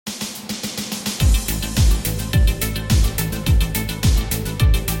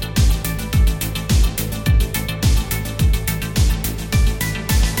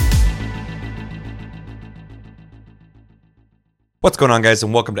What's going on, guys,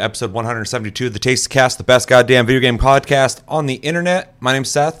 and welcome to episode 172 of the Tastecast, the best goddamn video game podcast on the internet. My name's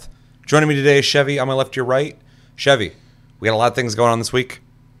Seth. Joining me today is Chevy on my left, your right. Chevy, we got a lot of things going on this week,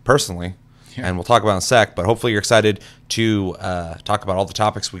 personally, and we'll talk about it in a sec, but hopefully you're excited to talk about all the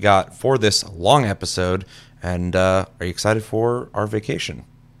topics we got for this long episode. And are you excited for our vacation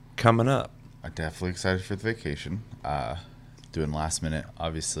coming up? I'm definitely excited for the vacation. Doing last minute,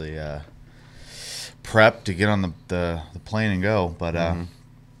 obviously, prep to get on the plane and go. But I'm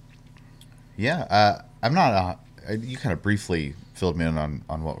not. You kind of briefly filled me in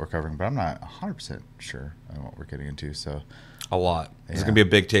on what we're covering, but I'm not 100% sure on what we're getting into. So a lot. This is going to be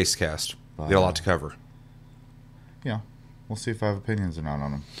a big Tastecast. We got a lot to cover. Yeah, we'll see if I have opinions or not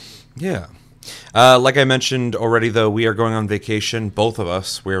on them. Yeah. Like I mentioned already, though, we are going on vacation. Both of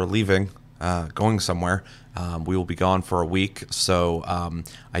us. We are leaving, going somewhere. We will be gone for a week. So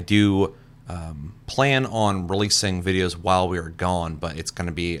I do plan on releasing videos while we are gone, but it's going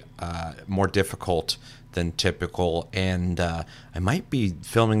to be more difficult than typical. And I might be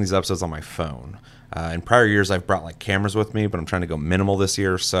filming these episodes on my phone. In prior years, I've brought like cameras with me, but I'm trying to go minimal this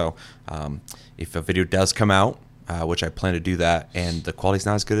year. So if a video does come out, which I plan to do that, and the quality's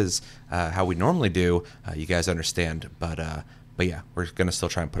not as good as how we normally do, you guys understand. But yeah, we're going to still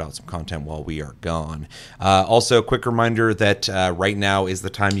try and put out some content while we are gone. Also, a quick reminder that right now is the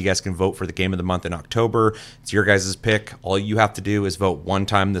time you guys can vote for the Game of the Month in October. It's your guys' pick. All you have to do is vote one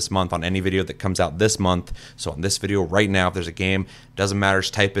time this month on any video that comes out this month. So on this video right now, if there's a game, doesn't matter,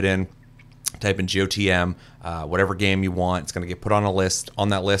 just type it in. Type in GOTM, whatever game you want. It's going to get put on a list. On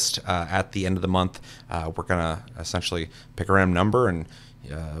that list, at the end of the month, we're going to essentially pick a random number, and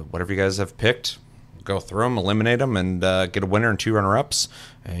whatever you guys have picked, go through them, eliminate them, and get a winner and two runner-ups.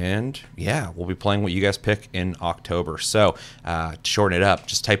 And yeah, we'll be playing what you guys pick in October. So to shorten it up,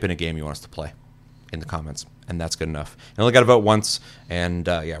 just type in a game you want us to play in the comments, and that's good enough. You only got to vote once, and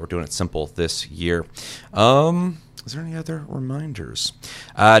yeah, we're doing it simple this year. Is there any other reminders?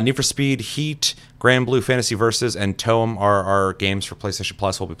 Need for Speed, Heat, Grand Blue Fantasy Versus, and Toem are our games for PlayStation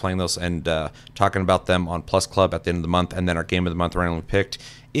Plus. We'll be playing those and talking about them on Plus Club at the end of the month. And then our Game of the Month randomly picked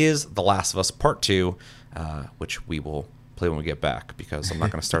is The Last of Us Part 2, which we will play when we get back, because I'm not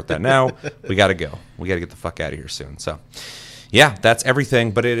going to start that now. We got to go. We got to get the fuck out of here soon. So yeah, that's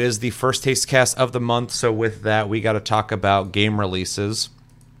everything. But it is the first Tastecast of the month. So with that, we got to talk about game releases.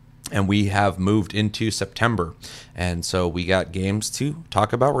 And we have moved into September. And so we got games to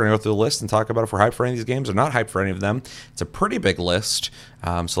talk about. We're going to go through the list and talk about if we're hyped for any of these games or not hyped for any of them. It's a pretty big list.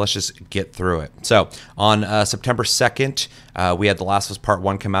 So let's just get through it. So on September 2nd, we had The Last of Us Part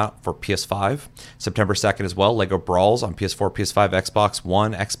 1 come out for PS5. September 2nd as well, Lego Brawls on PS4, PS5, Xbox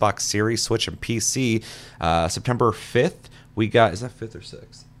One, Xbox Series, Switch, and PC. September 5th, we got, is that 5th or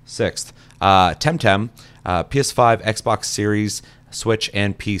 6th? 6th. Temtem, PS5, Xbox Series, Switch,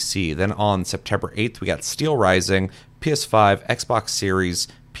 and PC. Then on September 8th, we got Steel Rising, PS5, Xbox Series,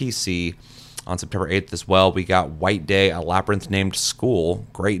 PC. On September 8th as well, we got White Day, a labyrinth-named school.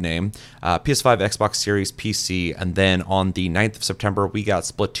 Great name. PS5, Xbox Series, PC. And then on the 9th of September, we got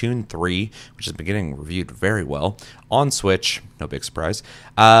Splatoon 3, which has been getting reviewed very well, on Switch. No big surprise.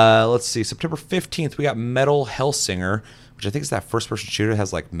 Let's see. September 15th, we got Metal Hellsinger, which I think is that first-person shooter that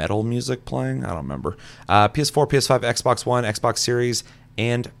has like metal music playing. I don't remember. PS4, PS5, Xbox One, Xbox Series,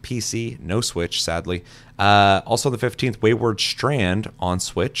 and PC. No Switch, sadly. Also on the 15th, Wayward Strand on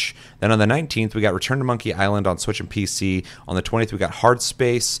Switch. Then on the 19th, we got Return to Monkey Island on Switch and PC. On the 20th, we got Hard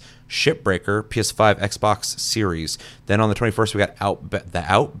Space, Shipbreaker, PS5, Xbox Series. Then on the 21st, we got The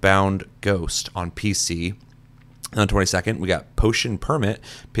Outbound Ghost on PC. And on the 22nd, we got Potion Permit,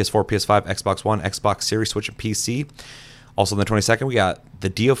 PS4, PS5, Xbox One, Xbox Series, Switch, and PC. Also on the 22nd, we got The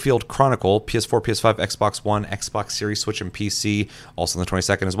Diofield Chronicle, PS4, PS5, Xbox One, Xbox Series, Switch, and PC. Also on the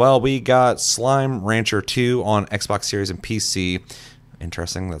 22nd as well, we got Slime Rancher 2 on Xbox Series and PC.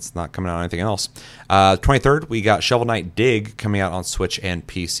 Interesting, that's not coming out on anything else. 23rd, we got Shovel Knight Dig coming out on Switch and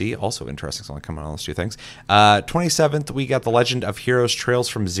PC. Also interesting, it's only coming out on those two things. 27th, we got The Legend of Heroes Trails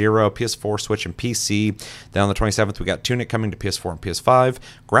from Zero, PS4, Switch, and PC. Then on the 27th, we got Tunic coming to PS4 and PS5.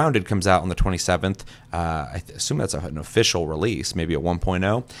 Grounded comes out on the 27th. I assume that's an official release, maybe a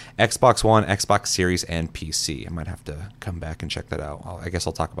 1.0. Xbox One, Xbox Series, and PC. I might have to come back and check that out. I guess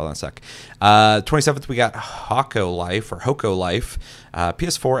I'll talk about that in a sec. 27th, we got Hoko Life,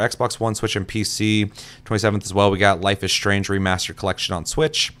 PS4, Xbox One, Switch, and PC. 27th as well, we got Life is Strange Remastered Collection on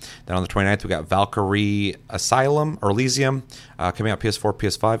Switch. Then on the 29th, we got Valkyrie Asylum, or Elysium, coming out PS4,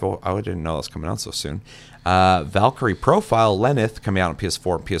 PS5. Oh, I didn't know that was coming out so soon. Valkyrie Profile Lenneth coming out on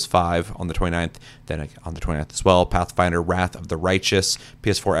PS4 and PS5 on the 29th. Then on the 29th as well, Pathfinder Wrath of the Righteous,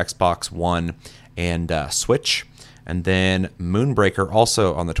 PS4, Xbox One, and Switch. And then Moonbreaker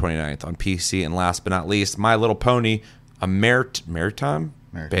also on the 29th on PC. And last but not least, My Little Pony, a Maritime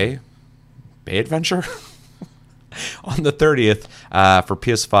Bay Adventure on the 30th for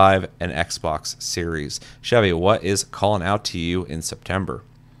PS5 and Xbox Series. Chevy, what is calling out to you in September?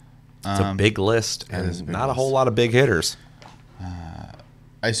 It's a big list and not a whole lot of big hitters.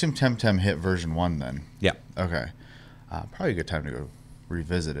 I assume Temtem hit version 1 then. Yeah. Okay. Probably a good time to go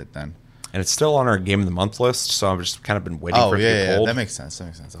revisit it then. And it's still on our Game of the Month list, so I've just kind of been waiting for it to get pulled. That makes sense.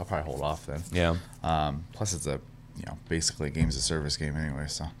 I'll probably hold off then. Yeah. Plus, it's basically a games of service game anyway.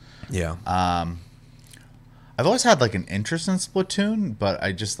 So yeah. I've always had like an interest in Splatoon, but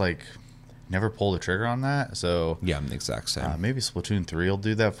I just like never pulled the trigger on that. So yeah, I'm the exact same. Maybe Splatoon 3 will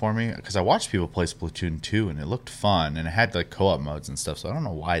do that for me, because I watched people play Splatoon 2 and it looked fun and it had like co-op modes and stuff. So I don't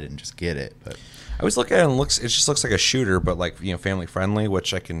know why I didn't just get it, but. I always look at it and it just looks like a shooter, but like, family friendly,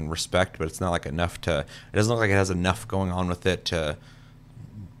 which I can respect, but it's not like enough it doesn't look like it has enough going on with it to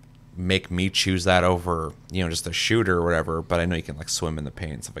make me choose that over, just a shooter or whatever. But I know you can like swim in the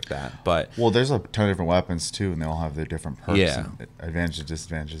paint and stuff like that. But there's a ton of different weapons too, and they all have their different perks and advantages,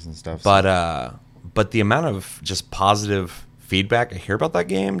 disadvantages and stuff. But the amount of just positive feedback I hear about that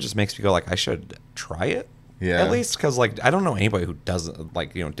game just makes me go like, I should try it. Yeah. At least because, like, I don't know anybody who doesn't,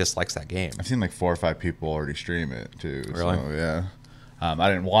 like, dislikes that game. I've seen, like, 4 or 5 people already stream it, too. Really? So, yeah. I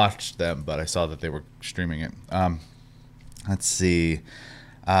didn't watch them, but I saw that they were streaming it. Let's see.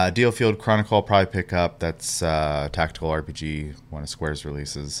 DioField Chronicle I'll probably pick up. That's tactical RPG, one of Square's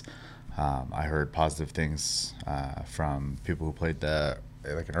releases. I heard positive things from people who played an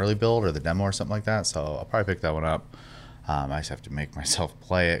early build or the demo or something like that, so I'll probably pick that one up. I just have to make myself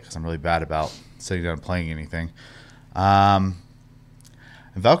play it because I'm really bad about sitting down and playing anything.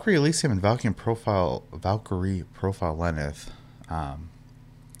 Valkyrie Elysium and Valkyrie Profile Lenneth.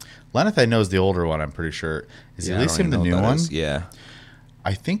 Lenneth I know is the older one, I'm pretty sure. Is Elysium the new one? Yeah.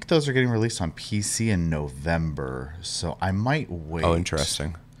 I think those are getting released on PC in November, so I might wait. Oh,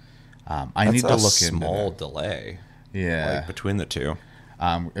 interesting. I need to look into a small delay. Yeah. Like between the two.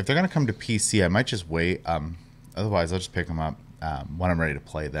 If they're going to come to PC, I might just wait. Otherwise, I'll just pick them up when I'm ready to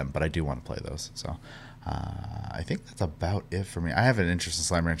play them. But I do want to play those. So I think that's about it for me. I have an interest in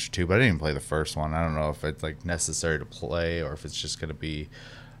Slime Rancher 2, but I didn't even play the first one. I don't know if it's like necessary to play or if it's just going to be.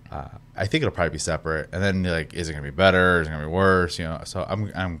 I think it'll probably be separate. And then like, is it going to be better? Is it going to be worse? So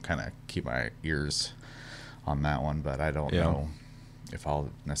I'm kind of keep my ears on that one, but I don't know if I'll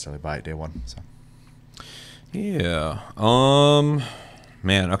necessarily buy it day one. So yeah.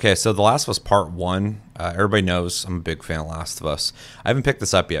 Man, okay, so The Last of Us Part 1, everybody knows I'm a big fan of Last of Us. I haven't picked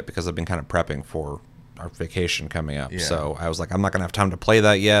this up yet because I've been kind of prepping for our vacation coming up. Yeah. So I was like, I'm not going to have time to play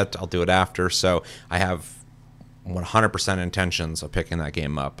that yet. I'll do it after. So I have 100% intentions of picking that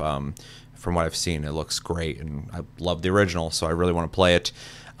game up. From what I've seen, it looks great, and I love the original, so I really want to play it.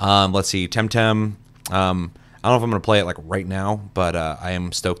 Let's see, Temtem. I don't know if I'm going to play it like right now, but I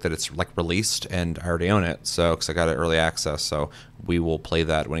am stoked that it's like released and I already own it. So, because I got it early access, so we will play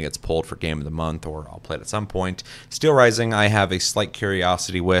that when it gets pulled for Game of the Month, or I'll play it at some point. Steel Rising, I have a slight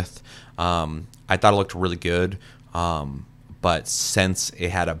curiosity with. I thought it looked really good, but since it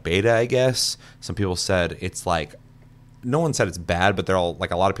had a beta, I guess some people said it's like, no one said it's bad, but they're all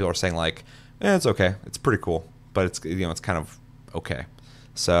like, a lot of people are saying like, it's okay, it's pretty cool, but it's it's kind of okay.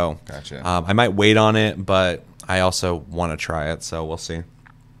 So gotcha. I might wait on it, but I also want to try it, so we'll see.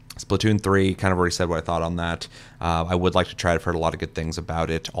 Splatoon 3, kind of already said what I thought on that. I would like to try it. I've heard a lot of good things about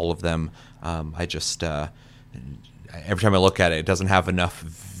it, all of them. I just, every time I look at it, it doesn't have enough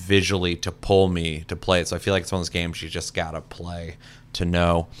visually to pull me to play it, so I feel like it's one of those games you just got to play to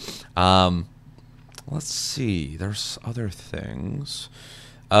know. Let's see, there's other things.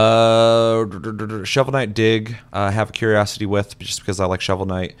 Shovel Knight Dig, I have a curiosity with, just because I like Shovel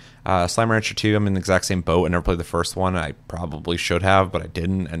Knight. Slime Rancher 2, I'm in the exact same boat. I never played the first one. I probably should have, but I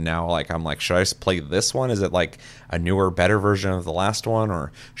didn't. And now I'm like, should I just play this one? Is it like a newer, better version of the last one?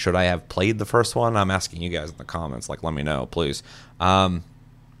 Or should I have played the first one? I'm asking you guys in the comments. Like, let me know, please.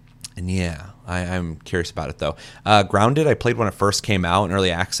 And yeah, I'm curious about it, though. Grounded, I played when it first came out in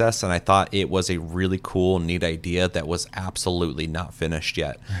early access, and I thought it was a really cool, neat idea that was absolutely not finished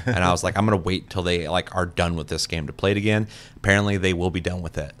yet. And I was like, I'm going to wait till they are done with this game to play it again. Apparently, they will be done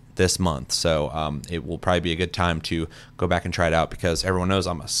with it this month, so it will probably be a good time to go back and try it out, because everyone knows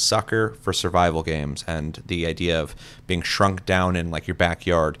I'm a sucker for survival games, and the idea of being shrunk down in your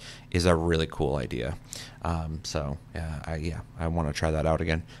backyard is a really cool idea. So I want to try that out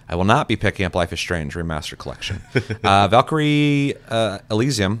again. I will not be picking up Life is Strange Remastered Collection. Valkyrie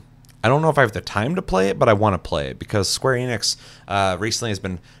Elysium, I don't know if I have the time to play it, but I want to play it because Square Enix recently has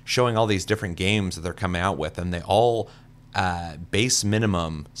been showing all these different games that they're coming out with, and they all base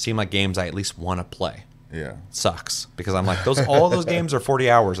minimum seem like games I at least want to play. Yeah. Sucks because I'm like all those games are 40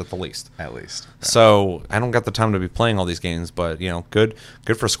 hours at the least. At least. Yeah. So I don't got the time to be playing all these games, but good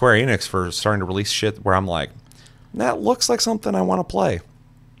for Square Enix for starting to release shit where I'm like, that looks like something I want to play.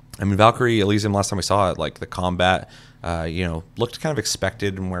 I mean, Valkyrie Elysium, last time we saw it, like the combat, looked kind of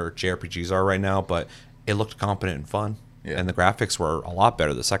expected and where JRPGs are right now, but it looked competent and fun. Yeah. And the graphics were a lot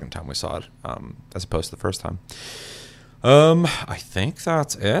better the second time we saw it, as opposed to the first time. I think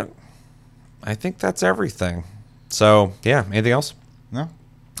that's it. I think that's everything. So, yeah, anything else? No. All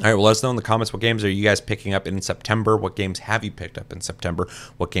right, well, let us know in the comments what games are you guys picking up in September? What games have you picked up in September?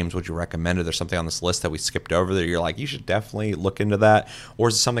 What games would you recommend? Is there something on this list that we skipped over that you're like, you should definitely look into that? Or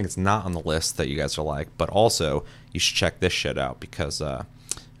is it something that's not on the list that you guys are like, but also you should check this shit out because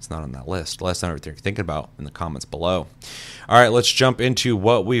it's not on that list? Let us know what you're thinking about in the comments below. All right, let's jump into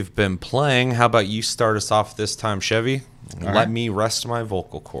what we've been playing. How about you start us off this time, Chevy? Let me rest my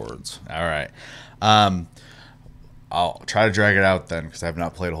vocal cords. All right. I'll try to drag it out then because I have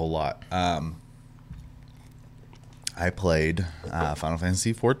not played a whole lot. I played Final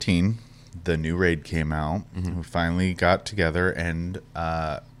Fantasy XIV. The new raid came out. Mm-hmm. We finally got together and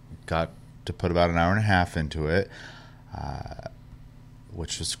got to put about an hour and a half into it,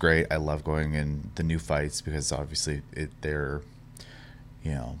 which was great. I love going in the new fights because obviously they're,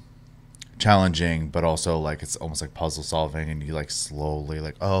 challenging, but also like it's almost like puzzle solving, and you like slowly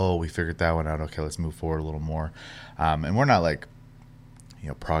like, oh, we figured that one out, okay, let's move forward a little more. And we're not like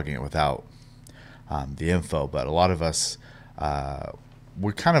progging it without the info, but a lot of us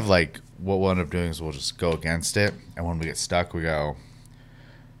we're kind of like, what we'll end up doing is we'll just go against it, and when we get stuck we go,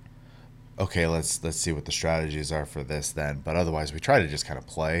 okay, let's see what the strategies are for this then. But otherwise we try to just kind of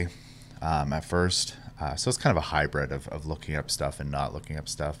play at first. So it's kind of a hybrid of looking up stuff and not looking up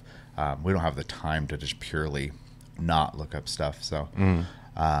stuff. We don't have the time to just purely not look up stuff. So,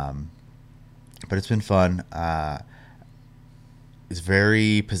 but it's been fun. It's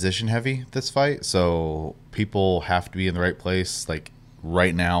very position heavy, this fight. So people have to be in the right place, like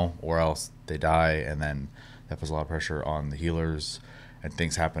right now, or else they die. And then that puts a lot of pressure on the healers, and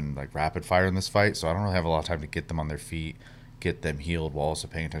things happen like rapid fire in this fight. So I don't really have a lot of time to get them on their feet, get them healed, while also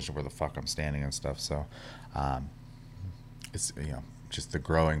paying attention to where the fuck I'm standing and stuff. So it's just the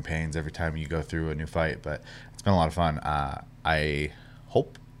growing pains every time you go through a new fight, but it's been a lot of fun. I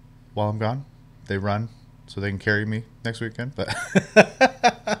hope while I'm gone they run so they can carry me next weekend, but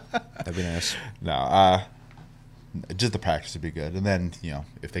that'd be nice. No, just the practice would be good, and then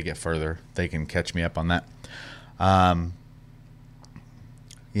if they get further they can catch me up on that.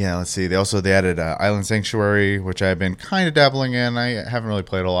 Yeah, let's see. They added Island Sanctuary, which I've been kind of dabbling in. I haven't really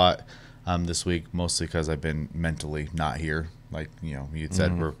played a lot this week, mostly because I've been mentally not here. Like you'd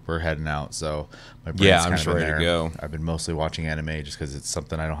said, we're heading out, so my brain's I'm just ready to go. I've been mostly watching anime just because it's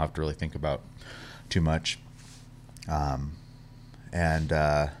something I don't have to really think about too much. But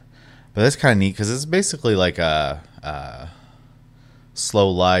that's kind of neat because it's basically like a slow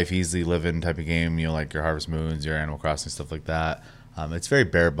life, easy living type of game. Like your Harvest Moons, your Animal Crossing, stuff like that. It's very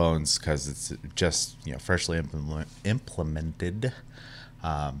bare bones because it's just freshly implemented.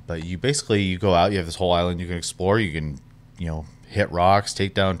 But you go out, you have this whole island you can explore. You can hit rocks,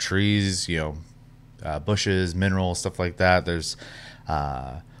 take down trees, bushes, minerals, stuff like that. There's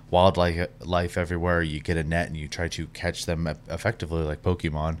wildlife everywhere. You get a net and you try to catch them effectively like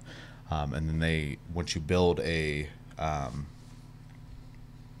Pokemon. And then once you build a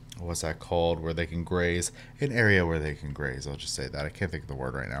what's that called, where they can graze, an area where they can graze, I'll just say that, I can't think of the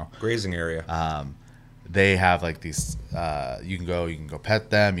word right now. Grazing area. They have like these you can go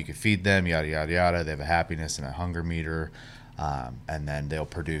pet them, you can feed them, yada yada yada. They have a happiness and a hunger meter, and then they'll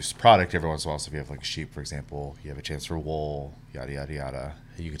produce product every once in a while. So if you have like a sheep, for example, you have a chance for wool, yada yada yada.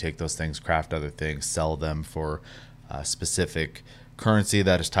 You can take those things, craft other things, sell them for specific currency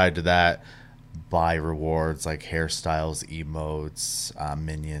that is tied to that, buy rewards like hairstyles, emotes,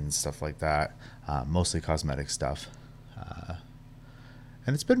 minions, stuff like that. Mostly cosmetic stuff.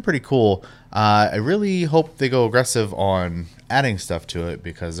 And it's been pretty cool. I really hope they go aggressive on adding stuff to it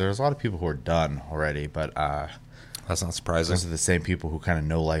because there's a lot of people who are done already, but that's not surprising. Those are the same people who kind of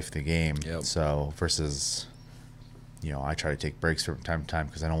know life the game. Yep. So versus, I try to take breaks from time to time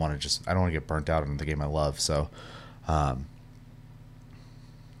because I don't want to get burnt out on the game I love. So I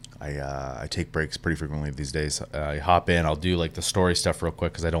take breaks pretty frequently these days. I hop in, I'll do like the story stuff real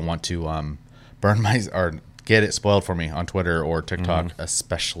quick because I don't want to burn or get it spoiled for me on Twitter or TikTok,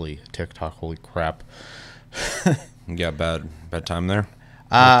 especially TikTok. Holy crap! You got bad time there.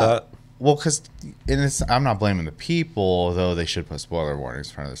 Well, because I'm not blaming the people, though they should put spoiler warnings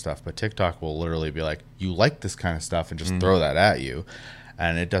in front of the stuff. But TikTok will literally be like, "You like this kind of stuff," and just throw that at you,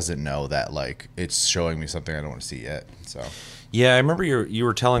 and it doesn't know that like it's showing me something I don't want to see yet. So, Yeah, I remember you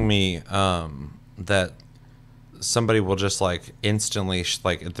were telling me that somebody will just like instantly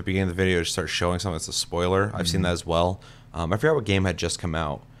like at the beginning of the video just start showing something that's a spoiler. I've seen that as well. I forgot what game had just come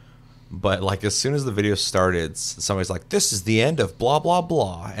out. But like as soon as the video started, somebody's like, "This is the end of blah blah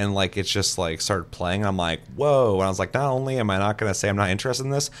blah," and like it's just like started playing. And I'm like, "Whoa!" And I was like, "Not only am I not gonna say I'm not interested in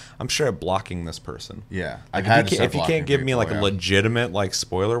this, I'm sure at blocking this person." yeah, Like I've if you can't give me like a legitimate like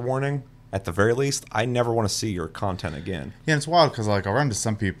spoiler warning, at the very least, I never want to see your content again. Yeah, it's wild because like I'll run to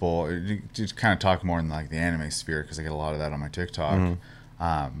some people, just kind of talk more in like the anime sphere because I get a lot of that on my TikTok.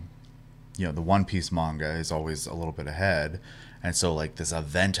 You know, the One Piece manga is always a little bit ahead, and so like this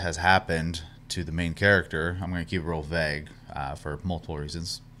event has happened to the main character. I'm going to keep it real vague for multiple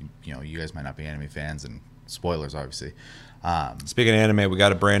reasons. You know, you guys might not be anime fans, and spoilers obviously. Speaking of anime, we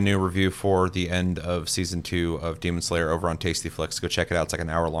got a brand new review for the end of season 2 of Demon Slayer over on Tasty Flicks. Go check it out. It's like an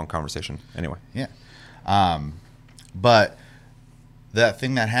hour-long conversation. Anyway. Yeah. But that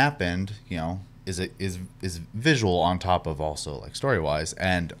thing that happened, you know, is visual on top of also like story-wise.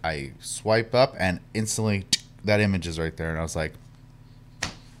 And I swipe up and instantly that image is right there. And I was like,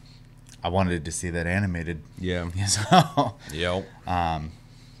 I wanted to see that animated. Yeah. So, Yep.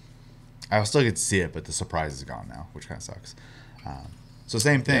 I still get to see it, but the surprise is gone now, which kind of sucks. So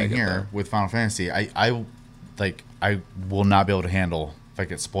same thing Yeah, here that. with Final Fantasy. I will not be able to handle if I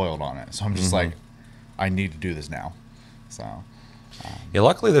get spoiled on it. So I'm just like, I need to do this now. So Yeah,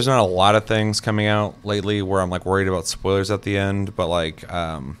 luckily there's not a lot of things coming out lately where I'm like worried about spoilers at the end, but like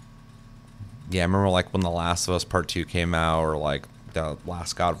yeah, I remember like when The Last of Us Part 2 came out or like the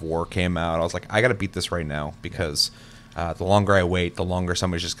last God of War came out, I was like, I got to beat this right now because the longer I wait, the longer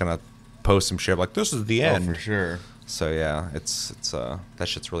somebody's just going to post some shit like this is the end. for sure. So yeah, it's that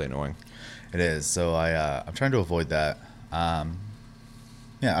shit's really annoying. It is. So I'm trying to avoid that. Yeah,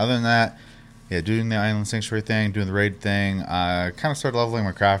 other than that, yeah, doing the Island Sanctuary thing, doing the raid thing. I kind of started leveling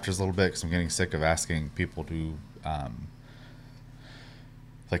my crafters a little bit because I'm getting sick of asking people to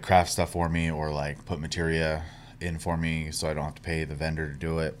like craft stuff for me or like put materia in for me so I don't have to pay the vendor to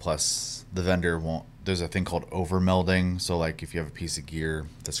do it. Plus, the vendor won't. There's a thing called overmelding. So like if you have a piece of gear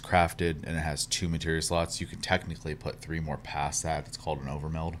that's crafted and it has 2 materia slots, you can technically put 3 more past that. It's called an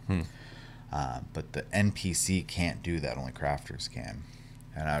overmeld. But the NPC can't do that. Only crafters can.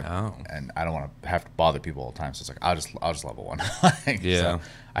 And I don't want to have to bother people all the time. So it's like I'll just level one. Yeah. So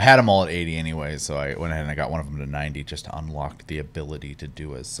I had them all at 80 anyway, so I went ahead and I got one of them to 90 just to unlock the ability to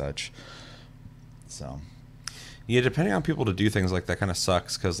do as such. So Yeah, depending on people to do things like that kind of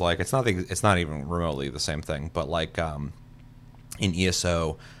sucks because like it's not even remotely the same thing. But like in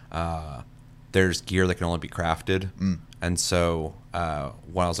ESO, there's gear that can only be crafted, and so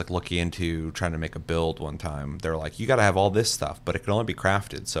when I was like looking into trying to make a build one time, they're like, you got to have all this stuff, but it can only be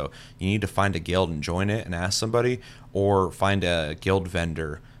crafted. So you need to find a guild and join it and ask somebody, or find a guild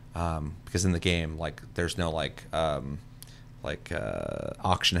vendor because in the game like there's no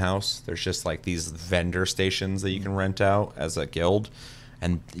auction house. There's just like these vendor stations that you can rent out as a guild,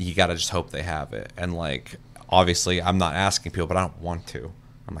 and you got to just hope they have it. And like obviously I'm not asking people, but I don't want to.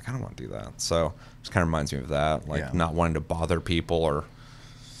 I'm like, I don't want to do that. So it just kind of reminds me of that, like not wanting to bother people or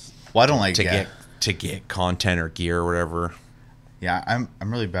I don't like to get content or gear or whatever. Yeah, I'm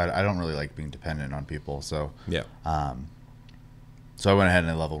really bad. I don't really like being dependent on people. So Yeah. So I went ahead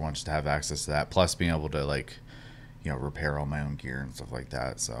and I leveled one just to have access to that. Plus being able to like, you know, repair all my own gear and stuff like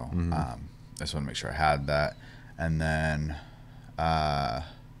that. So I just want to make sure I had that. And then I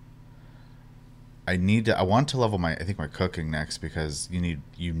want to level my cooking next because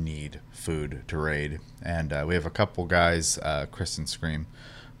you need food to raid. And we have a couple guys, Chris and Scream,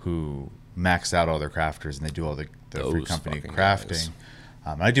 who max out all their crafters and they do all the free company crafting.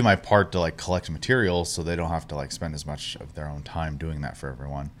 I do my part to like collect materials so they don't have to like spend as much of their own time doing that for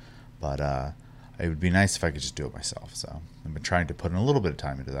everyone. But it would be nice if I could just do it myself. So I've been trying to put in a little bit of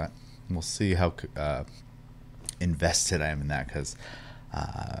time into that. And we'll see how invested I am in that because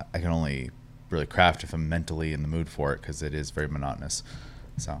I can only really craft if I'm mentally in the mood for it because it is very monotonous.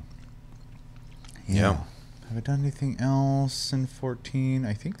 So Yeah. Have I done anything else in 14?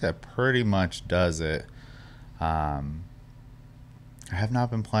 I think that pretty much does it. I have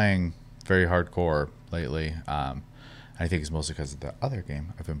not been playing very hardcore lately. I think it's mostly because the other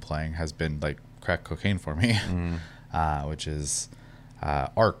game I've been playing has been like crack cocaine for me, which is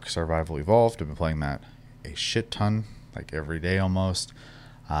Ark Survival Evolved. I've been playing that a shit ton, like every day almost.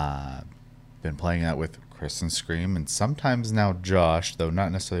 Been playing that with Chris and Scream, and sometimes now Josh, though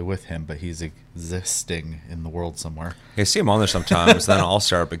not necessarily with him, but he's existing in the world somewhere. I see him on there sometimes. Then I'll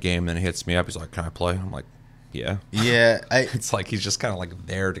start up a game, then he hits me up. He's like, "Can I play?" I'm like, "Yeah." Yeah, It's like he's just kind of like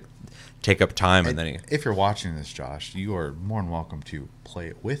there to take up time, and then he. If you're watching this, Josh, you are more than welcome to play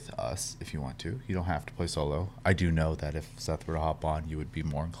it with us if you want to. You don't have to play solo. I do know that if Seth were to hop on, you would be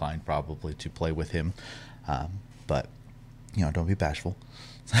more inclined probably to play with him, but don't be bashful.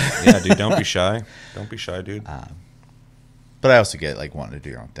 Yeah, dude, don't be shy. Don't be shy, dude. But I also get like wanting to do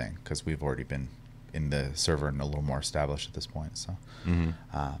your own thing because we've already been in the server and a little more established at this point. So,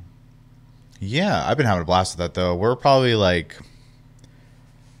 yeah, I've been having a blast with that though. We're probably like,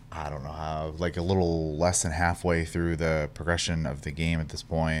 I don't know how, like a little less than halfway through the progression of the game at this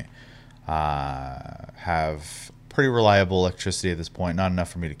point. Have pretty reliable electricity at this point. Not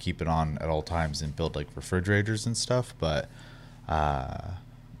enough for me to keep it on at all times and build like refrigerators and stuff, but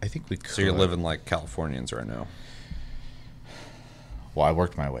I think we could. So you're living like Californians right now. Well, I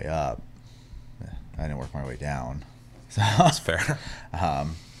worked my way up. I didn't work my way down. So, That's fair.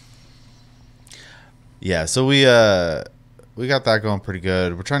 Yeah, so we got that going pretty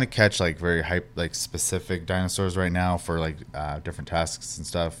good. We're trying to catch like very specific dinosaurs right now for like different tasks and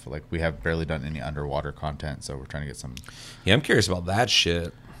stuff. Like we have barely done any underwater content, so we're trying to get some. Yeah, I'm curious about that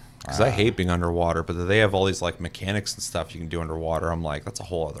shit because I hate being underwater. But they have all these like mechanics and stuff you can do underwater. I'm like, that's a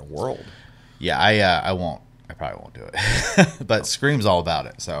whole other world. Yeah, I won't. I probably won't do it. But Scream's all about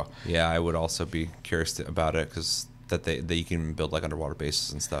it. So yeah, I would also be curious about it because that you can build like underwater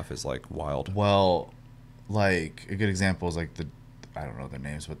bases and stuff is like wild. Well, like a good example is like I don't know their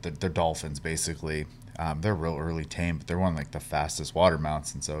names, but they're dolphins basically. They're real early tame, but they're one of like the fastest water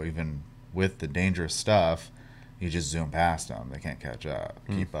mounts, and so even with the dangerous stuff, you just zoom past them. They can't catch up,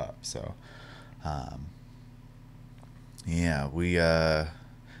 keep up. So, yeah, we.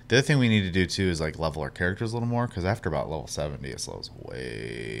 The other thing we need to do too is like level our characters a little more because after about level 70, it slows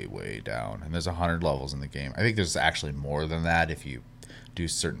way down, and there's 100 levels in the game. I think there's actually more than that if you do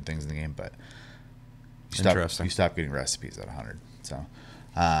certain things in the game, but. You stop getting recipes at 100. So,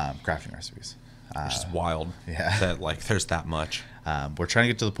 crafting recipes. Which is wild. Yeah. That like there's that much. We're trying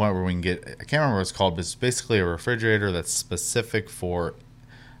to get to the point where we can get, I can't remember what it's called, but it's basically a refrigerator that's specific for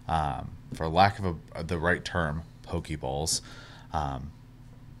lack of the right term, Pokeballs.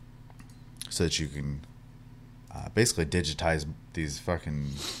 So that you can basically digitize these fucking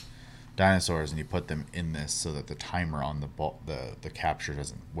dinosaurs and you put them in this so that the timer on the capture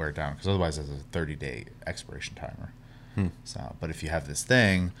doesn't wear down because otherwise there's a 30-day expiration timer. So, but if you have this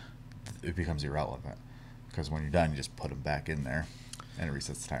thing, it becomes irrelevant because when you're done, you just put them back in there and it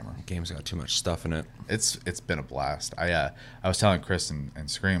resets the timer. The game's got too much stuff in it. It's been a blast. I was telling Chris and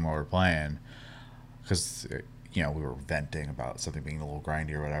Scream while we were playing because we were venting about something being a little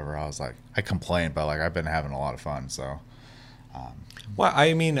grindy or whatever. I was like, I complained, but like I've been having a lot of fun. So. Well,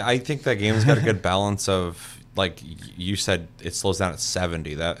 I mean, I think that game's got a good balance of, like you said, it slows down at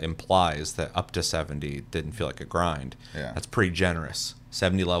 70. That implies that up to 70 didn't feel like a grind. Yeah. That's pretty generous.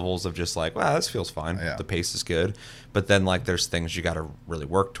 70 levels of just like, wow, this feels fine. Yeah. The pace is good. But then, like, there's things you got to really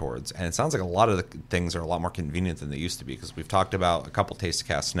work towards. And it sounds like a lot of the things are a lot more convenient than they used to be because we've talked about a couple taste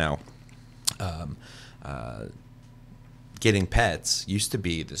casts now. Getting pets used to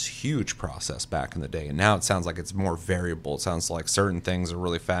be this huge process back in the day, and now it sounds like it's more variable. It sounds like certain things are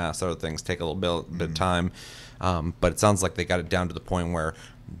really fast, other things take a little bit of time, but it sounds like they got it down to the point where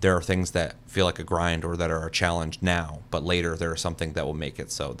there are things that feel like a grind or that are a challenge now, but later there is something that will make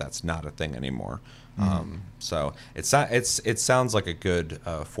it so that's not a thing anymore. So it sounds like a good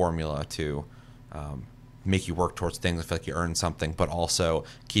formula to make you work towards things. I feel like you earn something, but also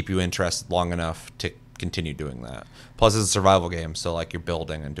keep you interested long enough to continue doing that. Plus, it's a survival game, so like you're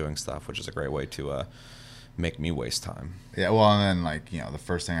building and doing stuff, which is a great way to make me waste time. Yeah, well, and then like the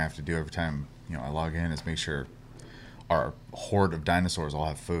first thing I have to do every time I log in is make sure our horde of dinosaurs all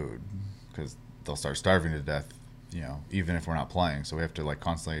have food because they'll start starving to death. Even if we're not playing, so we have to like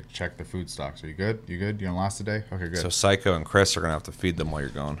constantly check the food stocks. Are you good? You good? You gonna last a day? Okay, good. So Psycho and Chris are gonna have to feed them while you're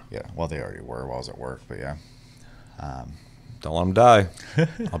gone. Yeah, well, they already were while I was at work, but yeah. Don't let them die.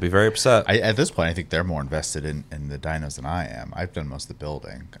 I'll be very upset. At this point, I think they're more invested in the dinos than I am. I've done most of the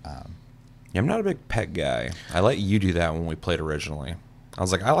building. Yeah, I'm not a big pet guy. I let you do that when we played originally. I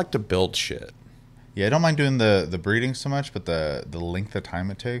was like, I like to build shit. Yeah, I don't mind doing the breeding so much, but the length of time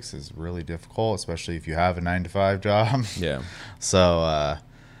it takes is really difficult, especially if you have a 9-to-5 job. Yeah. So,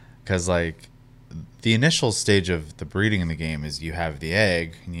 because like the initial stage of the breeding in the game is you have the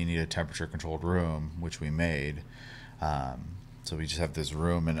egg and you need a temperature controlled room, which we made. So we just have this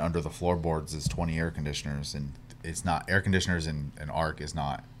room, and under the floorboards is 20 air conditioners, and it's not air conditioners in Ark is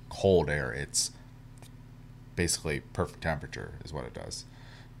not cold air, it's basically perfect temperature is what it does.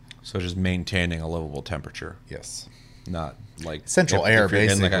 So just maintaining a livable temperature. Yes. Not like central air, if you're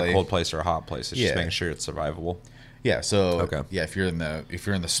basically. in like a cold place or a hot place. It's just Yeah. making sure it's survivable. Yeah, so Okay. yeah, if you're in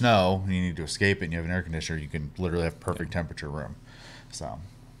the snow and you need to escape it and you have an air conditioner, you can literally have perfect temperature room. So,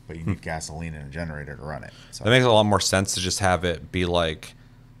 but you need gasoline and a generator to run it. So That makes a lot more sense to just have it be like,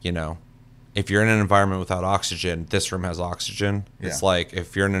 you know, if you're in an environment without oxygen, this room has oxygen. It's Yeah. like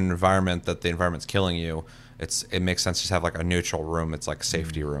if you're in an environment that the environment's killing you, it makes sense to just have like a neutral room. It's like a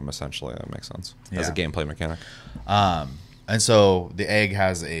safety room essentially. That makes sense as a Yeah. gameplay mechanic. And so the egg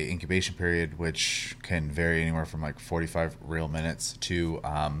has a incubation period which can vary anywhere from like 45 real minutes to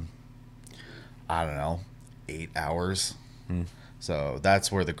I don't know, 8 hours. So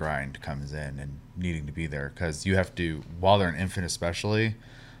that's where the grind comes in and needing to be there, because you have to, while they're an infant especially,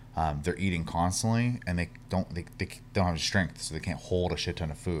 they're eating constantly and they don't have strength, so they can't hold a shit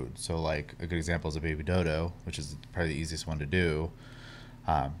ton of food. So like a good example is a baby dodo, which is probably the easiest one to do.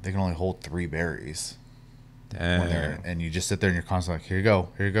 They can only hold 3 berries. And you just sit there and you're constantly like, here you go,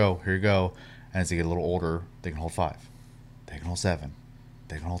 here you go, here you go. And as they get a little older, they can hold 5, they can hold 7,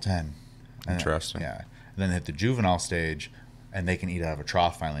 they can hold 10. And Interesting. yeah. And then they hit the juvenile stage and they can eat out of a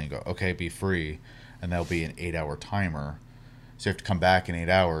trough finally and go, okay, be free. And there'll be an 8-hour timer. So you have to come back in 8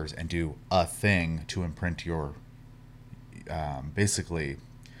 hours and do a thing to imprint your, basically, you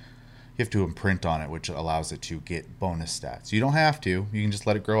have to imprint on it, which allows it to get bonus stats. You don't have to. You can just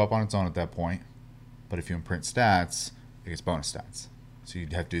let it grow up on its own at that point. But if you imprint stats, it gets bonus stats. So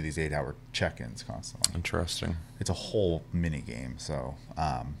you'd have to do these 8-hour check-ins constantly. Interesting. It's a whole mini game. So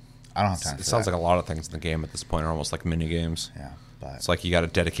I don't have time for It sounds that. like a lot of things in the game at this point are almost like mini games. Yeah, but It's like you got to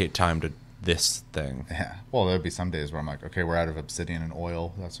dedicate time to this thing. yeah. Well, there'll be some days where I'm like, okay, we're out of obsidian and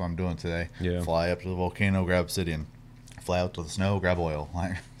oil. That's what I'm doing today. Yeah. Fly up to the volcano, grab obsidian. Fly out to the snow, grab oil.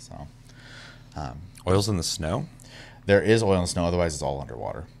 Like so. Oil's in the snow? There is oil in the snow. Otherwise, it's all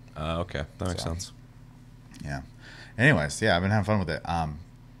underwater. Okay, that makes So. sense. Yeah. Anyways, yeah, I've been having fun with it.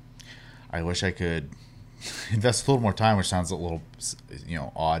 I wish I could invest a little more time, which sounds a little,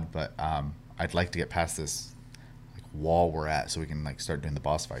 odd, but I'd like to get past this wall we're at so we can start doing the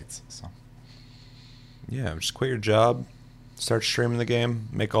boss fights. So Yeah, just quit your job, start streaming the game,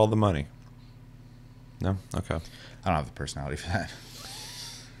 make all the money. No? Okay. I don't have the personality for that.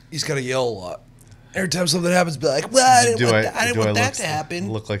 He's got to yell a lot. Every time something happens, be like, well, I didn't want that to look,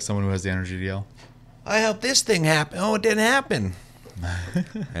 happen. Look like someone who has the energy to yell. I hope this thing happened. Oh, it didn't happen.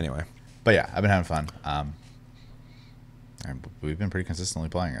 Anyway. But yeah, I've been having fun. And we've been pretty consistently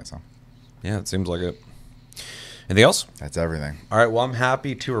playing it, so Yeah, it seems like it. Anything else? that's everything. All right, well, I'm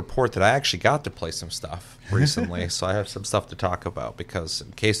happy to report that I actually got to play some stuff recently, so I have some stuff to talk about, because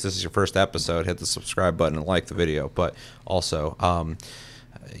in case this is your first episode, hit the subscribe button and like the video, but also,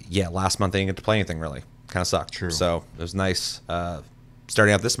 last month I didn't get to play anything really. Kind of sucked. True. So it was nice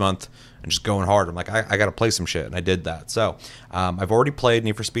starting out this month and just going hard. I'm like, I got to play some shit, and I did that. So I've already played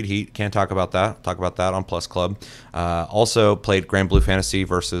Need for Speed Heat. Can't talk about that. I'll talk about that on Plus Club. Also played Grand Blue Fantasy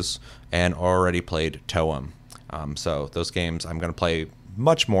Versus, and already played Toem. So those games I'm going to play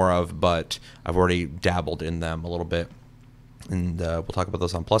much more of, but I've already dabbled in them a little bit. And we'll talk about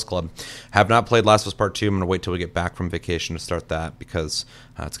those on Plus Club. Have not played Last of Us Part 2. I'm going to wait till we get back from vacation to start that, because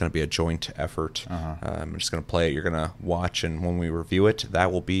it's going to be a joint effort. I'm just going to play it. You're going to watch, and when we review it,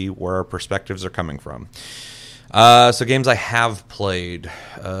 that will be where our perspectives are coming from. So games I have played.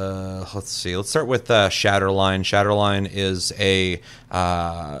 Let's see. Let's start with Shatterline. Shatterline is a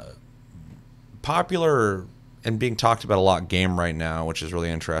popular and being talked about a lot game right now, which is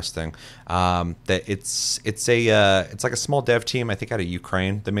really interesting. That it's like a small dev team, I think out of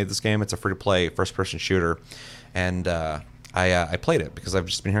Ukraine, that made this game. It's a free to play first person shooter, and I played it because I've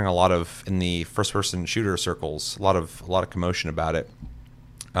just been hearing a lot of, in the first person shooter circles, a lot of commotion about it.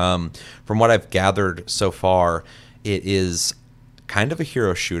 From what I've gathered so far, it is kind of a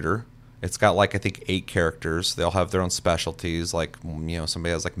hero shooter. It's got I think 8 characters. They all have their own specialties. Somebody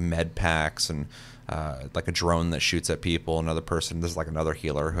has med packs and like a drone that shoots at people. Another person, there's another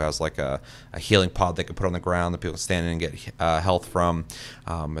healer who has a healing pod they can put on the ground that people can stand in and get health from.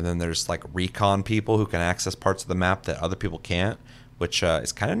 And then there's recon people who can access parts of the map that other people can't, which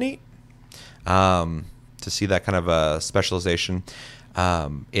is kind of neat to see that kind of specialization.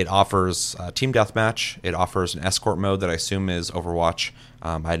 It offers team deathmatch. It offers an escort mode that I assume is Overwatch.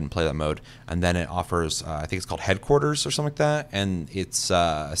 I didn't play that mode. And then it offers, I think it's called Headquarters or something like that. And it's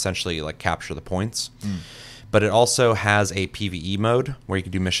essentially capture the points. But it also has a PvE mode where you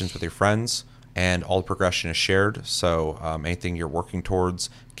can do missions with your friends. and all the progression is shared. So anything you're working towards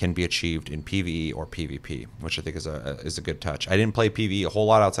can be achieved in PvE or PvP, which I think is a good touch. I didn't play PvE a whole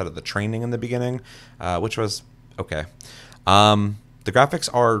lot outside of the training in the beginning, which was okay. The graphics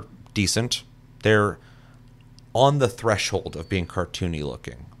are decent. They're on the threshold of being cartoony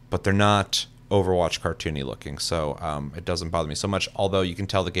looking, but they're not Overwatch cartoony looking, so it doesn't bother me so much. Although you can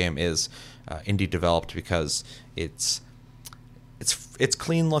tell the game is indie developed because it's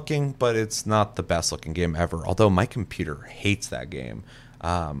clean looking, but it's not the best looking game ever. Although my computer hates that game.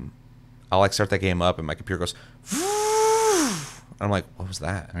 I'll like start that game up and my computer goes. I'm like, what was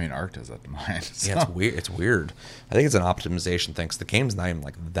that? I mean, Arc does that to mine. So. Yeah, it's weird. It's weird. I think it's an optimization thing. 'Cause the game's not even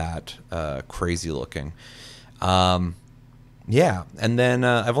like that crazy looking. Yeah, and then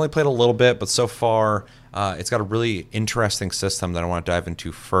I've only played a little bit, but so far it's got a really interesting system that I want to dive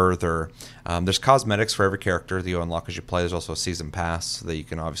into further. There's cosmetics for every character that you unlock as you play. There's also a season pass that you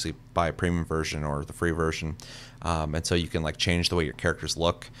can obviously buy a premium version or the free version, and so you can like change the way your characters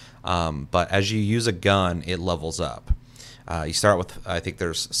look. But as you use a gun, it levels up. You start with, I think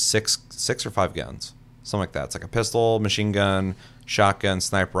there's six or five guns, something like that. It's like a pistol, machine gun, shotgun,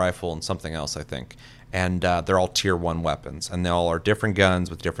 sniper rifle, and something else, I think. And they're all tier 1 weapons, and they all are different guns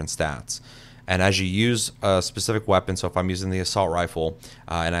with different stats. And as you use a specific weapon, so if I'm using the assault rifle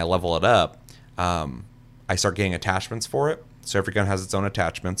and I level it up, I start getting attachments for it. So every gun has its own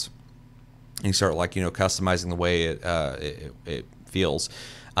attachments. And you start customizing the way it feels.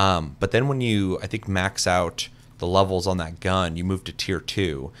 But then when you, I think, max out the levels on that gun, you move to tier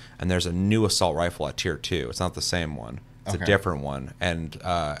 2, and there's a new assault rifle at tier 2. It's not the same one. It's a different one. And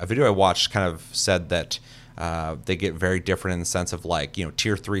a video I watched kind of said that they get very different in the sense of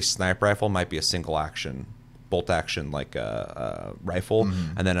tier 3 sniper rifle might be a single action, bolt action rifle,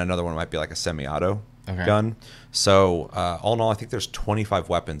 and then another one might be like a semi-auto gun. So all in all, I think there's 25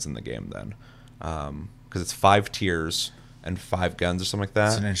 weapons in the game then, because it's 5 tiers and 5 guns or something like that.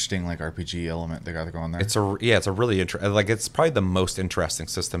 It's an interesting RPG element they got going there. It's a really it's probably the most interesting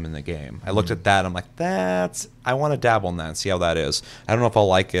system in the game. I looked at that, I'm like, I want to dabble in that and see how that is. I don't know if I'll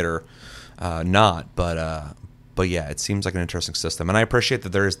like it or not, but yeah, it seems like an interesting system, and I appreciate that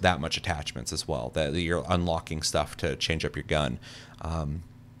there is that much attachments as well, that you're unlocking stuff to change up your gun.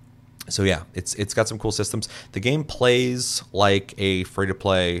 So yeah, it's got some cool systems. The game plays like a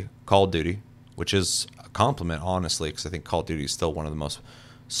free-to-play Call of Duty, which is compliment, honestly, because I think Call of Duty is still one of the most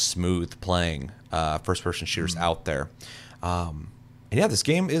smooth playing first-person shooters out there. And yeah, this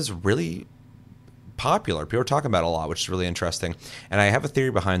game is really popular. People are talking about it a lot, which is really interesting. And I have a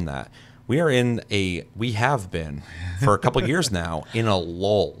theory behind that. We have been for a couple years now in a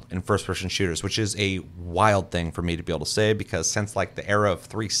lull in first-person shooters, which is a wild thing for me to be able to say, because since the era of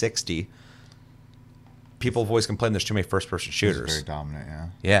 360, people have always complained there's too many first-person shooters. It's very dominant, yeah.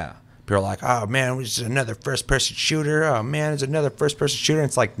 Yeah. People are like, oh man, it's another first-person shooter. Oh man, it's another first-person shooter. And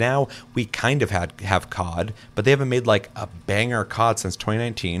it's like, now we kind of have COD, but they haven't made a banger COD since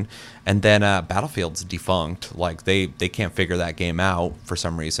 2019. And then Battlefield's defunct. They can't figure that game out for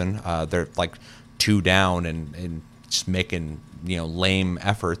some reason. They're 2 down and just making lame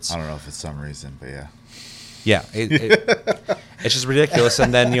efforts. I don't know if it's some reason, but yeah. Yeah, it's just ridiculous.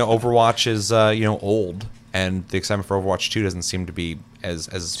 And then Overwatch is old. And the excitement for Overwatch 2 doesn't seem to be as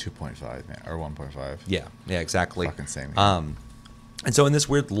 2.5 or 1.5. Yeah, exactly. Fucking same. And so in this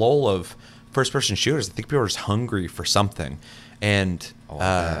weird lull of first-person shooters, I think people are just hungry for something. And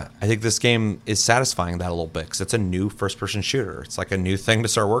I think this game is satisfying that a little bit, because it's a new first-person shooter. It's like a new thing to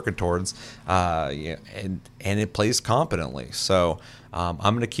start working towards, and it plays competently. So I'm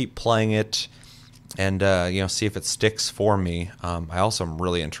going to keep playing it and see if it sticks for me. I also am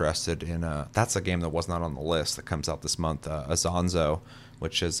really interested in that's a game that was not on the list that comes out this month, Azonzo,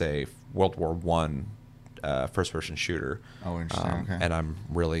 which is a World War I first-person shooter. Oh, interesting. Okay. And I'm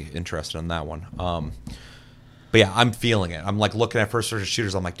really interested in that one. But yeah, I'm feeling it. I'm looking at first-person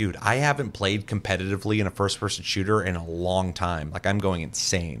shooters. I'm like, dude, I haven't played competitively in a first-person shooter in a long time. I'm going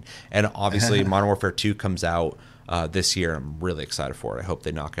insane. And obviously, Modern Warfare 2 comes out this year. I'm really excited for it. I hope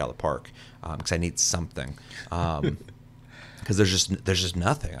they knock it out of the park, because I need something. Because there's just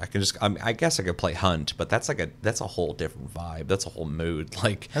nothing. I guess I could play Hunt, but that's a whole different vibe. That's a whole mood.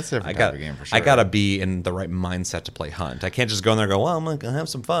 That's a different type of game for sure. I gotta be in the right mindset to play Hunt. I can't just go in there and go, well, I'm gonna have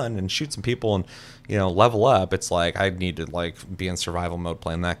some fun and shoot some people and level up. It's I need to be in survival mode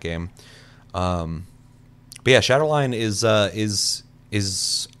playing that game. But yeah, Shadowline is a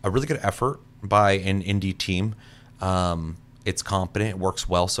really good effort by an indie team. It's competent. It works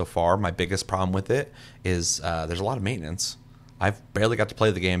well so far. My biggest problem with it is there's a lot of maintenance. I've barely got to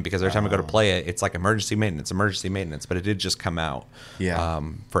play the game because every time I go to play it, it's like emergency maintenance. But it did just come out,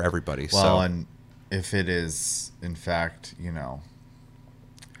 for everybody. Well, so and if it is in fact,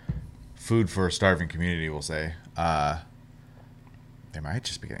 food for a starving community, we'll say, they might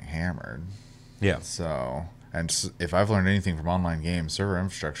just be getting hammered. yeah, So, and if I've learned anything from online games, server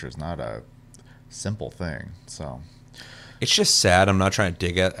infrastructure is not a simple thing. So, it's just sad. I'm not trying to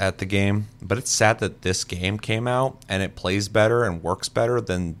dig at the game, but it's sad that this game came out and it plays better and works better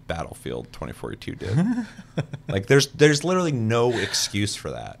than Battlefield 2042 did. Like, there's literally no excuse for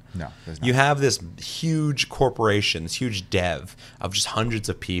that. no, there's not. You have this huge corporation, this huge dev of just hundreds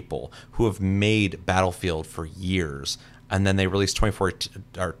of people who have made Battlefield for years, and then they released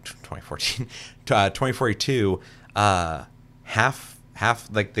 2042, half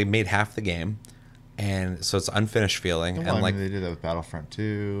like they made half the game, and so it's unfinished feeling. Well, And I like mean, they did that with Battlefront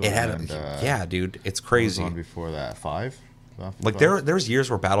 2. it had, and, yeah, dude, it's what was crazy. on before that? 5? Like there's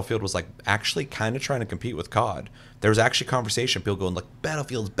years where Battlefield was like actually kind of trying to compete with COD. There was actually conversation, people going like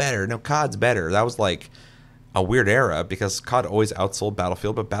Battlefield's better, no, COD's better. That was like a weird era because COD always outsold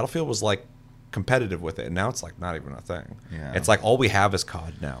Battlefield, but Battlefield was like competitive with it, and now it's like not even a thing. Yeah. It's like all we have is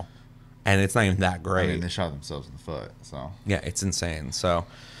COD now, and it's not even that I great. mean, they shot themselves in the foot. So, Yeah, it's insane. So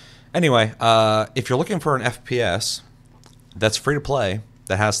anyway, if you're looking for an FPS that's free to play,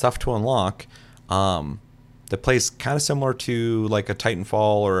 that has stuff to unlock, that plays kind of similar to like a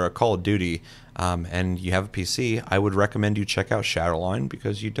Titanfall or a Call of Duty, and you have a PC, I would recommend you check out Shadowline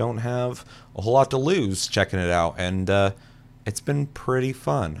because you don't have a whole lot to lose checking it out, and it's been pretty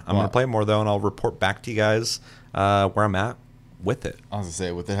fun. I'm Wow. going to play it more though, and I'll report back to you guys where I'm at with it. I was gonna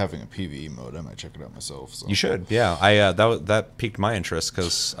say, with it having a PvE mode, I might check it out myself. So You should, yeah. I that piqued my interest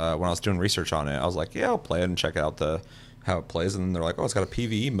because when I was doing research on it, I was like, yeah, I'll play it and check out how it plays. And then they're like, oh, it's got a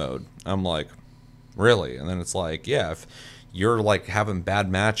PVE mode. I'm like, really? And then it's like, yeah, if you're like having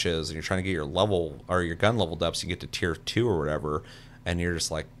bad matches and you're trying to get your level or your gun leveled up so you get to tier 2 or whatever, and you're just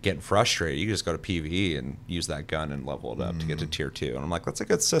like getting frustrated, you just go to PvE and use that gun and level it up to get to tier 2. And I'm like, that's a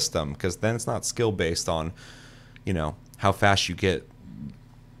good system because then it's not skill based on, how fast you get,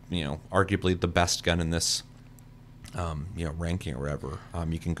 arguably the best gun in this, ranking or whatever.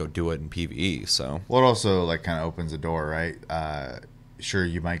 You can go do it in PvE. So well, it also like kind of opens the door, right? Sure,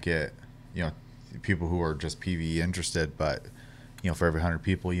 you might get people who are just PvE interested, but for every 100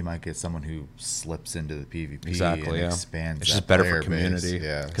 people, you might get someone who slips into the PvP exactly, and yeah. expands. It's that just better player for community,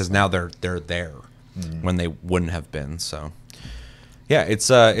 base. because now they're there when they wouldn't have been. So yeah, it's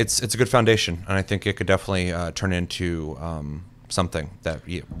a good foundation, and I think it could definitely turn into something that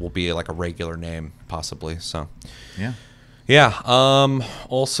will be like a regular name possibly. So yeah. yeah.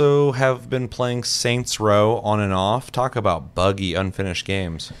 Also have been playing Saints Row on and off. Talk about buggy unfinished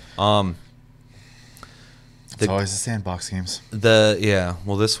games. It's always the sandbox games.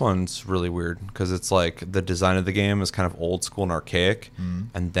 Well, this one's really weird because it's like the design of the game is kind of old school and archaic,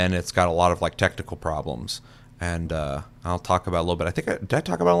 and then it's got a lot of like technical problems. And I'll talk about a little bit. Did I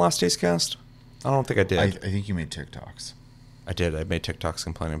talk about it on last day's cast? I don't think I did. I think you made TikToks. I did. I made TikToks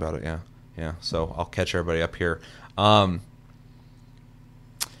complaining about it. Yeah. So I'll catch everybody up here.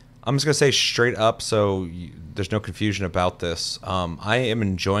 I'm just gonna say straight up, so there's no confusion about this. I am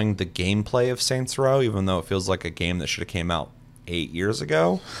enjoying the gameplay of Saints Row, even though it feels like a game that should have came out 8 years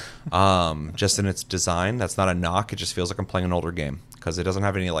ago. Just in its design, that's not a knock. It just feels like I'm playing an older game because it doesn't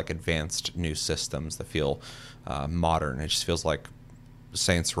have any like advanced new systems that feel modern. It just feels like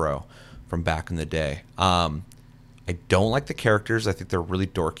Saints Row from back in the day. I don't like the characters. I think they're really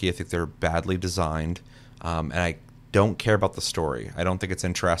dorky. I think they're badly designed, and I don't care about the story. I don't think it's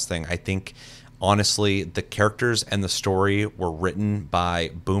interesting. I think, honestly, the characters and the story were written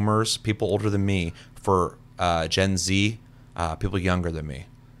by boomers, people older than me, for Gen Z, people younger than me.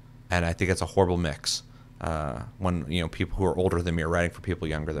 And I think it's a horrible mix when people who are older than me are writing for people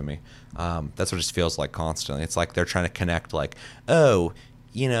younger than me. That's what it just feels like constantly. It's like they're trying to connect like, oh,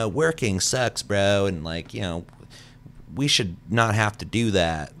 working sucks, bro, and like, we should not have to do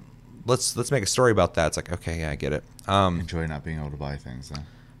that. Let's make a story about that. It's like, okay, yeah, I get it. Enjoy not being able to buy things, then.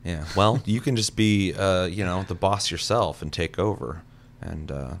 Yeah, well, you can just be, the boss yourself and take over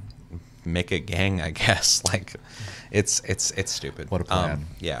and make a gang, I guess. Like, it's stupid. What a plan.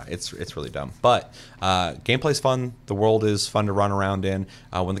 Yeah, it's really dumb. But gameplay's fun. The world is fun to run around in.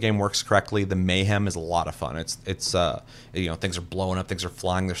 When the game works correctly, the mayhem is a lot of fun. It's things are blowing up, things are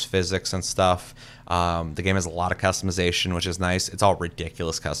flying. There's physics and stuff. The game has a lot of customization, which is nice. It's all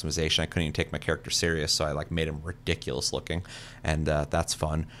ridiculous customization. I couldn't even take my character serious, so I like made him ridiculous looking, and that's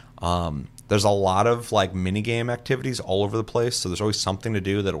fun. There's a lot of like mini game activities all over the place, so there's always something to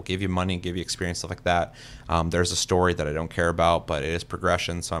do that'll give you money and give you experience, stuff like that. There's a story story that I don't care about, but it is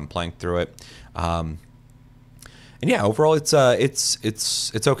progression, so I'm playing through it. And yeah, overall, it's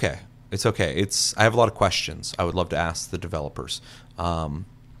okay. It's okay. I have a lot of questions I would love to ask the developers.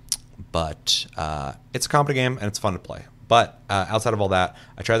 But it's a comedy game and it's fun to play. But outside of all that,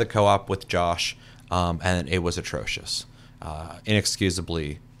 I tried the co-op with Josh, and it was atrocious,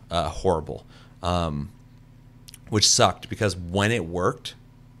 inexcusably horrible, which sucked because when it worked,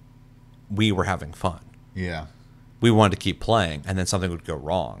 we were having fun. Yeah. We wanted to keep playing, and then something would go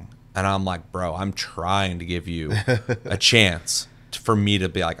wrong. And I'm like, bro, I'm trying to give you a chance for me to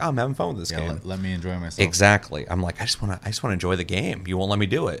be like, oh, I'm having fun with this game. Let me enjoy myself. Exactly. I'm like, I just want to enjoy the game. You won't let me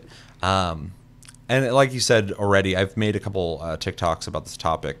do it. And like you said already, I've made a couple TikToks about this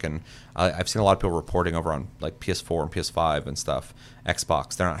topic, and I've seen a lot of people reporting over on like PS4 and PS5 and stuff.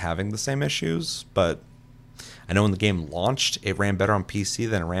 Xbox, they're not having the same issues, but I know when the game launched, it ran better on PC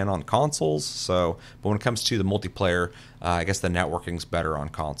than it ran on consoles. So, but when it comes to the multiplayer, I guess the networking's better on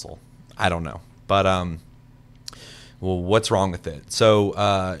console. I don't know, but well, what's wrong with it?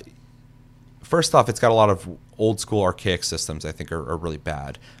 So, first off, it's got a lot of old school archaic systems I think are really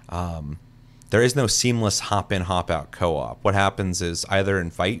bad. There is no seamless hop in, hop out co-op. What happens is either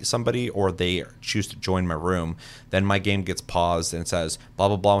invite somebody or they choose to join my room. Then my game gets paused and it says, blah,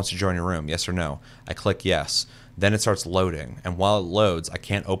 blah, blah wants to join your room. Yes or no? I click yes. Then it starts loading. And while it loads, I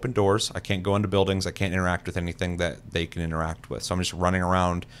can't open doors. I can't go into buildings. I can't interact with anything that they can interact with. So I'm just running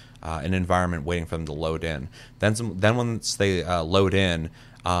around an environment waiting for them to load in. Then once they load in,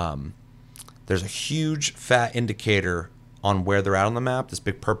 there's a huge fat indicator on where they're at on the map, this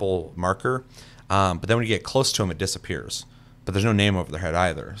big purple marker. But then when you get close to them, it disappears. But there's no name over their head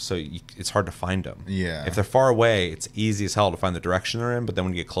either, so it's hard to find them. Yeah. If they're far away, it's easy as hell to find the direction they're in. But then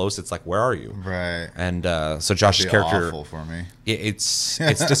when you get close, it's like, where are you? Right. And so Josh's character, awful for me. It's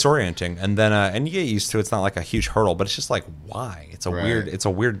disorienting, and then and you get used to it. It's not like a huge hurdle, but it's just like, why? It's a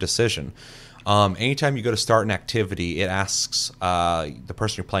weird decision. Anytime you go to start an activity, it asks the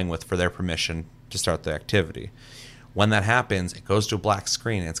person you're playing with for their permission to start the activity. When that happens, it goes to a black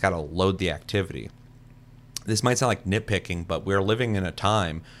screen and it's got to load the activity. This might sound like nitpicking, but we're living in a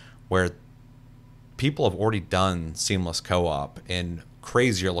time where people have already done seamless co-op in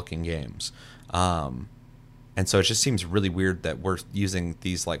crazier looking games. And so it just seems really weird that we're using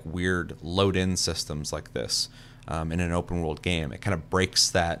these like weird load-in systems like this in an open world game. It kind of breaks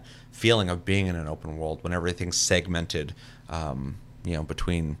that feeling of being in an open world when everything's segmented,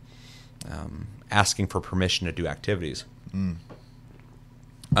 between asking for permission to do activities.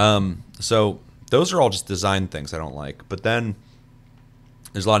 So those are all just design things I don't like. But then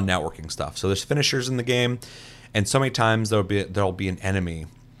there's a lot of networking stuff. So there's finishers in the game, and so many times there'll be an enemy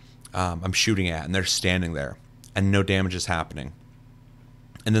I'm shooting at, and they're standing there, and no damage is happening.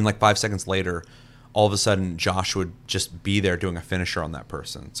 And then like 5 seconds later, all of a sudden Josh would just be there doing a finisher on that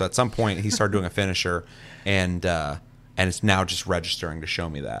person. So at some point he started doing a finisher, and it's now just registering to show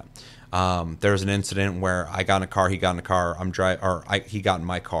me that. There was an incident where I got in a car, he got in a car, he got in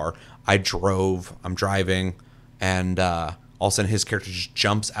my car. I'm driving, and all of a sudden his character just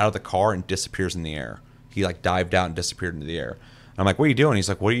jumps out of the car and disappears in the air. He like dived out and disappeared into the air. And I'm like, what are you doing? He's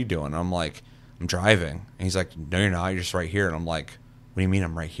like, what are you doing? And I'm like, I'm driving. And he's like, no, you're not. You're just right here. And I'm like, what do you mean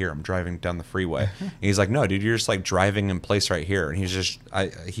I'm right here? I'm driving down the freeway. And he's like, no, dude, you're just like driving in place right here. And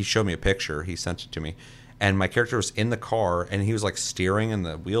he showed me a picture. He sent it to me. And my character was in the car, and he was like steering, and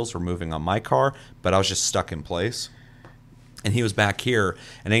the wheels were moving on my car, but I was just stuck in place. And he was back here,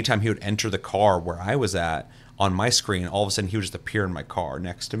 and anytime he would enter the car where I was at on my screen, all of a sudden he would just appear in my car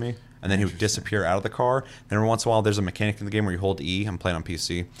next to me, and then he would disappear out of the car. Then every once in a while, there's a mechanic in the game where you hold E. I'm playing on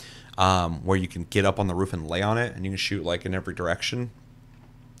PC, where you can get up on the roof and lay on it, and you can shoot like in every direction.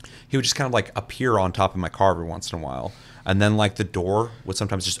 He would just kind of like appear on top of my car every once in a while. And then like the door would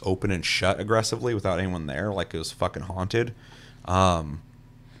sometimes just open and shut aggressively without anyone there, like it was fucking haunted. I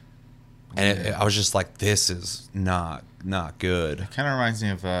was just like, this is not good. It kind of reminds me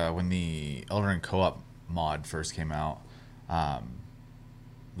of when the Elden Ring co-op mod first came out.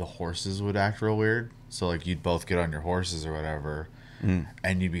 The horses would act real weird. So like you'd both get on your horses or whatever,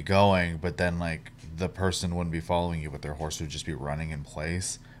 and you'd be going, but then like the person wouldn't be following you, but their horse would just be running in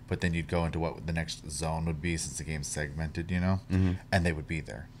place. But then you'd go into what the next zone would be, since the game's segmented, and they would be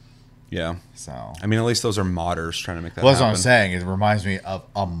there. Yeah. So I mean, at least those are modders trying to make that well, that's happen. what I'm saying. It reminds me of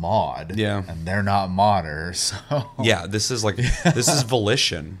a mod. Yeah. And they're not modders. So. Yeah, this is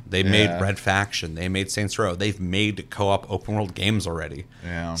Volition. They made Red Faction. They made Saints Row. They've made co-op open world games already.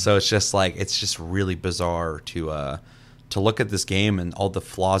 Yeah. So it's just really bizarre to look at this game and all the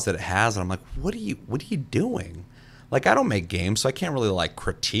flaws that it has, and I'm like, what are you doing? like, I don't make games, so I can't really like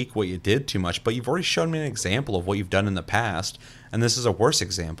critique what you did too much, but you've already shown me an example of what you've done in the past, and this is a worse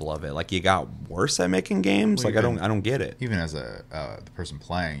example of it. Like, you got worse at making games. Well, like, I don't get it. Even as the person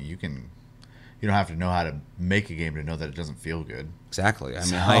playing, you don't have to know how to make a game to know that it doesn't feel good. Exactly.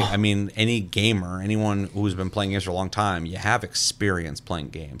 I mean, any gamer, anyone who's been playing games for a long time, you have experience playing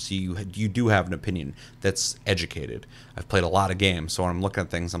games. So you do have an opinion that's educated. I've played a lot of games, so when I'm looking at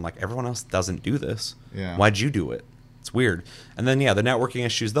things, I'm like, everyone else doesn't do this. Yeah. Why'd you do it? It's weird. And then, yeah, the networking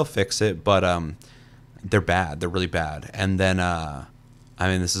issues, they'll fix it, but they're bad. They're really bad. And then, I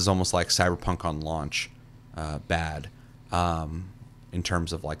mean, this is almost like Cyberpunk on launch, bad. In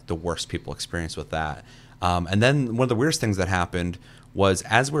terms of like the worst people experience with that. And then one of the weirdest things that happened was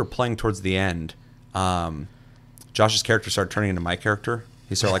as we were playing towards the end, Josh's character started turning into my character.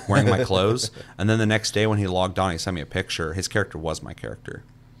 He started like wearing my clothes. And then the next day when he logged on, he sent me a picture. His character was my character.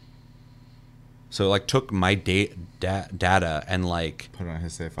 So it like took my data and like put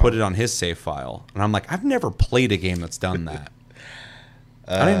it on his save file. And I'm like, I've never played a game that's done that.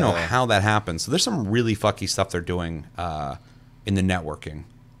 I don't know how that happened. So there's some really fucky stuff they're doing in the networking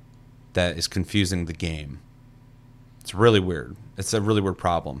that is confusing the game. It's really weird. It's a really weird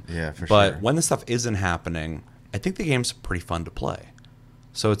problem. Yeah, for sure. But when this stuff isn't happening, I think the game's pretty fun to play.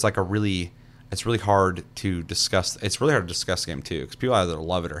 So it's like it's really hard to discuss. It's really hard to discuss the game too, because people either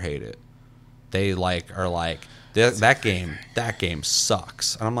love it or hate it. They are like that game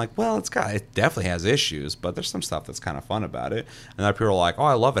sucks, and I'm like, well, it definitely has issues, but there's some stuff that's kind of fun about it. And other people are like, oh,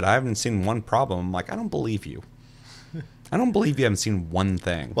 I love it. I haven't seen one problem. I'm like, I don't believe you. I don't believe you haven't seen one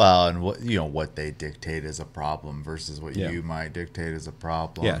thing. Well, and what they dictate is a problem versus what you might dictate as a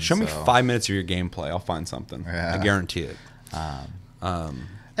problem. Yeah, show me 5 minutes of your gameplay. I'll find something. Yeah. I guarantee it. And,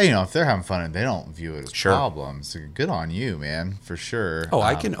 if they're having fun and they don't view it as problems, good on you, man, for sure. Oh,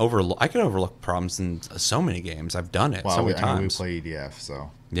 I can overlook problems in so many games. I've done it so many times. We play EDF,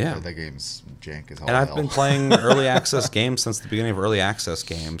 so yeah, that game's jank as hell. And I've been playing early access games since the beginning of early access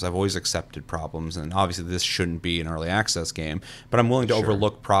games. I've always accepted problems, and obviously this shouldn't be an early access game, but I'm willing to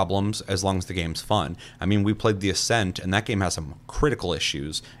overlook problems as long as the game's fun. I mean, we played The Ascent, and that game has some critical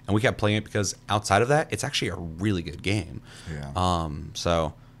issues, and we kept playing it because outside of that, it's actually a really good game. Yeah.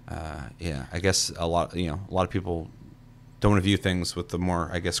 Yeah, I guess a lot of people don't want to view things with the more,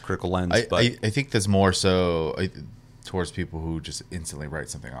 I guess, critical lens. I think that's more so towards people who just instantly write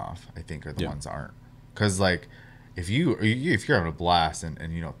something off. I think are the ones that aren't, because like if you're having a blast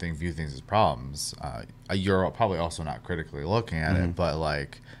and you don't view things as problems, you're probably also not critically looking at it. But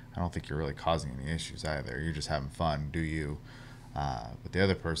like I don't think you're really causing any issues either. You're just having fun. Do you? But the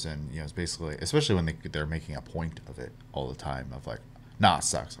other person, is basically, especially when they're making a point of it all the time of like. Nah, it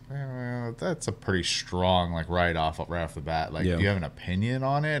sucks. That's a pretty strong right off the bat. Like, do you have an opinion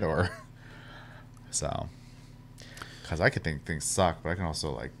on it or so? Because I could think things suck, but I can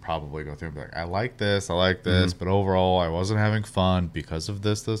also probably go through and be like, I like this, but overall I wasn't having fun because of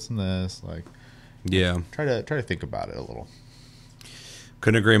this, and this. Try to think about it a little.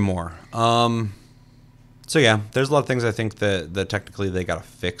 Couldn't agree more. So yeah, there's a lot of things I think that technically they got to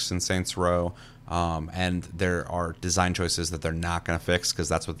fix in Saints Row. And there are design choices that they're not going to fix because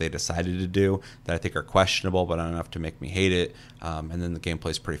that's what they decided to do that I think are questionable, but not enough to make me hate it. And then the gameplay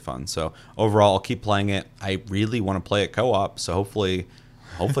is pretty fun. So overall, I'll keep playing it. I really want to play it co-op, so hopefully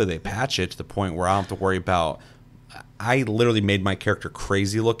they patch it to the point where I don't have to worry about. I literally made my character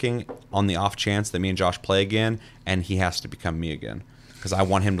crazy looking on the off chance that me and Josh play again, and he has to become me again because I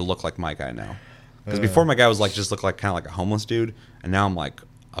want him to look like my guy now. Because before my guy was just looked like kind of like a homeless dude, and now I'm like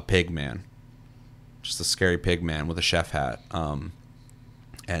a pig man. Just a scary pig man with a chef hat.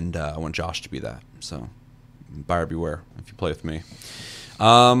 And I want Josh to be that. So buyer beware if you play with me.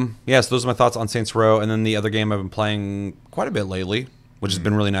 So those are my thoughts on Saints Row. And then the other game I've been playing quite a bit lately, which has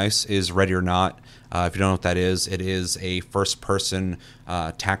been really nice, is Ready or Not. If you don't know what that is, it is a first-person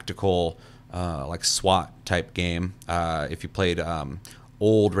tactical SWAT type game. If you played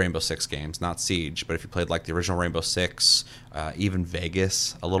old Rainbow Six games, not Siege, but if you played the original Rainbow Six, even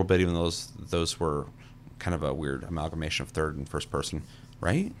Vegas a little bit, even though those were kind of a weird amalgamation of third and first person,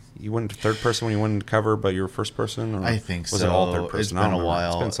 right? You went to third person when you went into cover, but you were first person? Or I think so. Was it all third person? It's been a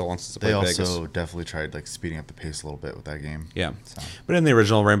while. It's been so long since I played Vegas. They also definitely tried speeding up the pace a little bit with that game. Yeah. So. But in the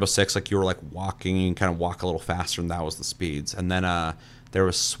original Rainbow Six, you were walking, you can kind of walk a little faster, and that was the speeds. And then there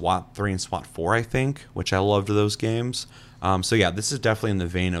was SWAT 3 and SWAT 4, I think, which I loved those games. This is definitely in the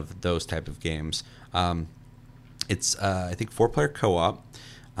vein of those type of games. It's, I think, 4-player co-op,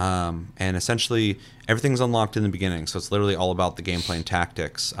 and essentially everything's unlocked in the beginning, so it's literally all about the gameplay and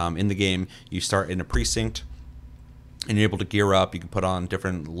tactics. In the game, you start in a precinct, and you're able to gear up. You can put on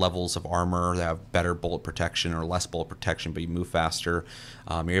different levels of armor that have better bullet protection or less bullet protection, but you move faster.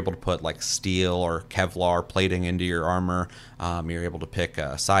 You're able to put like steel or Kevlar plating into your armor. You're able to pick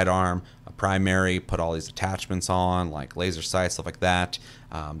a sidearm, a primary, put all these attachments on, like laser sights, stuff like that.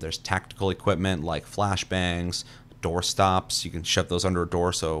 There's tactical equipment like flashbangs, door stops. You can shove those under a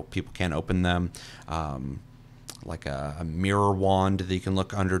door so people can't open them. Like a mirror wand that you can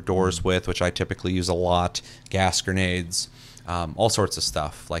look under doors with, which I typically use a lot, gas grenades, all sorts of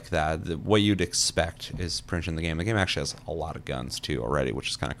stuff like that. What you'd expect is pretty much in the game. The game actually has a lot of guns too already, which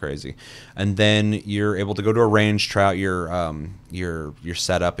is kind of crazy. And then you're able to go to a range, try out your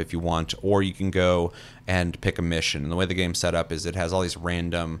setup if you want, or you can go and pick a mission. And the way the game's set up is it has all these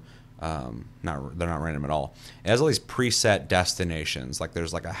random they're not random at all. It has all these preset destinations. Like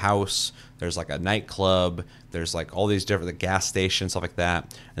there's like a house, there's like a nightclub, there's like all these different gas stations, stuff like that.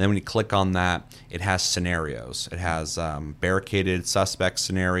 And then when you click on that, it has scenarios. It has barricaded suspect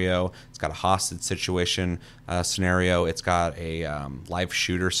scenario. It's got a hostage situation scenario. It's got a live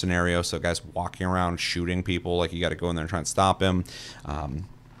shooter scenario. So guys walking around shooting people, like you got to go in there and try and stop him.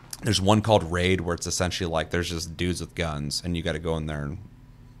 There's one called Raid where it's essentially like there's just dudes with guns and you got to go in there and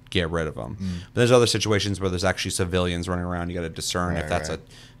get rid of them. But there's other situations where there's actually civilians running around. You got to discern if that's a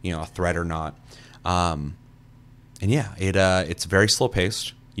threat or not. And yeah, it's very slow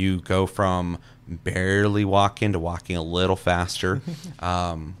paced. You go from barely walking to walking a little faster.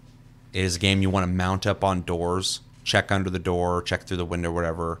 It is a game you want to mount up on doors, check under the door, check through the window,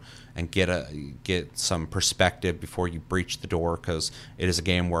 whatever, and get some perspective before you breach the door, because it is a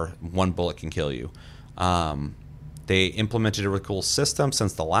game where one bullet can kill you. They implemented a really cool system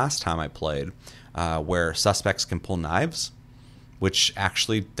since the last time I played, where suspects can pull knives, which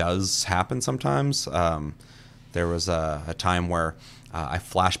actually does happen sometimes. There was a time where I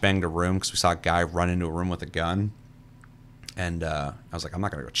flashbanged a room because we saw a guy run into a room with a gun. And I was like, I'm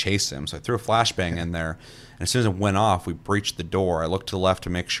not going to go chase him. So I threw a flashbang in there. And as soon as it went off, we breached the door. I looked to the left to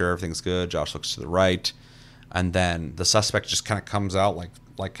make sure everything's good. Josh looks to the right. And then the suspect just kind of comes out like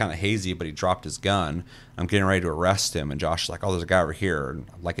kind of hazy, but he dropped his gun. I'm getting ready to arrest him, and Josh is like, oh, there's a guy over here. And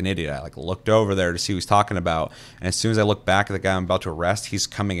like an idiot, I looked over there to see who he's talking about. And as soon as I look back at the guy I'm about to arrest, he's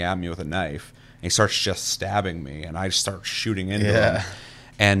coming at me with a knife. And he starts just stabbing me, and I just start shooting into him.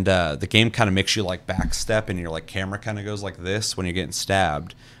 And the game kind of makes you like backstep, and your like camera kind of goes like this when you're getting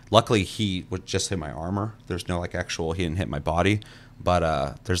stabbed. Luckily, he would just hit my armor. There's no like actual, he didn't hit my body.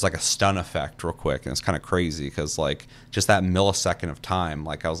 But there's like a stun effect real quick, and it's kind of crazy because like just that millisecond of time,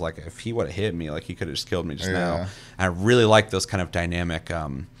 like I was like, if he would have hit me, like he could have just killed me just now. And I really like those kind of dynamic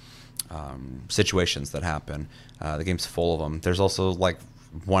situations that happen. The game's full of them. There's also like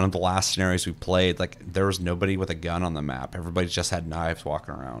one of the last scenarios we played, like there was nobody with a gun on the map. Everybody just had knives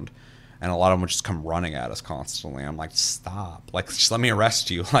walking around. And a lot of them would just come running at us constantly. I'm like, stop. Like, just let me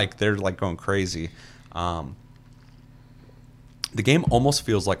arrest you. Like, they're like going crazy. The game almost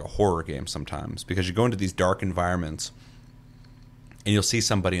feels like a horror game sometimes because you go into these dark environments and you'll see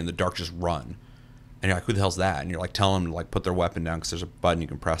somebody in the dark just run. And you're like, who the hell's that? And you're like telling them to like put their weapon down because there's a button you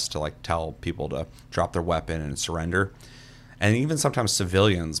can press to like tell people to drop their weapon and surrender. And even sometimes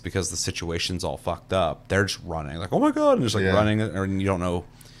civilians, because the situation's all fucked up, they're just running. Like, oh my God. And just like running, and you don't know.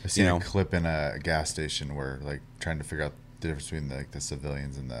 I've seen a clip in a gas station where like trying to figure out the difference between like the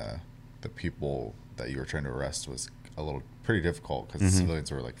civilians and the people that you were trying to arrest was a little pretty difficult because the civilians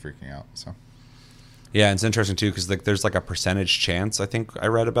were like freaking out. So yeah, it's interesting too because like there's like a percentage chance I think I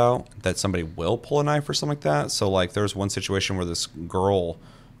read about that somebody will pull a knife or something like that. So like there was one situation where this girl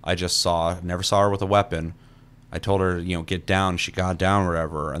I just never saw her with a weapon. I told her, get down. She got down or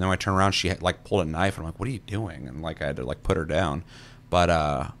whatever, and then when I turned around, she had like pulled a knife, and I'm like, what are you doing? And like I had to like put her down. But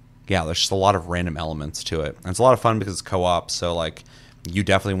yeah, there's just a lot of random elements to it, and it's a lot of fun because it's co-op. So like you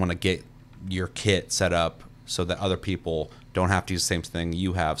definitely want to get your kit set up so that other people don't have to use the same thing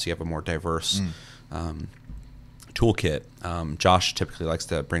you have, so you have a more diverse toolkit. Josh typically likes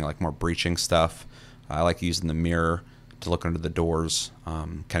to bring like more breaching stuff. I like using the mirror to look under the doors,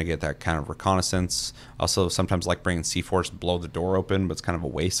 kind of get that kind of reconnaissance. Also, sometimes like bringing C4 to blow the door open, but it's kind of a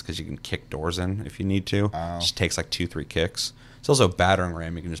waste because you can kick doors in if you need to. It just takes like 2-3 kicks. It's also a battering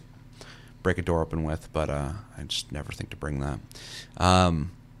ram you can just break a door open with, but I just never think to bring that.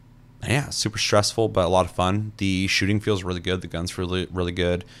 Yeah, super stressful, but a lot of fun. The shooting feels really good. The gun's really, really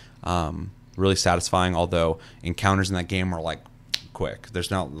good. Really satisfying, although encounters in that game are like quick. There's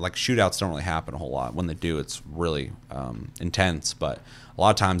not like shootouts don't really happen a whole lot. When they do, it's really intense, but a lot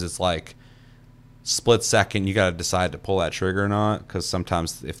of times it's like split second you got to decide to pull that trigger or not, because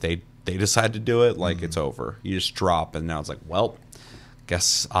sometimes if they decide to do it, like it's over. You just drop, and now it's like, well,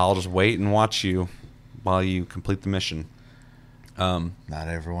 guess I'll just wait and watch you while you complete the mission. Not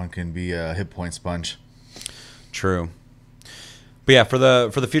everyone can be a hit point sponge. True. But yeah, for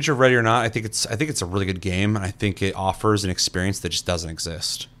the future of Ready or Not, I think it's a really good game, and I think it offers an experience that just doesn't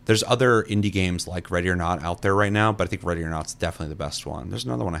exist. There's other indie games like Ready or Not out there right now, but I think Ready or Not's definitely the best one. There's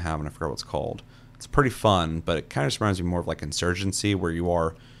another one I have, and I forgot what it's called. It's pretty fun, but it kind of just reminds me more of like Insurgency, where you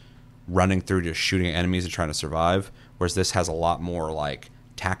are running through just shooting at enemies and trying to survive, whereas this has a lot more like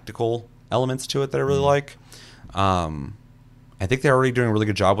tactical elements to it that I really like. I think they're already doing a really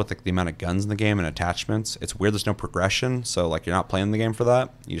good job with like the amount of guns in the game and attachments. It's weird there's no progression, so like you're not playing the game for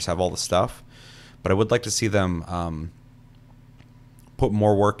that. You just have all the stuff. But I would like to see them put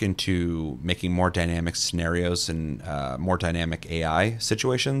more work into making more dynamic scenarios and more dynamic AI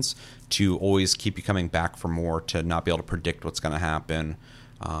situations to always keep you coming back for more, to not be able to predict what's going to happen,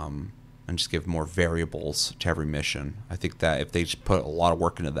 and just give more variables to every mission. I think that if they just put a lot of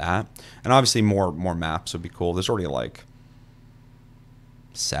work into that, and obviously more maps would be cool. There's already like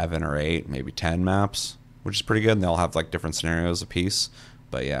 7 or 8, maybe 10 maps, which is pretty good, and they'll have like different scenarios apiece.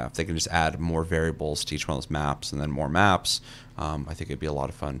 But yeah, if they can just add more variables to each one of those maps and then more maps, I think it'd be a lot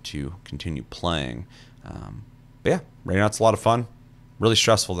of fun to continue playing. But yeah, Ready or Not's a lot of fun. Really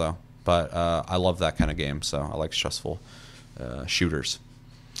stressful though, but I love that kind of game, so I like stressful shooters.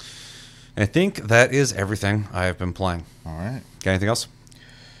 And I think that is everything I've been playing. All right. Got anything else?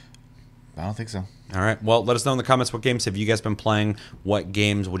 I don't think so. All right. Well, let us know in the comments what games have you guys been playing. What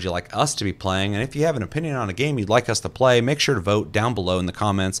games would you like us to be playing? And if you have an opinion on a game you'd like us to play, make sure to vote down below in the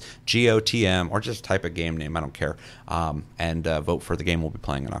comments, GOTM, or just type a game name. I don't care. And vote for the game we'll be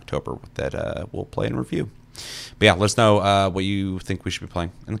playing in October that we'll play and review. But yeah, let us know what you think we should be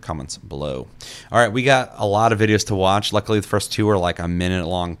playing in the comments below. All right, we got a lot of videos to watch. Luckily, the first 2 are like a minute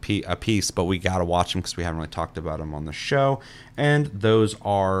long a piece, but we got to watch them because we haven't really talked about them on the show. And those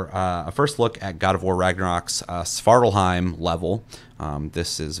are a first look at God of War Ragnarok's Svartalheim level.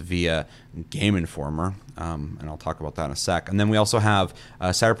 This is via Game Informer, and I'll talk about that in a sec. And then we also have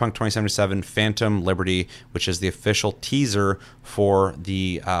Cyberpunk 2077 Phantom Liberty, which is the official teaser for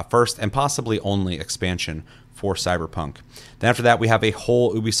the first and possibly only expansion for Cyberpunk. Then after that, we have a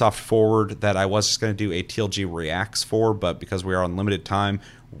whole Ubisoft forward that I was just going to do a TLG Reacts for, but because we are on limited time,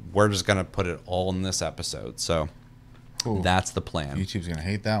 we're just going to put it all in this episode. So that's the plan. YouTube's going to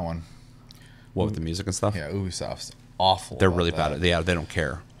hate that one. What, with the music and stuff? Yeah, Ubisoft's awful. They're really bad at it. Yeah, they don't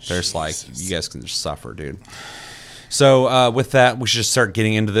care. They're just like, you guys can just suffer, dude. So with that, we should just start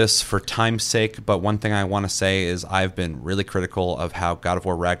getting into this for time's sake. But one thing I want to say is I've been really critical of how God of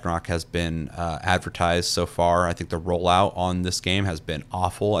War Ragnarok has been advertised so far. I think the rollout on this game has been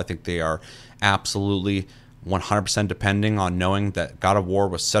awful. I think they are absolutely 100% depending on knowing that God of War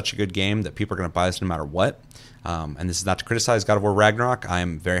was such a good game that people are going to buy this no matter what. And this is not to criticize God of War Ragnarok.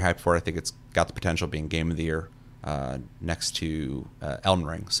 I'm very hyped for it. I think it's got the potential of being Game of the Year next to Elden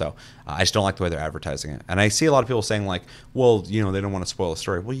Ring. So I just don't like the way they're advertising it. And I see a lot of people saying like, well, you know, they don't want to spoil the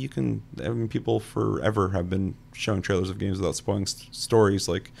story. Well, you can, I mean, people forever have been showing trailers of games without spoiling stories.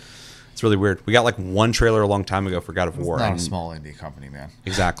 Like, it's really weird. We got like one trailer a long time ago for God of War. It's not a small indie company, man.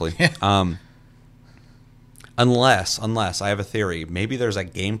 Exactly. Unless I have a theory, maybe there's a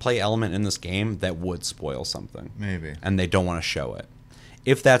gameplay element in this game that would spoil something. Maybe. And they don't want to show it.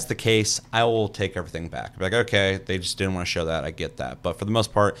 If that's the case, I will take everything back. Be like, okay, they just didn't want to show that. I get that. But for the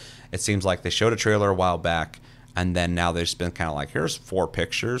most part, it seems like they showed a trailer a while back, and then now they've just been kind of like, here's 4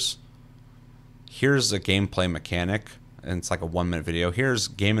 pictures. Here's a gameplay mechanic, and it's like a 1-minute video. Here's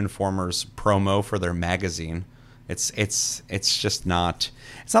Game Informer's promo for their magazine. It's just not.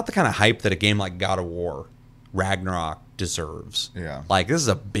 It's not the kind of hype that a game like God of War Ragnarok deserves. Yeah. Like, this is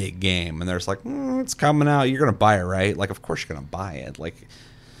a big game, and there's like, it's coming out. You're gonna buy it, right? Like, of course you're gonna buy it. Like,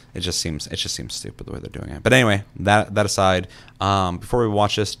 it just seems stupid the way they're doing it. But anyway, that aside, before we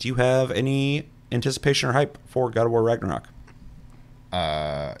watch this, do you have any anticipation or hype for God of War Ragnarok?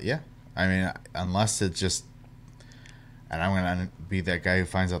 Yeah. I mean, unless it just, and I'm gonna be that guy who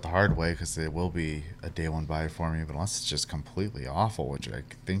finds out the hard way because it will be a day one buy for me. But unless it's just completely awful, which I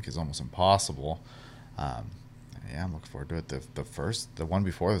think is almost impossible. Yeah, I'm looking forward to it. The one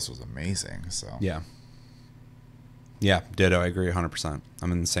before this was amazing. So yeah, ditto. I agree 100%.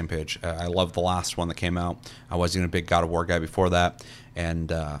 I'm in the same page. I love the last one that came out. I wasn't even a big God of War guy before that,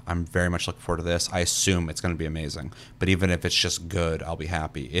 and I'm very much looking forward to this. I assume it's going to be amazing, but even if it's just good, I'll be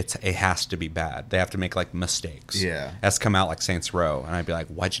happy. It has to be bad. They have to make like mistakes. Yeah, that's come out like Saints Row, and I'd be like,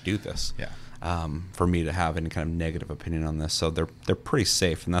 why'd you do this? Yeah. For me to have any kind of negative opinion on this. So they're pretty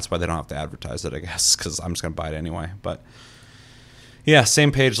safe, and that's why they don't have to advertise it, I guess, because I'm just going to buy it anyway. But yeah,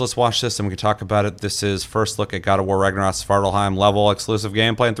 same page. Let's watch this, and we can talk about it. This is first look at God of War Ragnarok Svartalheim level exclusive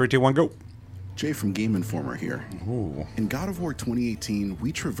gameplay in 3, 2, 1, go. Jay from Game Informer here. Ooh. In God of War 2018,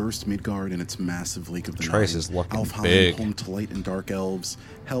 we traversed Midgard and its massive Lake of the Trace Nine, is looking Alfheim, big. home to light and dark elves,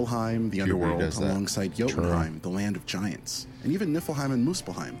 Helheim, the underworld, does that. alongside Jotunheim, the land of giants, and even Niflheim and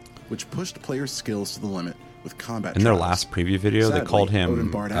Muspelheim, which pushed players' skills to the limit with combat In their trials. last preview video, they Sadly, called him Odin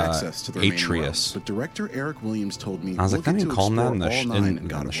barred access to the remaining Atreus. worlds, but director Eric Williams told me I was like, we'll they get didn't to call him that in the explore sh- all in- nine in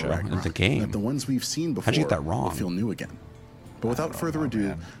God the of show, War in the Ragnarok, game. that the ones we've seen before How'd you get that will wrong? feel new again. But without further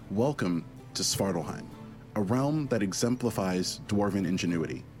ado, welcome to Svartalheim, a realm that exemplifies dwarven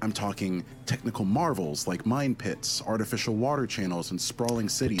ingenuity. I'm talking technical marvels like mine pits, artificial water channels, and sprawling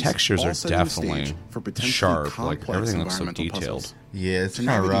cities. textures all are setting the definitely stage for potentially sharp, like, complex everything looks so environmental detailed. puzzles. Yeah, it's To kind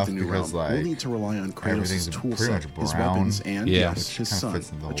of navigate rough the new because realm, like we'll need to rely on Kratos' everything's tool pretty set, much his brown. weapons, and Yeah. yes, Which his kinda son,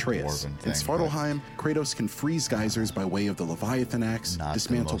 fits in the whole Atreus. dwarven In thing, Svartalheim, Kratos can freeze geysers by way of the Leviathan axe, Not the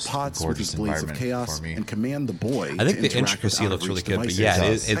dismantle most pots with his gorgeous blades of environment chaos, for me. and command the boy. I think to the interact with intricacy looks really out-of-reach good, but devices. yeah,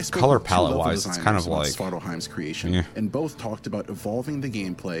 does. I it's spoke color with two level palette-wise, it's kind of designers like... about Svartalheim's creation, Yeah. and both talked about evolving the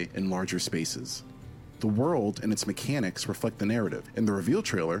gameplay in larger spaces. The world and its mechanics reflect the narrative. In the reveal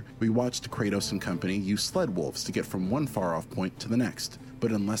trailer, we watched Kratos and company use sled wolves to get from one far-off point to the next.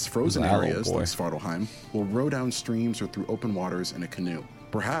 But in less frozen That little areas, boy. like Svartalheim, we'll row down streams or through open waters in a canoe.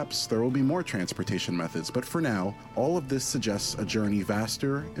 Perhaps there will be more transportation methods, but for now, all of this suggests a journey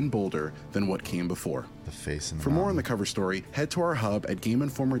vaster and bolder than what came before. the face and the For more on mountain. the cover story, head to our hub at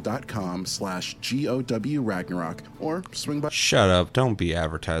GameInformer.com/GOW Ragnarok, or swing by. Shut up. Don't be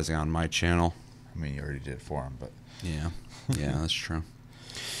advertising on my channel. I mean, you already did it for him, but Yeah. Yeah, that's true.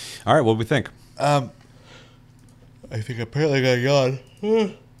 All right, what do we think? I think apparently I got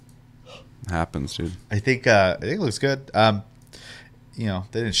yawn. Happens, dude. I think it looks good. You know,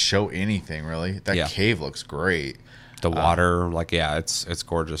 they didn't show anything really. That Yeah. cave looks great. The water, like, yeah, it's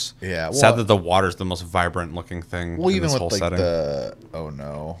gorgeous. Yeah, well- Sad that the water's the most vibrant looking thing Well, in even this with whole like setting. oh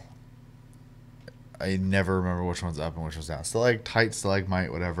no, I never remember which one's up and which one's down. Stalactite,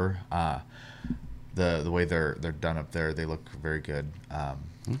 stalagmite, whatever. The way they're done up there, they look very good. I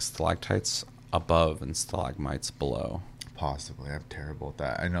think stalactites above and stalagmites below. Possibly, I'm terrible at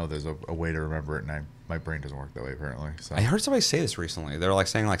that. I know there's a way to remember it, and my brain doesn't work that way apparently. So I heard somebody say this recently. They're like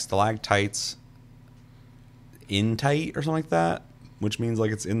saying like stalactites in tight or something like that, which means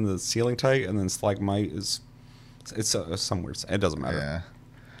like it's in the ceiling tight, and then stalagmite is it's somewhere. It doesn't matter. yeah.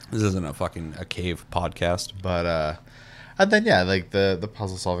 This isn't a cave podcast. But and then yeah, like the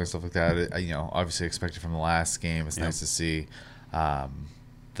puzzle solving stuff like that. You know, obviously expected from the last game. It's Yeah. nice to see.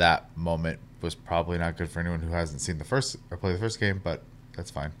 That moment was probably not good for anyone who hasn't seen the first or played the first game, but that's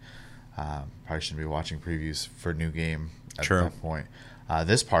fine. Probably shouldn't be watching previews for a new game at True. that point.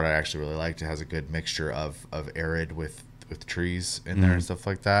 This part I actually really liked. It has a good mixture of arid with trees in there and stuff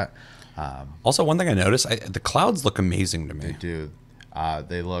like that. Also, one thing I noticed, the clouds look amazing to me. Dude,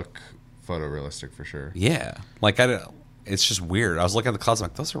 they look photorealistic for sure. Yeah, like it's just weird. I was looking at the clouds, I'm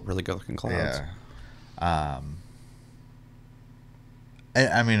like, those are really good looking clouds. Yeah.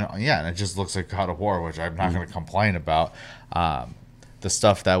 I mean, yeah, and it just looks like God of War, which I'm not going to complain about. The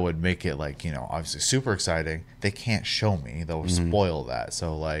stuff that would make it, like, you know, obviously super exciting, they can't show me. They'll spoil that.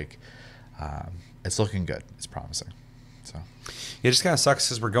 So, like, it's looking good. It's promising. So, It just kind of sucks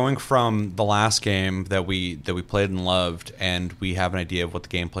because we're going from the last game that we played and loved, and we have an idea of what the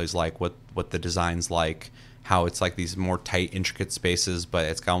gameplay's like, what the design's like, how it's like these more tight, intricate spaces, but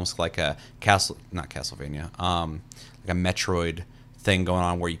it's almost like a not Castlevania, like a Metroid thing going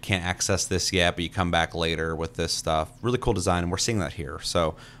on where you can't access this yet, but you come back later with this stuff. Really cool design, and we're seeing that here.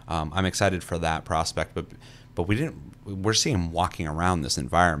 So I'm excited for that prospect, but we're seeing him walking around this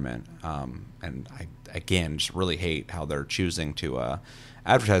environment, and I again just really hate how they're choosing to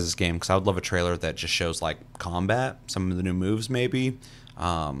advertise this game, because I would love a trailer that just shows like combat, some of the new moves, maybe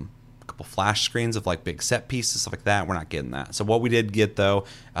a couple flash screens of like big set pieces, stuff like that. We're not getting that. So what we did get, though,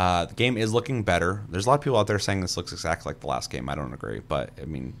 the game is looking better. There's a lot of people out there saying this looks exactly like the last game. I don't agree, but I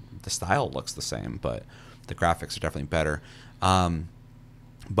mean the style looks the same, but the graphics are definitely better.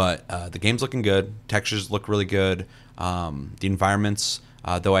 But the game's looking good. Textures look really good. The environments,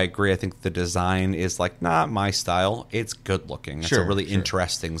 though I agree, I think the design is like not my style. It's good looking. It's a really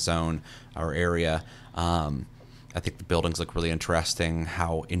interesting zone or area. I think the buildings look really interesting.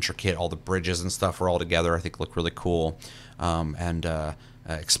 How intricate all the bridges and stuff are all together, I think look really cool. And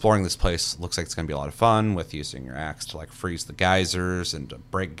exploring this place looks like it's going to be a lot of fun, with using your axe to like freeze the geysers and to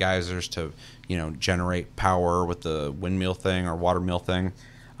break geysers to, you know, generate power with the windmill thing or water mill thing.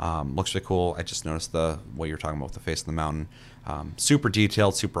 Looks really cool. I just noticed what you were talking about with the face of the mountain. Super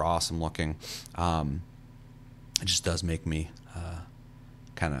detailed, super awesome looking. It just does make me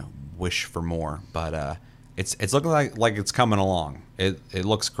kind of wish for more, but it's looking like it's coming along. It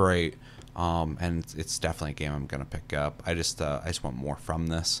looks great. and it's definitely a game I'm going to pick up. I just want more from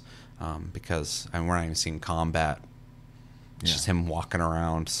this, because we're not even seeing combat. It's just him walking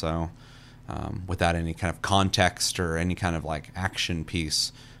around, so without any kind of context or any kind of like action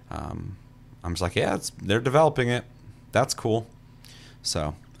piece. I'm just like, yeah, they're developing it. That's cool.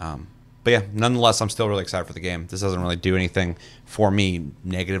 So, but yeah, nonetheless, I'm still really excited for the game. This doesn't really do anything for me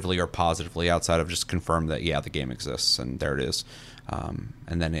negatively or positively outside of just confirm that, yeah, the game exists, and there it is. And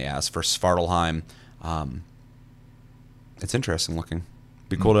then, yeah, as for Svartalheim, it's interesting looking.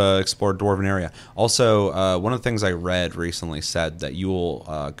 Be cool to explore Dwarven area. Also, one of the things I read recently said that you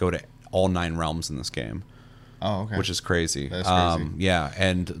will go to all 9 realms in this game. Oh, okay. Which is crazy. That's crazy. Yeah,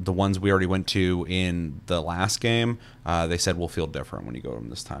 and the ones we already went to in the last game, they said will feel different when you go to them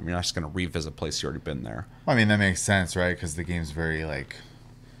this time. You're not just going to revisit a place you've already been there. Well, I mean, that makes sense, right? Because the game's very, like,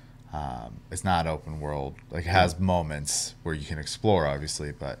 it's not open world. Like, it has moments where you can explore,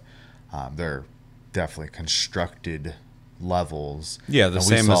 obviously, but they're definitely constructed levels. Yeah, the And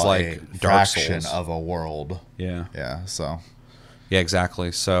we same as, saw like, a Dark fraction Souls. of a world. Yeah. Yeah, so... Yeah,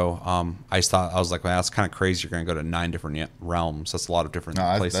 exactly. So I was like, well, that's kind of crazy. You're going to go to 9 different realms. That's a lot of different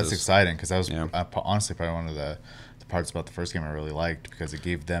places. That's exciting because that was Yeah. Honestly probably one of the parts about the first game I really liked, because it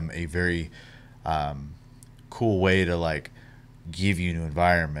gave them a very cool way to like give you new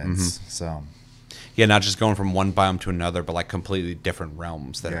environments. So Yeah, not just going from one biome to another, but like completely different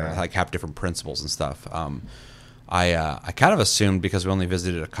realms that are Yeah. like have different principles and stuff. I kind of assumed, because we only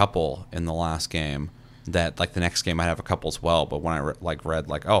visited a couple in the last game, that like the next game I'd have a couple as well. But when I read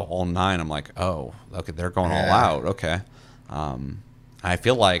like, oh, all 9, I'm like, oh, okay, they're going all Yeah. out. Okay. I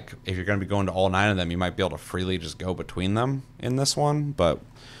feel like if you're going to be going to all 9 of them, you might be able to freely just go between them in this one, but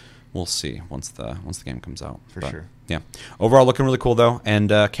we'll see once the game comes out. For But, sure. Yeah. Overall, looking really cool though, and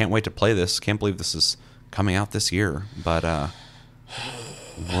can't wait to play this. Can't believe this is coming out this year, but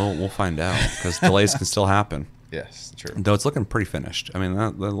we'll find out, because delays can still happen. yes, true. Though it's looking pretty finished. I mean,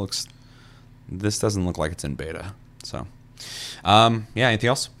 that looks. This doesn't look like it's in beta. So, yeah. Anything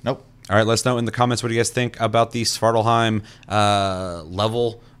else? Nope. All right. Let us know in the comments what do you guys think about the Svartalheim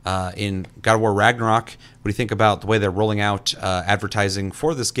level in God of War Ragnarok. What do you think about the way they're rolling out advertising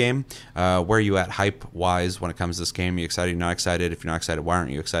for this game? Where are you at hype-wise when it comes to this game? Are you excited? Not excited? If you're not excited, why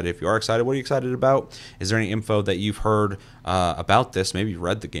aren't you excited? If you are excited, what are you excited about? Is there any info that you've heard about this? Maybe you've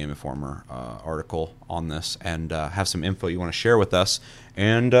read the Game Informer article on this and have some info you want to share with us.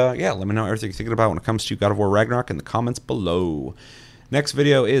 And yeah, let me know everything you're thinking about when it comes to God of War Ragnarok in the comments below. Next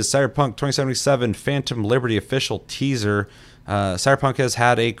video is Cyberpunk 2077 Phantom Liberty official teaser. Cyberpunk has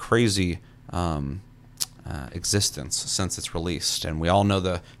had a crazy existence since its released, and we all know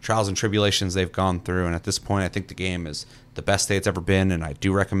the trials and tribulations they've gone through, and at this point I think the game is the best state it's ever been, and I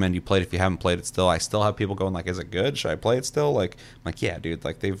do recommend you play it if you haven't played it still. I still have people going like, is it good? Should I play it still? Like, I'm like, yeah, dude,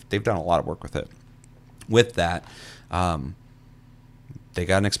 like they've done a lot of work with it. With that, they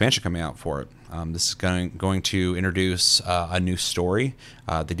got an expansion coming out for it. This is going to introduce a new story.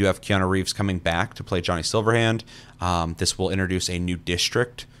 They do have Keanu Reeves coming back to play Johnny Silverhand. This will introduce a new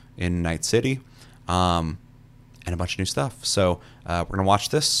district in Night City, and a bunch of new stuff. So we're going to watch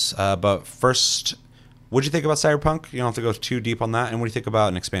this. But first, what do you think about Cyberpunk? You don't have to go too deep on that. And what do you think about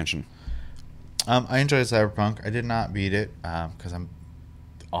an expansion? I enjoyed Cyberpunk. I did not beat it because I'm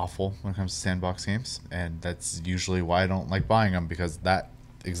awful when it comes to sandbox games, and that's usually why I don't like buying them, because that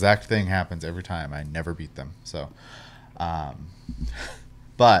exact thing happens every time. I never beat them. So,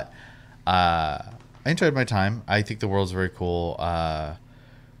 but I enjoyed my time. I think the world's very cool.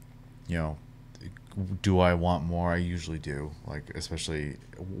 You know, do I want more? I usually do. Like, especially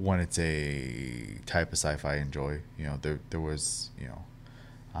when it's a type of sci-fi I enjoy. You know, there was, you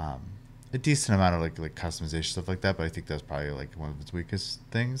know, a decent amount of like customization stuff like that, but I think that's probably like one of its weakest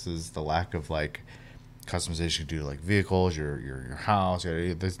things is the lack of like customization due to like vehicles, your house.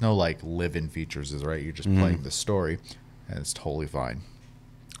 There's no like live-in features, right? You're just playing the story, and it's totally fine.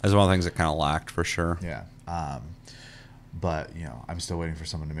 That's one of the things that kind of lacked for sure. Yeah. But you know, I'm still waiting for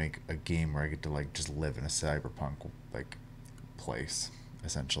someone to make a game where I get to like just live in a cyberpunk like place,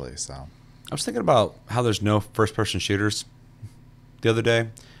 essentially. So I was thinking about how there's no first-person shooters the other day.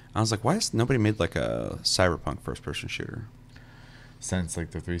 I was like, why has nobody made like a Cyberpunk first-person shooter? since like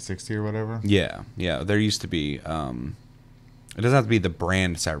the 360 or whatever. Yeah. There used to be. It doesn't have to be the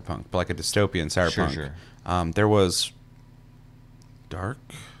brand Cyberpunk, but like a dystopian Cyberpunk. Sure. There was Dark,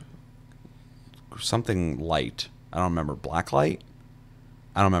 something light. I don't remember. Blacklight.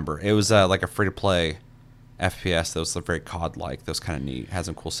 I don't remember. It was like a free-to-play FPS that was very COD-like. That was kind of neat. It had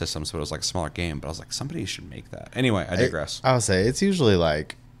some cool systems, but it was like a smaller game. But I was like, somebody should make that. Anyway, I digress. I would say it's usually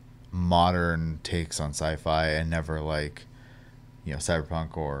like modern takes on sci-fi and never like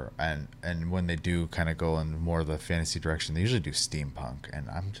Cyberpunk and when they do kind of go in more of the fantasy direction, they usually do steampunk, and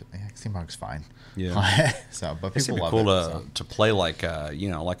steampunk's fine. Yeah. So, but It's people gonna be love cool it. to play like a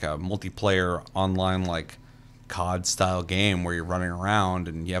multiplayer online like COD style game where you're running around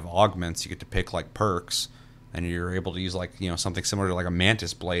and you have augments. You get to pick like perks, and you're able to use like something similar to like a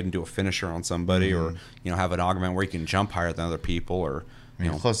mantis blade and do a finisher on somebody, or have an augment where you can jump higher than other people, or The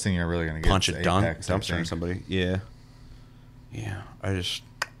closest thing you're really going to get punch is a Apex, I dumpster on think. somebody. Yeah.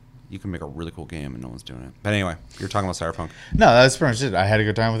 You can make a really cool game and no one's doing it. But anyway, you're talking about Cyberpunk. No, that's pretty much it. I had a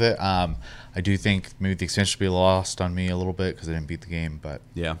good time with it. I do think maybe the expansion will be lost on me a little bit because I didn't beat the game, but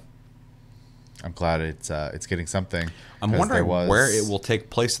Yeah. I'm glad it's getting something. I'm 'Cause wondering there was- where it will take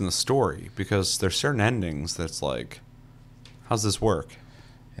place in the story, because there's certain endings that's like, how's this work?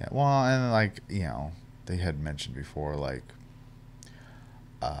 Yeah, well, and like they had mentioned before, like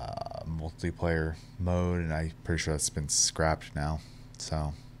multiplayer mode, and I'm pretty sure that's been scrapped now.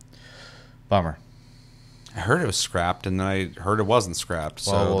 So, bummer. I heard it was scrapped, and then I heard it wasn't scrapped.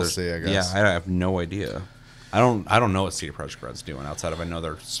 Well, So we'll there's- see, I guess. Yeah, I have no idea. I don't know what CD Projekt Red's doing outside of, I know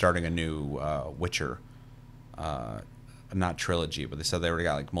they're starting a new Witcher, not trilogy, but they said they already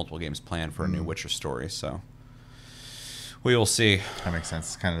got like multiple games planned for a new Witcher story. So we will see. That makes sense.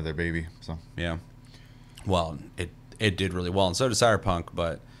 It's kind of their baby. So Yeah. Well, it did really well, and so did Cyberpunk,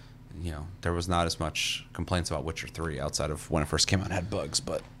 but there was not as much complaints about Witcher 3 outside of when it first came out and had bugs,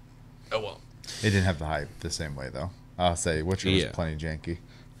 but oh well. it didn't have the hype the same way, though. I'll say Witcher was Yeah. plenty janky.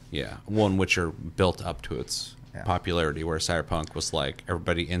 Yeah. One Witcher built up to its Yeah. popularity, where Cyberpunk was like,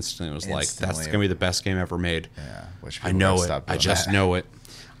 everybody instantly was like, that's Instantly. going to be the best game ever made. Yeah, which I people know gotta it. stop I doing just that. know it.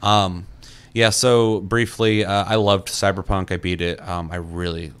 Yeah, so briefly, I loved Cyberpunk. I beat it. I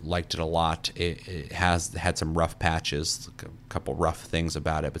really liked it a lot. It has had some rough patches, a couple rough things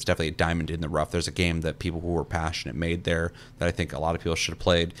about it, but it's definitely a diamond in the rough. There's a game that people who were passionate made there that I think a lot of people should have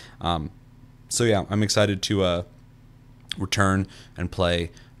played. So yeah, I'm excited to return and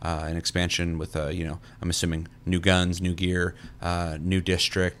play an expansion with I'm assuming new guns, new gear, new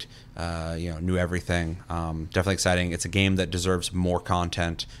district, new everything. Definitely exciting. It's a game that deserves more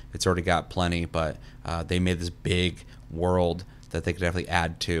content. It's already got plenty, but they made this big world that they could definitely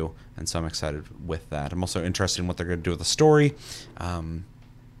add to, and so I'm excited with that. I'm also interested in what they're going to do with the story. And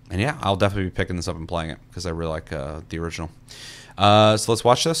yeah, I'll definitely be picking this up and playing it because I really like the original. So let's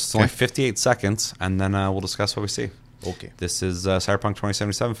watch this. It's only 58 seconds, and then we'll discuss what we see. Okay. This is Cyberpunk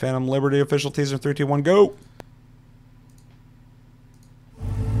 2077 Phantom Liberty official teaser. 3, 2, 1, go!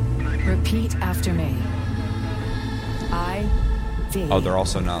 Repeat after me. I, V. Oh, they're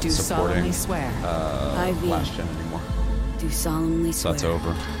also not do supporting solemnly swear I, V, last gen anymore, do solemnly so swear that's over.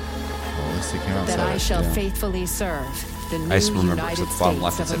 Well, at least they came out and that said I it. shall yeah. faithfully serve the new I just remember because United at the bottom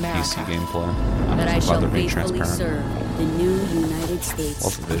left States it of said America. PC gameplay. that I I'm glad shall they're being faithfully transparent. serve the new United States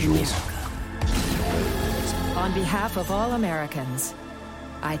Love the of visuals. America. On behalf of all Americans,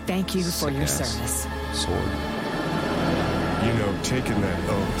 I thank you for your Sick-ass service. Sword. Taking that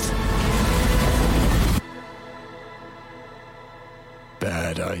oath.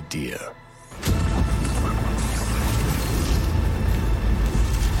 Bad idea.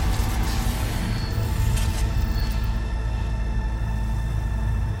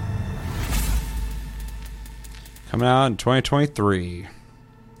 Coming out in 2023.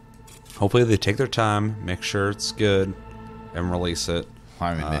 Hopefully they take their time, make sure it's good, and release it.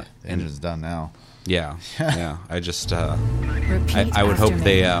 I mean, the and- engine's done now. Yeah, yeah. I just Repeat I would hope after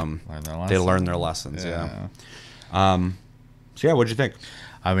they me. they learn their lessons. Yeah. So yeah, what'd you think?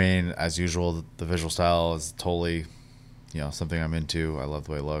 I mean, as usual, the visual style is totally, something I'm into. I love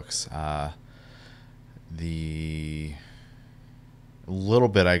the way it looks. The little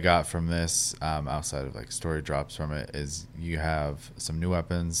bit I got from this, outside of like story drops from it, is you have some new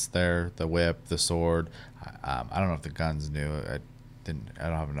weapons there: the whip, the sword. I don't know if the gun's new. I don't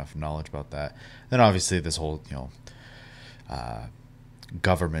have enough knowledge about that. Then obviously this whole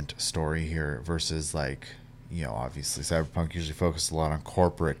government story here versus like obviously Cyberpunk usually focuses a lot on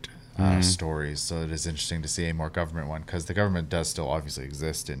corporate stories, so it is interesting to see a more government one because the government does still obviously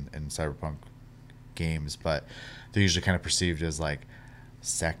exist in Cyberpunk games, but they're usually kind of perceived as like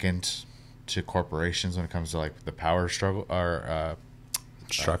second to corporations when it comes to like the power struggle or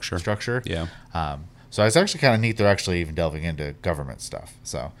Structure. Yeah. So it's actually kind of neat they're actually even delving into government stuff.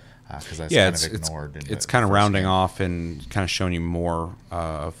 So because that's Yeah, kind it's of ignored. in it's the kind of first rounding game. off and kind of showing you more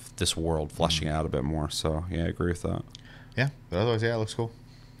of this world, fleshing out a bit more. So yeah, I agree with that. Yeah, but otherwise, yeah, it looks cool.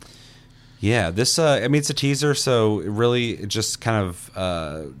 Yeah, this I mean it's a teaser, so it just kind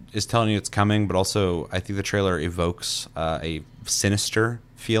of is telling you it's coming, but also I think the trailer evokes a sinister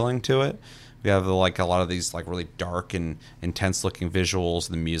feeling to it, We have like a lot of these like really dark and intense looking visuals.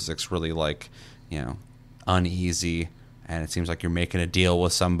 The music's really like, uneasy, and it seems like you're making a deal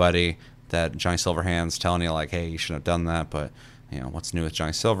with somebody that Johnny Silverhand's telling you like, hey, you shouldn't have done that, but what's new with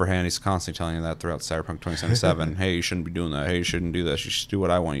Johnny Silverhand? He's constantly telling you that throughout Cyberpunk 2077. Hey, you shouldn't be doing that. Hey, you shouldn't do this. You should do what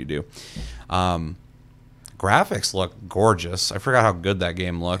I want you to do. Graphics look gorgeous. I forgot how good that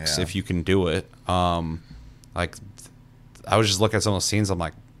game looks if you can do it. Like, I was just looking at some of those scenes. I'm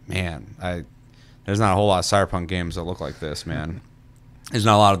like, man, there's not a whole lot of Cyberpunk games that look like this, man. There's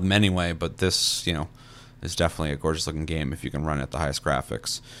not a lot of them anyway, but this, is definitely a gorgeous looking game if you can run it at the highest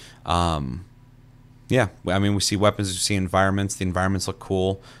graphics. Yeah, I mean, we see weapons, we see environments. The environments look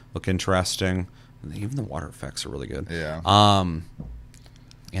cool, look interesting. Even the water effects are really good. Yeah.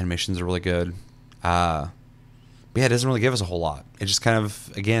 Animations are really good. But yeah, it doesn't really give us a whole lot. It just kind of,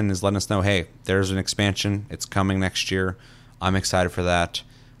 again, is letting us know, hey, there's an expansion. It's coming next year. I'm excited for that.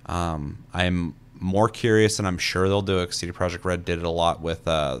 I'm more curious, and I'm sure they'll do it, because CD Projekt Red did it a lot with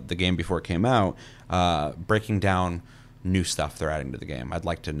the game before it came out, breaking down new stuff they're adding to the game. I'd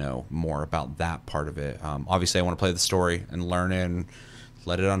like to know more about that part of it. Obviously, I want to play the story and learn it and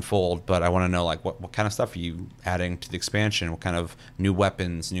let it unfold, but I want to know like what kind of stuff are you adding to the expansion? What kind of new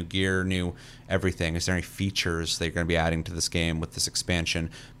weapons, new gear, new everything? Is there any features that you're going to be adding to this game with this expansion?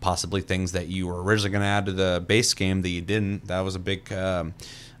 Possibly things that you were originally going to add to the base game that you didn't. That was a big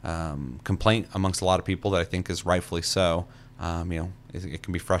complaint amongst a lot of people that I think is rightfully so. It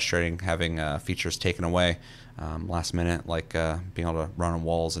can be frustrating having features taken away last minute, like being able to run on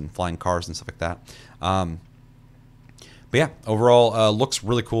walls and flying cars and stuff like that. But yeah, overall, looks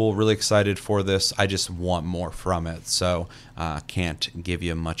really cool. Really excited for this. I just want more from it. So can't give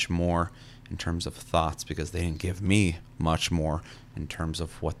you much more in terms of thoughts, because they didn't give me much more in terms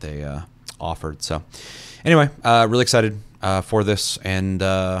of what they offered. So anyway, really excited for this. And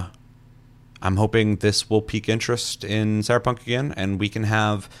I'm hoping this will pique interest in Cyberpunk again, and we can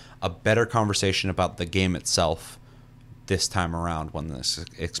have a better conversation about the game itself this time around when this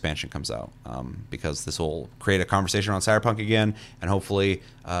expansion comes out, because this will create a conversation around Cyberpunk again, and hopefully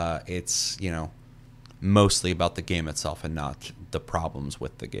it's mostly about the game itself and not the problems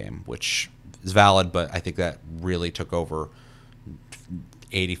with the game, which is valid, but I think that really took over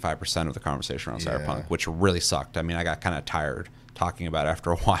 85% of the conversation around Cyberpunk, which really sucked. I mean, I got kind of tired talking about it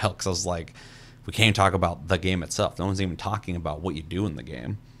after a while, because I was like, we can't talk about the game itself. No one's even talking about what you do in the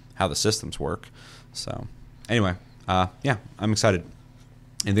game, how the systems work. So anyway, yeah, I'm excited.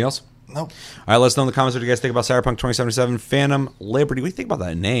 Anything else? Nope. All right, let us know in the comments what you guys think about Cyberpunk 2077 Phantom Liberty. What do you think about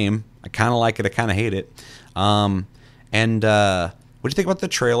that name? I kind of like it. I kind of hate it. And what do you think about the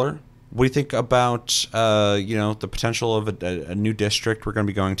trailer? What do you think about the potential of a new district we're going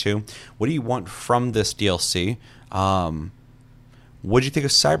to be going to? What do you want from this DLC? What do you think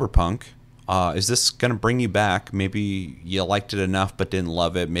of Cyberpunk? Is this going to bring you back? Maybe you liked it enough but didn't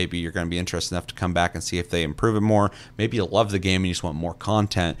love it. Maybe you're going to be interested enough to come back and see if they improve it more. Maybe you love the game and you just want more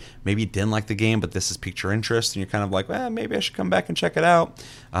content. Maybe you didn't like the game, but this has piqued your interest, and you're kind of like, well, maybe I should come back and check it out.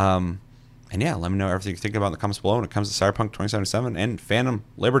 And yeah, let me know everything you're thinking about in the comments below when it comes to Cyberpunk 2077 and Phantom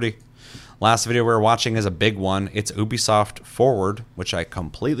Liberty. Last video we're watching is a big one. It's Ubisoft Forward, which I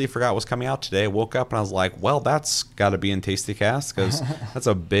completely forgot was coming out today. I woke up and I was like, well, that's got to be in TastyCast, because that's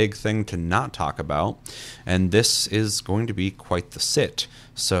a big thing to not talk about. And this is going to be quite the sit.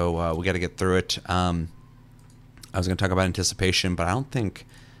 So we got to get through it. I was going to talk about anticipation, but I don't think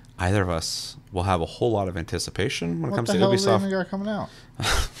either of us will have a whole lot of anticipation when it comes to Ubisoft. What the hell do they got coming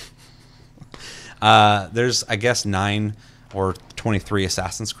out? There's, I guess, 9 or 23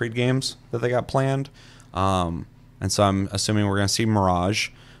 Assassin's Creed games that they got planned. And so I'm assuming we're going to see Mirage,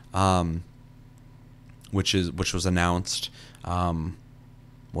 which was announced.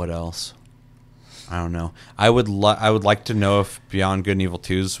 What else? I don't know. I would like to know if Beyond Good and Evil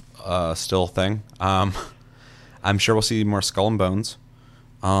 2's still a thing. I'm sure we'll see more Skull and Bones.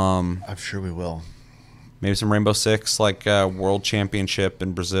 I'm sure we will. Maybe some Rainbow Six, like World Championship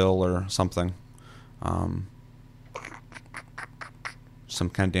in Brazil or something. Some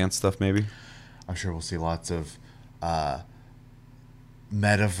kind of dance stuff, maybe. I'm sure we'll see lots of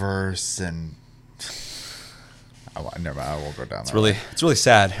metaverse and. I won't go down. It's really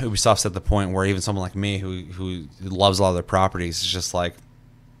sad. Ubisoft's at the point where even someone like me, who loves a lot of their properties, is just like,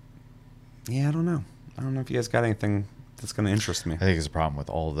 yeah, I don't know. I don't know if you guys got anything that's going to interest me. I think it's a problem with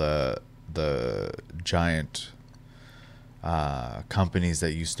all the giant companies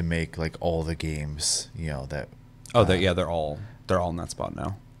that used to make like all the games. That. Oh, they're all in that spot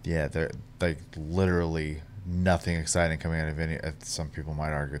now. Yeah, they're like literally nothing exciting coming out of any. Some people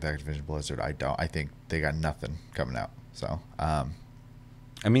might argue with Activision Blizzard. I don't. I think they got nothing coming out. So,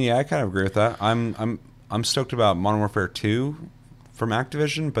 I mean, yeah, I kind of agree with that. I'm stoked about Modern Warfare 2 from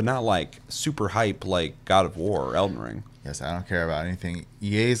Activision, but not like super hype like God of War or Elden Ring. Yes, I don't care about anything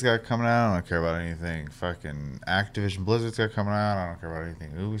EA's got coming out. I don't care about anything fucking Activision Blizzard's got coming out. I don't care about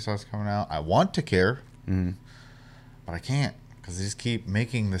anything Ubisoft's coming out. I want to care, but I can't because they just keep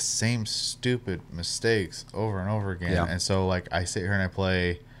making the same stupid mistakes over and over again. Yeah. And so, like, I sit here and I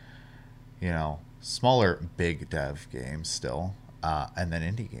play, you know, smaller big dev games still, and then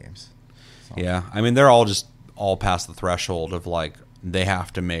indie games. So. Yeah, I mean, they're all past the threshold of like they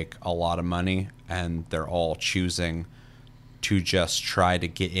have to make a lot of money, and they're all choosing to just try to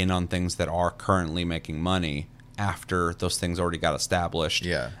get in on things that are currently making money after those things already got established.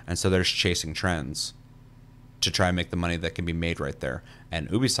 Yeah. And so they're just chasing trends to try and make the money that can be made right there. And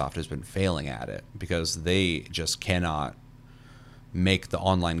Ubisoft has been failing at it because they just cannot make the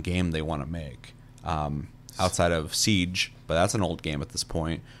online game they want to make. Outside of Siege, but that's an old game at this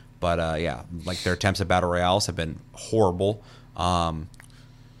point. But yeah, like their attempts at battle royales have been horrible.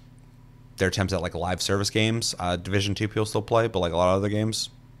 Their attempts at like live service games, Division 2 people still play, but like a lot of other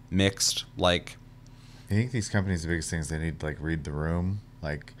games, mixed. Like, I think these companies, the biggest thing is they need to like read the room.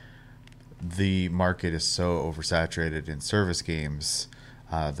 Like, the market is so oversaturated in service games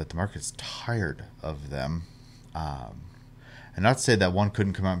that the market's tired of them. And not to say that one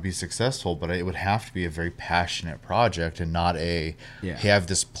couldn't come out and be successful, but it would have to be a very passionate project and not a, hey, I have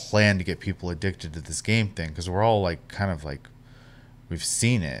this plan to get people addicted to this game thing. Because we're all like kind of like, we've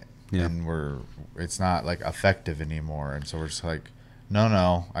seen it. Yeah. And it's not like effective anymore, and so we're just like,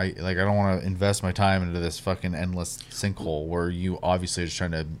 no, I don't want to invest my time into this fucking endless sinkhole where you obviously are just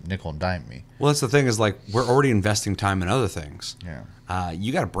trying to nickel and dime me. Well, that's the thing is like we're already investing time in other things. Yeah,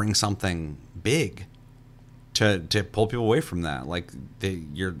 you got to bring something big to pull people away from that. Like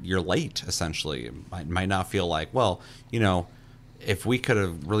you're late essentially. It might not feel like, well, you know, if we could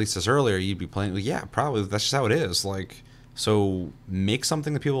have released this earlier, you'd be playing. Well, yeah, probably that's just how it is. Like. So make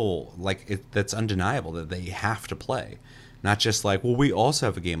something that people like that's undeniable that they have to play. Not just like, well, we also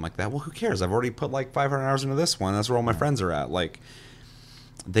have a game like that. Well, who cares? I've already put like 500 hours into this one. That's where all my friends are at. Like,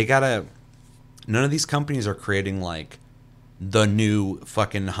 none of these companies are creating like the new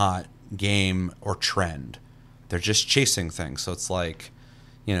fucking hot game or trend. They're just chasing things. So it's like,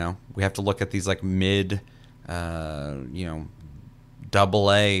 you know, we have to look at these like mid,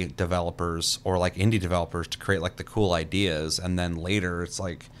 AA developers or like indie developers to create like the cool ideas, and then later it's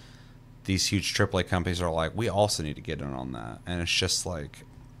like these huge AAA companies are like, we also need to get in on that, and it's just like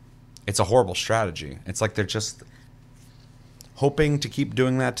it's a horrible strategy. It's like they're just hoping to keep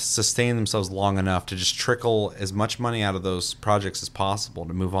doing that to sustain themselves long enough to just trickle as much money out of those projects as possible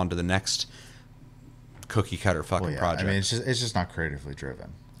to move on to the next cookie cutter fucking project. I mean, it's just not creatively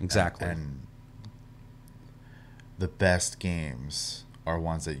driven. Exactly. And the best games are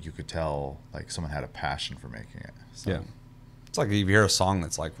ones that you could tell like someone had a passion for making it. So. Yeah, it's like if you hear a song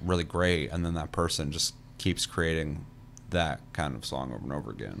that's like really great, and then that person just keeps creating that kind of song over and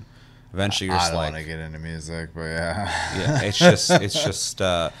over again. Eventually, you're just I don't like, want to get into music, but yeah, yeah,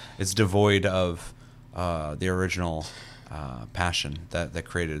 it's devoid of the original passion that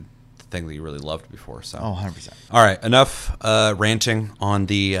created the thing that you really loved before. So, 100%. All right, enough ranting on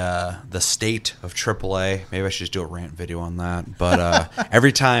the state of AAA. Maybe I should just do a rant video on that. But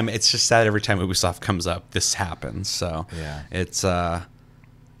every time, it's just sad. Every time Ubisoft comes up, this happens. So yeah, it's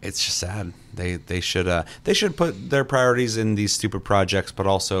just sad. They should put their priorities in these stupid projects, but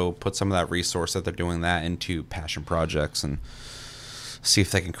also put some of that resource that they're doing that into passion projects and see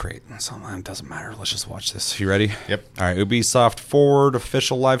if they can create something. It doesn't matter. Let's just watch this. You ready? Yep. All right. Ubisoft Forward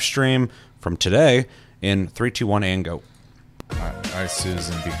official live stream from today in 3, 2, 1, and go. All right,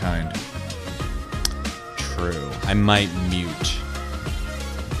 Susan, be kind. True. I might mute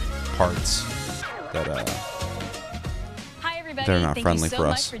parts that they're not friendly for us. Thank you so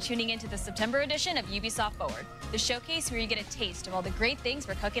much for tuning into the September edition of Ubisoft Forward, the showcase where you get a taste of all the great things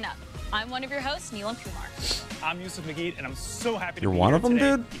we're cooking up. I'm one of your hosts, Neelam Kumar. I'm Yusuf Magid, and I'm so happy to You're be one here of them,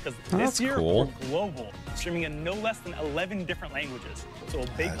 today dude? because That's this year cool. we're global, streaming in no less than 11 different languages. So a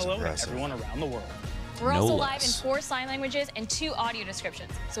big hello impressive. to everyone around the world. We're No also live in less. 4 sign languages and 2 audio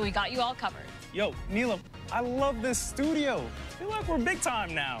descriptions, so we got you all covered. Yo, Neelam, I love this studio. I feel like we're big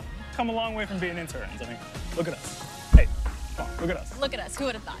time now. Come a long way from being interns. I mean, look at us. Hey, come on, look at us. Look at us, who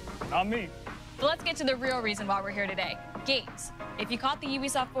would have thought? Not me. But let's get to the real reason why we're here today. Games. If you caught the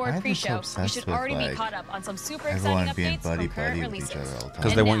Ubisoft Forward I've been so pre-show, you obsessed should with, already be like, caught up on some super everyone exciting being updates from current buddy-buddy with releases. each other all the time.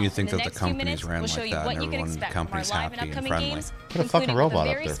 Because they And want you now, to think in that the next few companies minutes, ran we'll show like you that what and you can everyone in the expect from our company's live and happy and upcoming friendly. games, Put a fucking including robot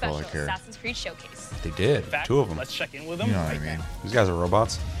the up very there for all I special care. Assassin's Creed Showcase. They did. In fact, 2 of them. let's check in with them You know what right I mean. now. These guys are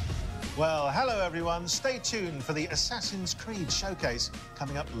robots. Well, hello everyone. Stay tuned for the Assassin's Creed showcase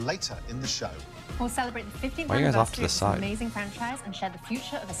coming up later in the show. We'll celebrate the 15th Why are you guys off to anniversary the of this side? amazing franchise and share the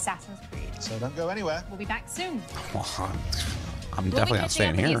future of Assassin's Creed. So don't go anywhere. We'll be back soon. I'm We'll definitely be not catching staying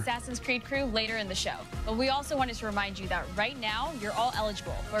up with here. the Assassin's Creed crew later in the show. But we also wanted to remind you that right now, you're all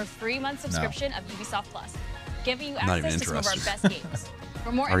eligible for a 3-month subscription of Ubisoft Plus, giving you Not even access to some of our interested. best games.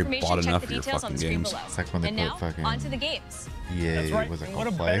 For more Already information, bought check enough the of your details on the fucking screen games. below. It's like when they And put now, fucking on to the games. EA That's right. was it And called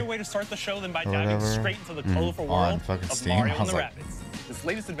what a Play? better way to start the show than by Or diving whatever. straight into the colorful on world fucking of Steam. Mario I and was the like, Rabbids. This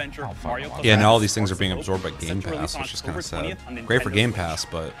latest adventure, fuck, Mario I Plus want Yeah, that. now all Rabbids these things are Sparks being of Hope, absorbed by is set Game to release Pass, on which is kind of October sad. 20th on Great for Nintendo Game Switch. Pass,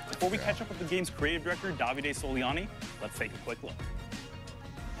 but Before we catch up with the game's creative director, Davide Soliani, let's take a quick look.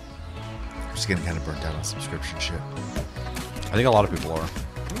 I'm just getting kind of burnt out on subscription shit. I think a lot of people are.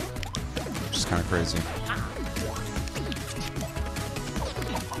 Which is kind of crazy.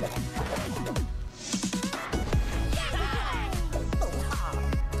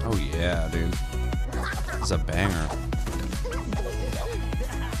 Oh yeah, dude. This is a banger.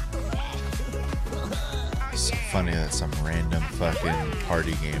 It's so funny that some random fucking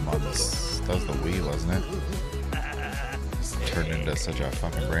party game on this. That was the Wii, wasn't it? It's turned into such a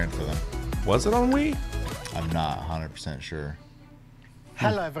fucking brand for them. Was it on Wii? I'm not 100% sure.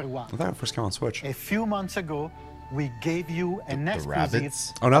 Hello everyone. I thought it first came on Switch. A few months ago, we gave you an The exclusive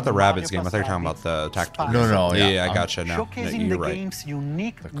Rabbids? Oh, not the Mario Rabbids game. I plus thought you were talking about Rabbids the tactical. Sparks No, of no, Hope, yeah. I gotcha now. showcasing You're the right. game's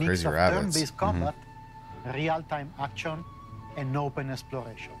unique The mix Crazy of Rabbids. turn-based combat, real-time action, and open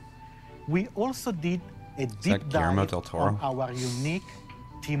exploration. We also did a deep that Guillermo dive del Toro? on our unique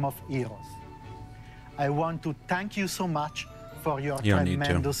team of heroes. I want to thank you so much for your You don't need to.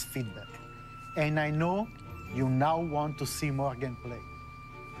 tremendous feedback. And I know you now want to see more gameplay.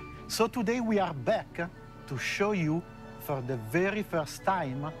 So today we are back to show you for the very first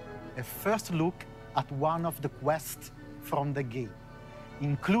time a first look at one of the quests from the game,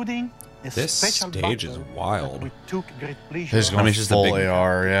 including a This special stage is battle wild. that we took great pleasure There's in. going it's just a full big-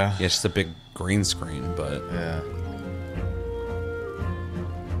 AR, yeah. Yeah, it's just a big green screen, but Yeah.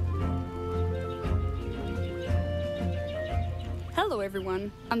 Hello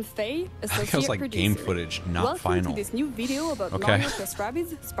everyone, I'm Faye, I think associate it was like producer. game footage, not Welcome final. to this new video about Okay. Mario plus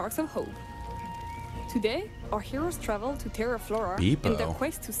Rabbids Sparks of Hope. Today, our heroes travel to Terra Flora in their Beepo.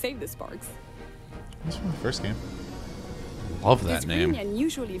 quest to save the Sparks. This was the first game. love that This name. green and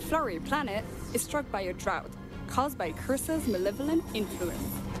usually flowery planet is struck by a drought caused by Cursa's malevolent influence.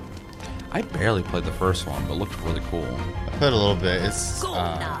 I barely played the first one, but it looked really cool. I played a little bit. It's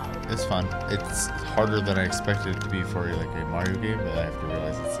fun. It's harder than I expected it to be for like a Mario game, but I have to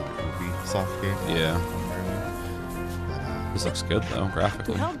realize it's a Ubisoft game. Yeah. But, This looks good though, To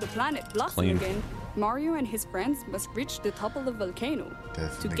graphically. help the planet blossom Clean. again, Mario and his friends must reach the top of the volcano.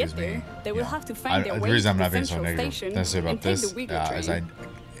 That To gives get me- there, they will yeah. have to find their The way reason to I'm the not being so central negative station necessarily and about take this the Wiggler is train.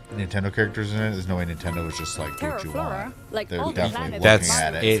 Nintendo characters in it. There's no way Nintendo was just like do Terra what you Flora, want. like They're all the definitely planets looking in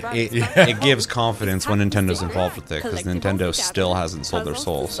at Mario it. plus It Rabbids it gives confidence when Nintendo's involved with it, because collectibles Nintendo to still gather, hasn't sold their puzzles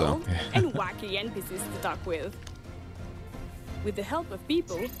soul. to So solve, and wacky NPCs to talk with. With the help of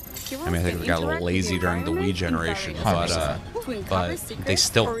people, heroes I mean, I think can we got a interact little with lazy the during the Wii environment in generation, various but ways. To uncover they secrets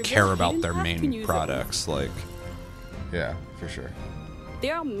still or reveal care about hidden their paths to main new zones. products. Like, Yeah, for sure.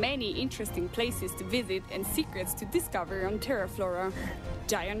 There are many interesting places to visit and secrets to discover on Terra Flora.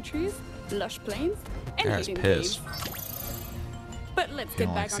 Giant trees, lush plains, and guy's hidden pissed. caves. But let's You get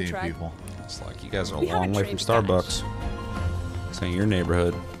don't like back on seeing track. people. it's like you guys are a We have a long way train from to catch. Starbucks. This ain't your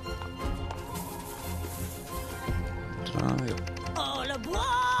neighborhood. All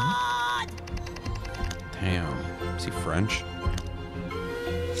aboard! Damn. Is he French?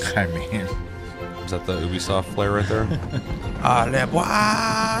 I mean, Is that the Ubisoft player right there? Ah, le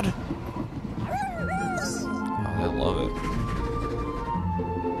bois! Oh, I love it.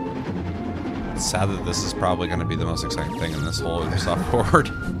 It's sad that this is probably going to be the most exciting thing in this whole Ubisoft forward.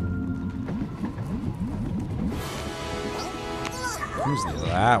 Who's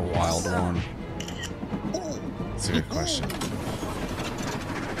that wild one? that's a good question.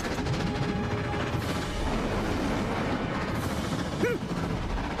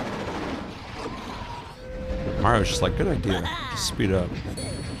 Mario's just like, good idea. Speed up.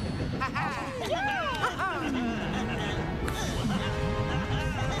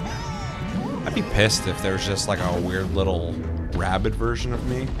 I'd be pissed if there was just like a weird little rabid version of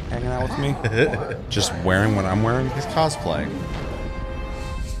me hanging out with me. Just wearing what I'm wearing. He's cosplaying.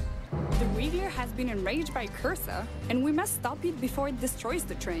 The Wiggler has been enraged by Cursa, and we must stop it before it destroys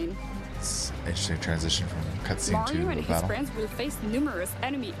the train. It's interesting transition from cutscene Mario to and the his battle. friends will face numerous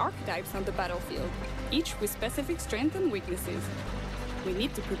enemy archetypes on the battlefield, each with specific strengths and weaknesses. We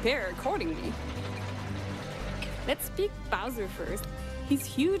need to prepare accordingly. Let's pick Bowser first. His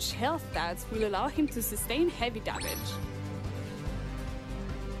huge health stats will allow him to sustain heavy damage.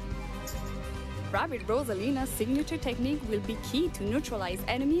 Rabbit Rosalina's signature technique will be key to neutralize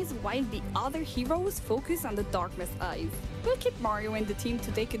enemies while the other heroes focus on the Darkness Eyes. We'll keep Mario in the team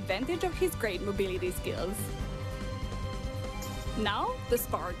to take advantage of his great mobility skills. Now, the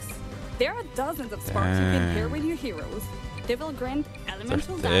Sparks. There are dozens of Sparks you can pair with your heroes. They will grant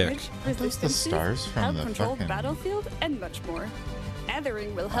elemental damage, resistances, stars from help the control the fucking- battlefield, and much more.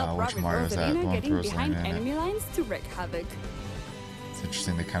 Ethering will help which Rabbit Mario is that? Rosalina Going getting through behind Rosalina, enemy lines to wreak havoc. It's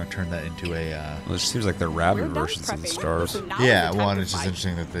interesting they kind of turned that into a. Well, it seems like they're rabbit We're done versions of the prepping, stars. so now Yeah, it's well, time and to it's just fight.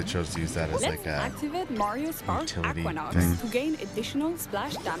 interesting that they chose to use that as Let's like a. activate Mario Spark utility Aquanauts thing. to gain additional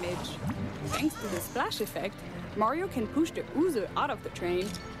splash damage. Thanks to the splash effect, Mario can push the Uzo out of the train,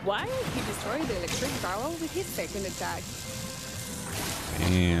 while he destroys the electric barrel with his second attack.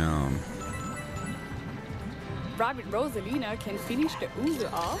 Damn. Rabbit Rosalina can finish the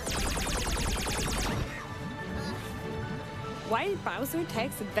Uzo off, while Bowser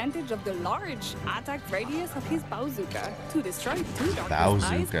takes advantage of the large attack radius of his Bowzooka to destroy two Darkness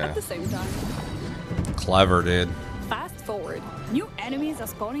Eyes Bowzooka. at the same time. Clever, dude. Fast forward, new enemies are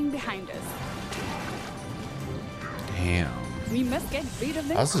spawning behind us. Damn. We must get rid of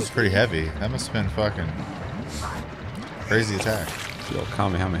them. That was quickly. pretty heavy. That must have been fucking crazy attack. Yo,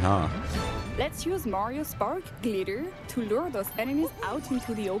 Kamehameha. Let's use Mario Spark Glitter to lure those enemies out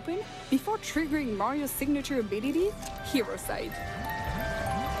into the open before triggering Mario's signature ability, Hero Sight.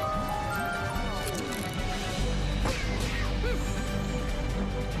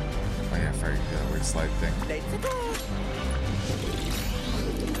 Oh yeah, I forgot you do that weird slide thing. Let's go!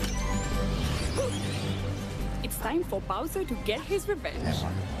 It's time for Bowser to get his revenge. Damn,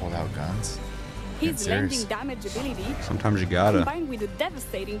 Mario pulled out guns. His Get landing serious. damage ability, Sometimes you gotta. combined with the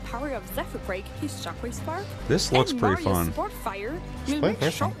devastating power of Zephyr Quake, his Shockwave Spark, This looks and pretty Mario's fun. Sport Fire Just will play make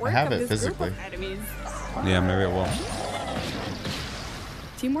first short one. I work have of it this group physically. of enemies. Yeah, maybe I will.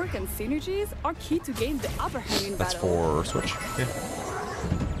 Teamwork and synergies are key to gain the upper hand in That's battle. for Switch.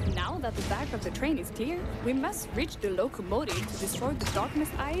 Now that the back of the train is clear, we must reach the locomotive to destroy the Darkness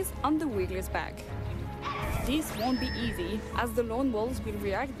Eyes on the Wiggler's back. This won't be easy, as the Lone Wolves will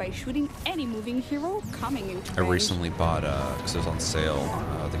react by shooting any moving hero coming into I range. recently bought, because it was on sale,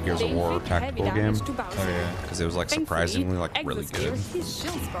 the Gears of They War inflict heavy tactical game. damage to Bowser. Oh yeah. Because it was like Thankfully, surprisingly like really good. Exosphere, his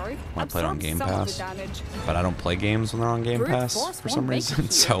shield spark, When I played on absorbs Game some of the Pass. damage. But I don't play games when they're on Game Brute Pass force for won't some break reason.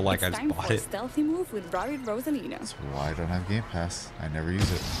 here. So like It's I just time bought for a it. stealthy move with Rabbit Rosalina. That's why I don't have Game Pass. I never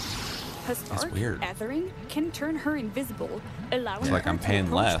use it. Her spark, weird. Ethering, can turn her invisible, allowing It's like her I'm to paying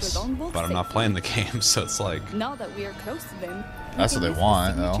approach less, the Lone Wolf but I'm not safely. playing the game, so it's like Now that we are close to them, we That's can what they use the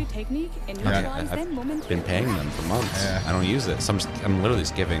want, signature though. technique and I neutralize I've them momentarily. been paying them for months. Yeah. I don't use it. So I'm literally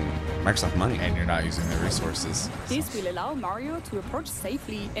just giving Microsoft money. And you're not using the resources. This will allow Mario to approach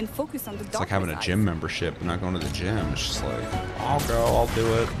safely and focus on the It's like having a gym membership and not going to the gym. It's just like, I'll go, I'll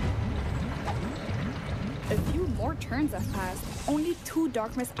do it. A few more turns have passed. Only two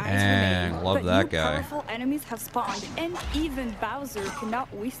Darkness Eyes Dang, remain. love but that new guy. powerful enemies have spawned, and even Bowser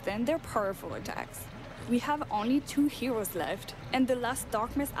cannot withstand their powerful attacks. We have only two heroes left, and the last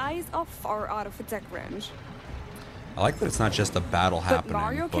Darkness Eyes are far out of attack range. I like that it's not just a battle happening,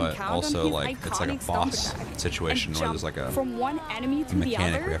 Mario can but count also on his like it's like a iconic stomp boss attack situation and where jump there's like a from one enemy to the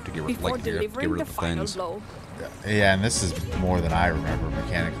mechanic other where you have to get rid- before like, you have to get delivering rid the of the final things. blow. Yeah, and this is more than I remember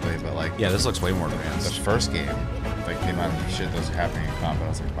mechanically, but like yeah, this looks way more the advanced. first game, like the amount of shit that was happening in combat, I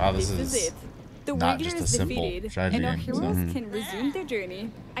was like, wow, this This is it. The not Wiggler just a is simple defeated, strategy and our game, heroes so- can resume their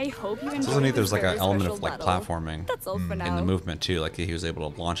journey. I hope you enjoy Doesn't this there's like very an element special of like battle. platforming That's all for in now. the movement too. Like he was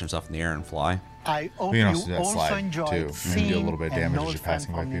able to launch himself in the air and fly. I hope We you can also do that also slide, enjoyed too. You can do a seeing little bit of an damage as old you're friend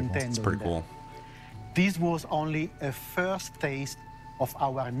passing by from people. Nintendo It's pretty there. cool. This was only a first taste of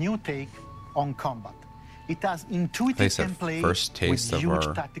our new take on combat. It has intuitive They said gameplay first taste with of huge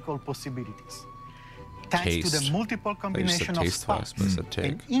our tactical possibilities. Thanks to taste. the multiple I thought you said combination of taste twice, sparks but I said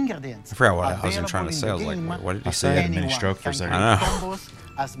and take. ingredients I forgot what I was even trying to available say. I was in like, the wait, game, what did he I saw you say? had a mini anyone stroke for a can second. I know. create combos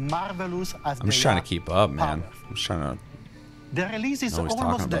as marvelous as I'm just they trying are to keep up, man. powerful. I'm just trying to The release is know what he's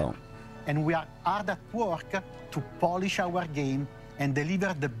almost talking there, about. and we are hard at work to polish our game and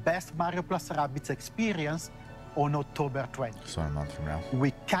deliver the best Mario Plus Rabbids experience on October 20. So a month from now.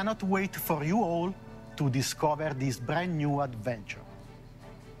 We cannot wait for you all to discover this brand new adventure.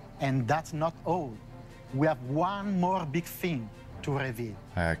 And that's not all. We have one more big thing to reveal.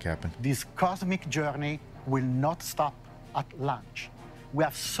 Hi, Captain. This cosmic journey will not stop at launch. We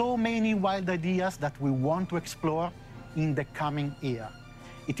have so many wild ideas that we want to explore in the coming year.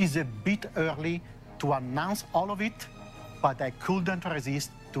 It is a bit early to announce all of it, but I couldn't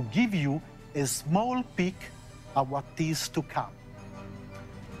resist to give you a small peek at what is to come.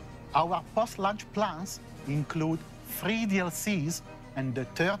 Our post-launch plans include 3 DLCs, and the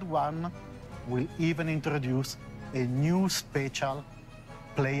third one will even introduce a new special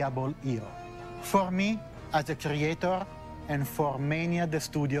playable hero. For me, as a creator, and for many at the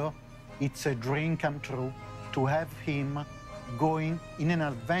studio, it's a dream come true to have him going in an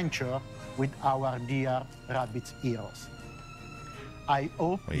adventure with our dear Rabbids heroes. I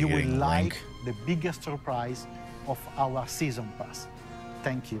hope you will like the biggest surprise of our season pass.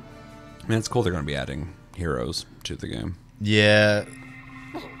 Thank you. Man, it's cool they're going to be adding heroes to the game. Yeah.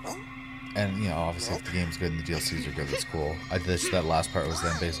 And, you know, obviously if the game's good and the DLCs are good, that's cool. That last part was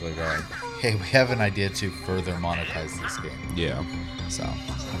them basically going, hey, we have an idea to further monetize this game. Yeah. So.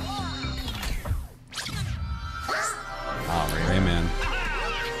 Oh, Rayman.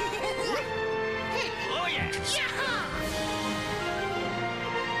 Interesting.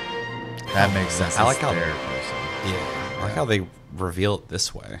 That makes sense. I like how person. Yeah. I like how they reveal it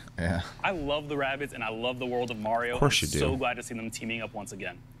this way. Yeah. I love the Rabbids and I love the world of Mario. Of course I'm you do. so glad to see them teaming up once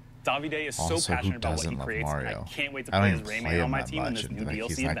again. Davide is so Also, passionate who about what he doesn't love creates. Mario? I can't wait to I play don't as even play Rayman him on my that team in much, this and, new like, DLC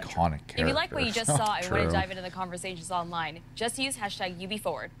he's an adventure. iconic character. If you like what you just saw and want True. to dive into the conversations online, just use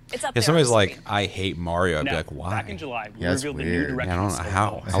 #UbiForward. It's up If there. somebody's on the like, screen. I hate Mario, I'd be Now, like, why? back in July, we Yeah, that's revealed the new weird. direction. Yeah, I don't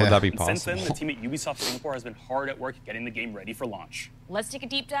know how would that be And since then, the possible? team at Ubisoft Singapore has been hard at work getting the game ready for launch. Let's take a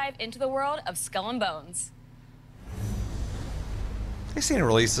deep dive into the world of Skull and Bones. They seen to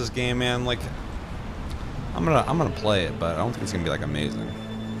release this game, man. Like, I'm gonna play it, but I don't think it's gonna be like amazing.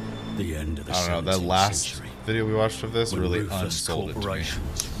 The end of the I don't know. That last video we watched of this really unsold it to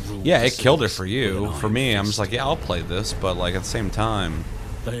me. Yeah, it killed it for you. For me, I'm just like, yeah, I'll play this, but like at the same time,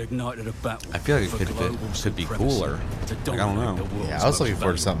 They ignited a battle. I feel like it for could global be supremacy cooler. to Like, I don't dominate know. the world's Yeah, I was looking most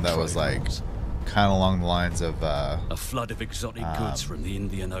forward to something that valuable was trade like routes. kind of along the lines of A flood of exotic goods from the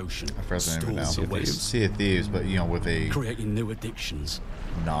Indian Ocean. I forget the name stores of the it now. West, Sea of Thieves, but you know, with a creating new addictions.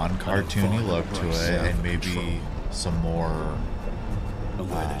 non-cartoony look to it, and maybe some more And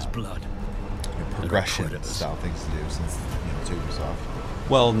where there's blood, progression predators. style things to do since you know, it's Ubisoft.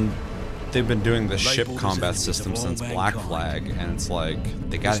 Well, they've been doing the ship Labeled as combat enemies of system all since Black mankind. Flag, and it's like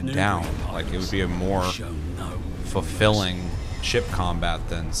they got This it new down. green Like it would be a more show no fulfilling ship combat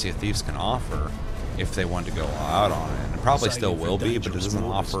than Sea of Thieves can offer if they wanted to go all out on it. And it probably still will be, but it doesn't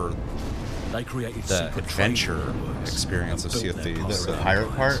offer They created the secret adventure trading networks experience of and Sea of built their Thieves. The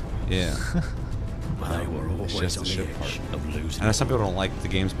pirate part? Yeah. But they were always just on the the ship edge part. of losing. I know some people don't like the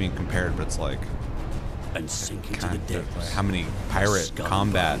games being compared, but it's like and sink into the kind of depths. like how many pirate Skull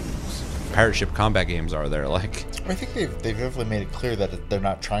combat, pirate ship combat games are there? Like, I think they've definitely made it clear that they're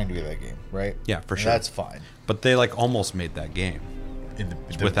not trying to be that game, right? yeah, for And sure. that's fine. But they like almost made that game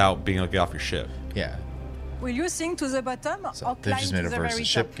without being able to get off your ship. Yeah. Will you sink to the bottom or They've climb just to made a the very versus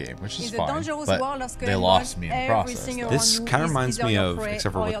ship top? game, which is In the fine. dangerous But world of Skull they and lost Bones, me in the process. everything though. around This you kind of is reminds either me your of, prey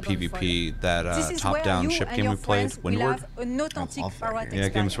except for or with your PvP, downfall. that This is top-down where you ship and game your we played, friends will Windward. have an authentic pirate Yeah,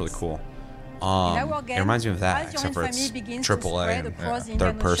 that game's really experience. cool. In our It game, reminds me of that, as your except for infamy it's begins to AAA spread and across the third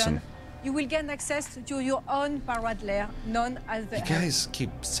Indian person. Ocean, you will gain access to your own pirate lair, known as the You Helm. guys keep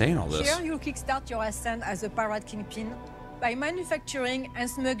saying all this. Here, you'll kickstart your ascent as a pirate kingpin by manufacturing and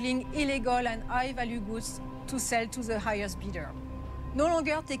smuggling illegal and high-value goods to sell to the highest bidder. No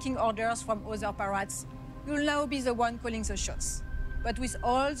longer taking orders from other pirates, you'll now be the one calling the shots. But with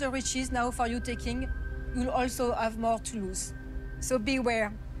all the riches now for you taking, you'll also have more to lose. So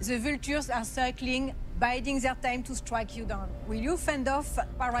beware, the vultures are circling, biding their time to strike you down. Will you fend off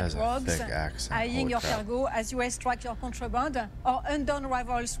pirate Has a rogues, thick accent, eyeing holy your crap. cargo as you extract your contraband, or undone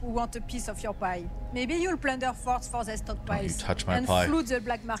rivals who want a piece of your pie? Maybe you'll plunder forts for their stockpiles touch my and pie. flood the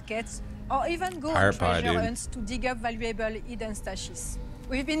black markets, or even go Pirate on pie, treasure dude. hunts to dig up valuable hidden stashes.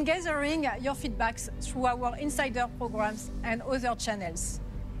 We've been gathering your feedbacks through our insider programs and other channels.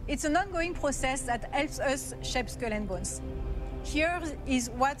 It's an ongoing process that helps us shape Skull and Bones. Here is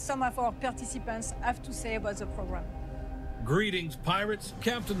what some of our participants have to say about the program. Greetings, pirates.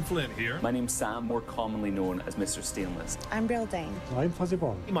 Captain Flint here. My name's Sam, more commonly known as Mr. Stainless. I'm Brill Dane. I'm Fuzzy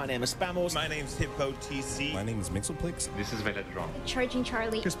Ball. My name is Spamos. My name's Hippo TC. My name is Mixelplix. This is Veledron. Charging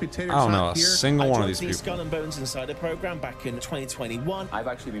Charlie. Crispy Tater I don't know Tot a here. single I one of joined these the people. Skull and Bones Insider program back in 2021. I've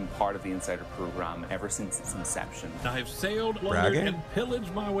actually been part of the Insider program ever since its inception. I have sailed, plundered, Bragging? and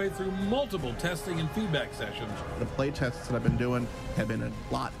pillaged my way through multiple testing and feedback sessions. The play tests that I've been doing have been a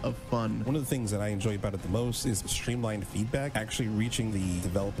lot of fun. One of the things that I enjoy about it the most is streamlined feedback feedback actually reaching the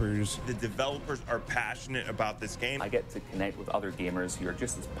developers? The developers are passionate about this game. I get to connect with other gamers who are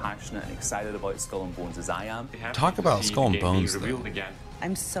just as passionate and excited about Skull and Bones as I am. Talk about Skull and Bones, though.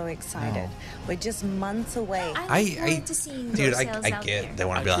 I'm so excited. We're just months away. Dude, I get they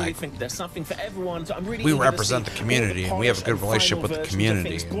want to be like, think there's something for everyone. So I'm really we eager to represent the see community all and we have a good and relationship with final the versions of community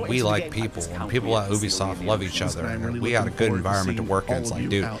things and brought we into the like game. people and people at Ubisoft love each other and we got a good environment to work in. It's like,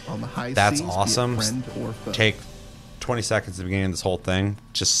 dude, that's awesome. Take 20 seconds at the beginning of this whole thing,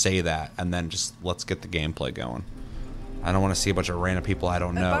 just say that, and then just let's get the gameplay going. I don't want to see a bunch of random people I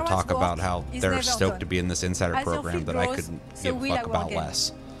don't know talk about how they're stoked to be in this insider program that I couldn't give a fuck about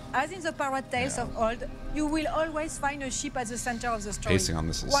less. As in the Pirate Tales of old, you will always find a ship at the center of the story. Pacing on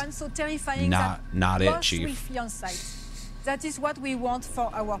this is one so terrifying not that it, most Chief. will flee on sight. That is what we want for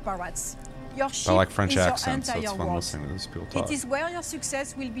our pirates. Your ship I like French is your accents, so it's entire fun world. listening to these people talk. It is where your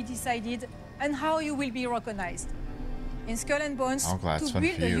success will be decided and how you will be recognized. In Skull and Bones, I'm glad it's to fun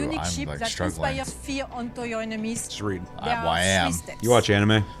build for a you. unique I'm, ship like, that struggling. inspires fear onto your enemies, Just read. there Well, I are am. 3 steps. You watch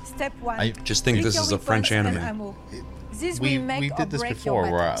anime? Step 1. I just think pick this your is a French weapons and anime. ammo. This We will make or did this break before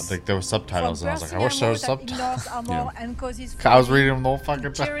your where battles. like there were subtitles and I was like, I wish there was subtitles. I I was reading them the whole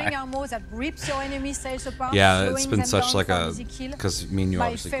fucking Tearing time. armor that rips your enemy sails apart. Yeah, it's slowing been them such down like for a easy kill. because me and you My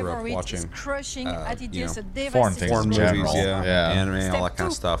obviously grew up favorite is watching crushing as it you deals know, a foreign things foreign in movies, general. yeah, anime, Step all that kind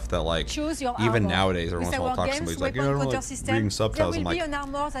of 2. stuff that like Choose your even armor. nowadays every once With in a while our talk to games, somebody's like, you weapon know, counter like system, reading there subtitles. will I'm be like, an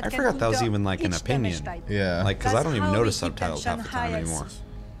armor that I can forgot that was counter even like an each damage opinion. type. Yeah. Like because I That's don't even how notice we keep subtitles half the tension time high anymore.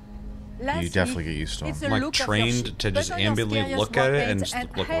 Lastly, You definitely get used to it's them. the I'm like look of your trained ship. to just Put on your ambitly scariest look at it and weapons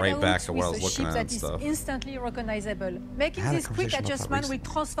just look head right out back at what I with was a looking ship at that and is stuff. instantly recognizable. Making I had a this quick conversation about that adjustment will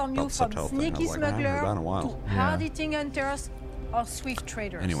recently, transform you about the from subtitle thing. I sneaky was like, I haven't heard that in a smuggler while. to hard-hitting hunters or swift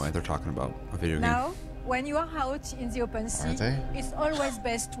traders. Anyway, they're talking about a video game. Now, when you are out in the open sea, they? it's always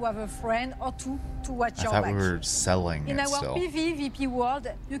best to have a friend or two to watch I your thought back. we were selling In it our still. PvP world,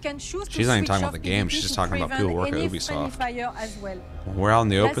 you can choose to She's not even switch talking off about the game, PvP she's just to talking about prevent people who work at any friendly Ubisoft. fire as well. When we're out in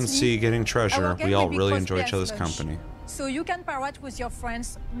the open Lastly, sea getting our treasure, game we will all be really cross enjoy each other's platform. company. So you can pirate with your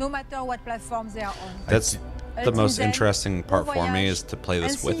friends no matter what platforms they are on. That's the Until most then, interesting part bon for me voyage, is to play and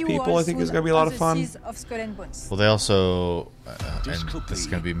this see with you people. all I think is soon going to be a lot on of fun. the seas of Skull and Bones. Well, they also, and This could this is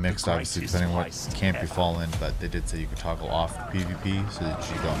be going to be mixed, the obviously, greatest depending on what heist camp you ever. fall in, but they did say you could toggle off the PvP so that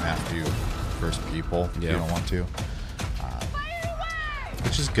you don't have to first people if you Yeah. don't want to,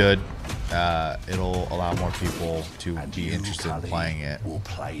 which is good. It'll allow more people to be interested in playing it. Will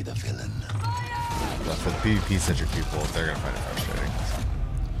play the villain. But for the PvP-centric people, they're going to find it frustrating.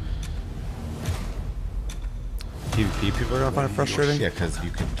 PvP people are going to find it frustrating? Yeah, because you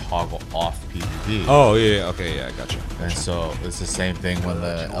can toggle off PvP. Oh, yeah, okay, yeah, I gotcha. And so it's the same thing when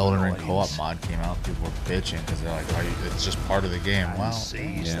the Elden Ring co-op mod came out. People were bitching because they're like, "Why you, it's just part of the game." Well,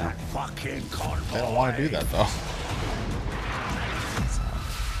 Yeah. Fucking convoy. they don't want to do that though.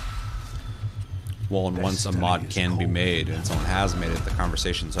 Well, and once a mod can be made and someone has made it, the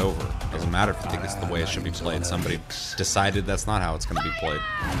conversation's over. It doesn't matter if you think it's the way it should be played. Somebody decided that's not how it's going to be played.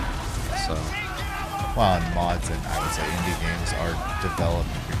 So, Well, and mods and I would say indie games are developed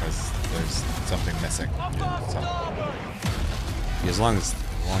because there's something missing. So, as long as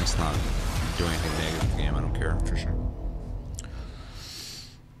it's not doing anything negative to the game, I don't care. for sure.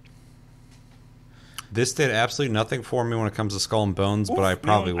 This did absolutely nothing for me when it comes to Skull and Bones, but I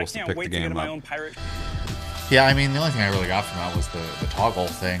probably will still pick the game up. Yeah, I mean, the only thing I really got from that was the toggle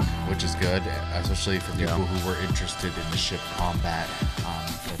thing, which is good, especially for people who were interested in the ship combat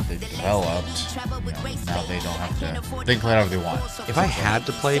that they developed. You know, now they don't have to. They can play it however they want. If I had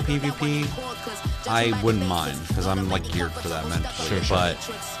to play PvP, I wouldn't mind because I'm like geared for that mentally. Sure. But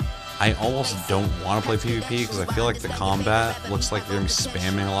I almost don't want to play PvP because I feel like the combat looks like they're gonna be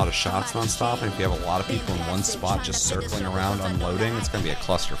spamming a lot of shots nonstop, and if you have a lot of people in one spot just circling around unloading, it's gonna be a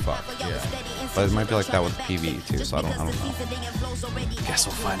clusterfuck. Yeah. But it might be like that with PvE too, so I don't know. Guess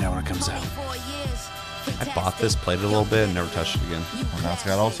we'll find out when it comes out. I bought this, played it a little bit, and never touched it again. Well, now it's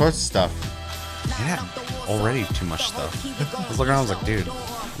got all sorts of stuff. It had already too much stuff. I was looking around, I was like, dude,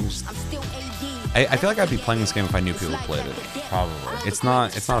 I feel like I'd be playing this game if I knew people played it. Probably. It's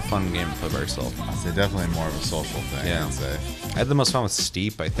not a fun game to play by yourself. It's definitely more of a social thing, Yeah. I'd say. I had the most fun with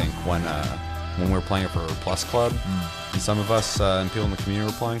Steep, I think, when we were playing it for Plus Club, and some of us and people in the community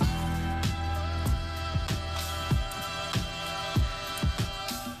were playing.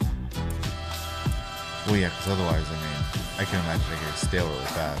 Well, yeah, because otherwise, I mean, I can imagine it getting stale really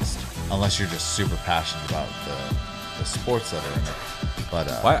fast. Unless you're just super passionate about the sports that are in it. But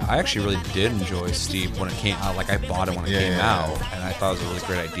Well, I actually really did enjoy Steep when it came out. Like, I bought it when it came out, and I thought it was a really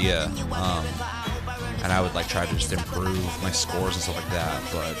great idea. and I would like try to just improve my scores and stuff like that.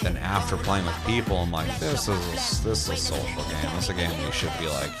 But then after playing with people, I'm like, this is a social game. This is a game where you should be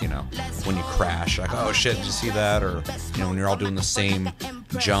like, you know, when you crash, like, oh shit, did you see that? Or, you know, when you're all doing the same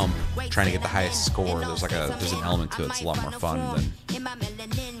jump, trying to get the highest score, there's an element to it. It's a lot more fun than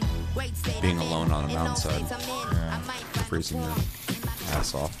being alone on a mountainside, freezing your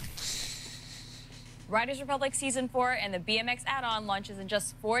ass off. Riders Republic Season 4 and the BMX add-on launches in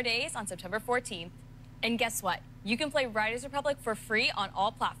just 4 days on September 14th. And guess what? You can play Riders Republic for free on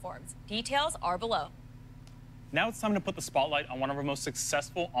all platforms. Details are below. Now it's time to put the spotlight on one of our most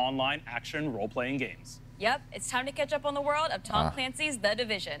successful online action role-playing games. Yep, it's time to catch up on the world of Tom Clancy's The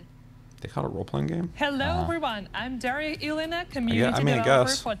Division. They call it a role-playing game? Hello, everyone. I'm Daria Ilina, community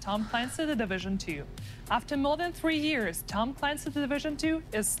developer for Tom Clancy The Division 2. After more than 3 years, Tom Clancy The Division 2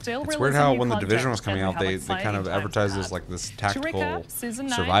 is still releasing. It's weird how new when the content, Division was coming and out, they kind of advertised this like this tactical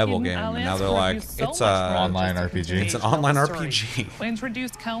survival game, and now they're like, it's an online RPG. It's an online RPG. We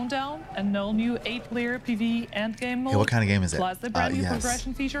introduced Countdown, an all-new 8-player PvE endgame mode. Hey, what kind of game is it? Plus the brand new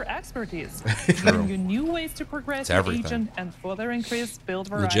progression feature expertise, giving you new ways to progress your agent and further increase build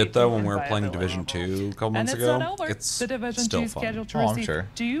variety. Legit though, when we were playing Division 2 a couple months ago, not over. it's the Division still 2 fun. scheduled to receive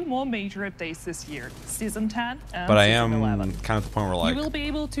 2 more major updates this year: Season 10 and But I Season am 11. kind of at the point where like, You will be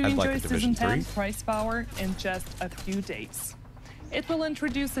able to I'd enjoy like a Season Division 10 3. price power in just a few days. It will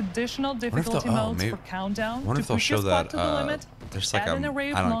introduce additional Wonder if difficulty they'll- modes maybe- for Countdown wonder to if they'll push your show squad that to the limit. there's like add an array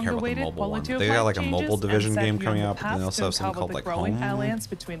of I don't care about the long-awaited mobile one. quality of They got life like a mobile changes Division and set game you coming on out, the but then they path also to have something uncover called the like growing Home. alliance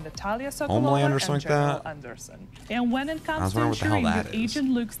between Natalia Sokolova Homeland or and something like General that? Anderson. And when it I comes was to wondering what the hell ensuring your that is. agent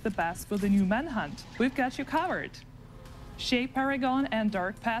looks the best for the new Manhunt, we've got you covered. Shape Paragon and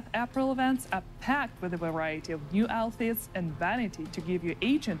Dark Path April events are packed with a variety of new outfits and vanity to give your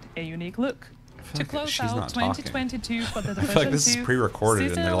agent a unique look. To like close she's out not talking. 2022 for the I Division feel like this is 2, pre-recorded and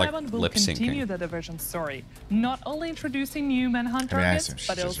Season they're, like, 11 will lip-syncing. continue the Division story, not only introducing new Manhunt I mean, I targets, assume she's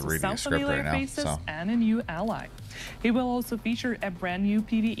but just also reading a some script familiar right now, faces so. and a new ally. It will also feature a brand new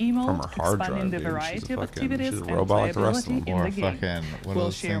PvE mode, From her hard expanding drive, the dude. She's a variety of fucking- activities she's a and robot like the rest of playability them. in Or the game. fucking one of We'll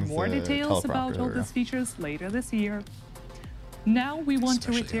those share things, more details about all teleprompter, these features later this year. Now we want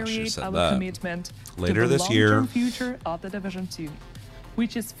to Especially how she reiterate said our that. commitment Later to the this year. long-term future of the Division 2,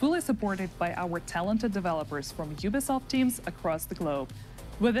 which is fully supported by our talented developers from Ubisoft teams across the globe.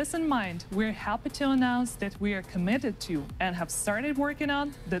 With this in mind, we're happy to announce that we are committed to and have started working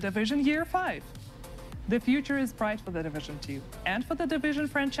on The Division Year 5. The future is bright for The Division 2 and for the Division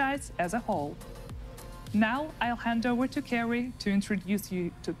franchise as a whole. Now I'll hand over to Carrie to introduce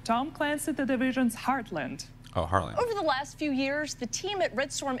you to Tom Clancy The Division's Heartland. Oh, Heartland. Over the last few years, the team at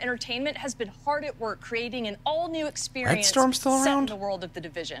Red Storm Entertainment has been hard at work creating an all-new experience Storm still set around? in the world of The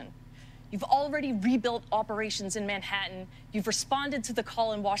Division. You've already rebuilt operations in Manhattan, you've responded to the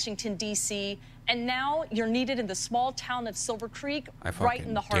call in Washington, D.C., and now you're needed in the small town of Silver Creek, I right in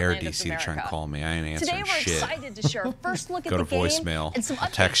fucking the dare heartland of DC to America. try and call me. I ain't Today answering we're shit. excited to share a first look at Go the to game voicemail. and some I'll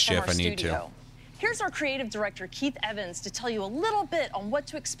updates text you from if our I need to. studio. Here's our creative director, Keith Evans, to tell you a little bit on what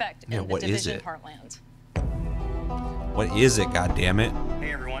to expect Yeah, in the what is Division it? Heartland. What is it, goddammit?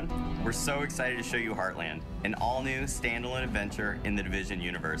 Hey everyone, we're so excited to show you Heartland, an all-new standalone adventure in the Division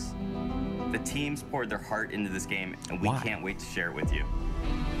universe. The teams poured their heart into this game, and we Why? can't wait to share it with you.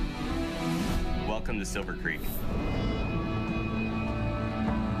 Welcome to Silver Creek.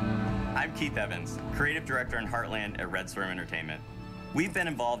 I'm Keith Evans, Creative Director in Heartland at Red Storm Entertainment. We've been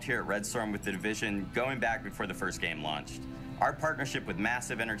involved here at Red Storm with the Division going back before the first game launched. Our partnership with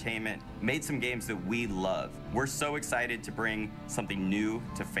Massive Entertainment made some games that we love. We're so excited to bring something new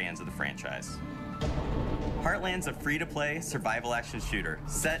to fans of the franchise. Heartland's a free-to-play survival action shooter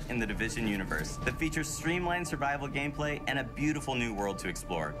set in the Division universe that features streamlined survival gameplay and a beautiful new world to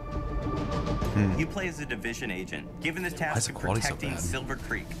explore. You play as a Division agent, given the task of quality so protecting bad? Silver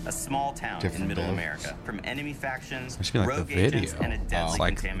Creek, a small town Different in Middle dev. America, from enemy factions, Must be like the rogue agents, video. and a deadly It's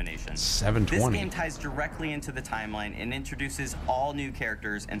like contamination. 720. This game ties directly into the timeline and introduces all new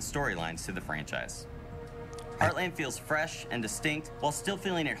characters and storylines to the franchise. Heartland feels fresh and distinct while still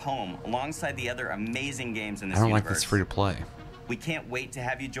feeling at home alongside the other amazing games in I this don't universe. like this free to play. We can't wait to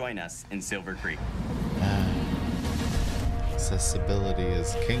have you join us in Silver Creek. Accessibility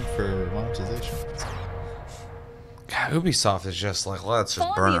is king for monetization. God, Ubisoft is just like, let's just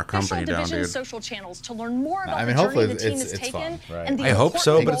Follow burn the our company official down, Division dude. social channels to learn more about I mean, the hopefully journey the team it's has taken fun, right? and the I hope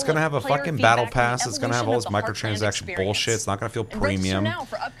so, important but it's role gonna have a of player fucking feedback battle in the pass. It's gonna have all this evolution of the Heartland microtransaction experience. bullshit. It's not gonna feel And register premium. now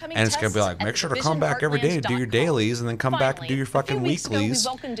for upcoming upcoming And it's gonna tests be like, at make sure to come Division back every day to do your Heartlands.com. dailies, and then come back and do your Finally, a few fucking weeks ago, weeklies. we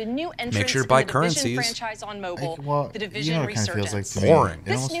welcomed a new entrance Make sure to buy in the Division currencies. franchise on mobile, Well, the you Division know, it kind of feels like Resurgence. to me, Boring. it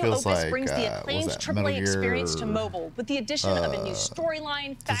This almost new feels opus like brings the what was acclaimed that, AAA Metal experience to Gear, mobile with the addition of a new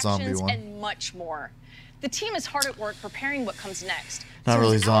storyline, the zombie factions, one. and much more. The team is hard at work preparing what comes next. Not So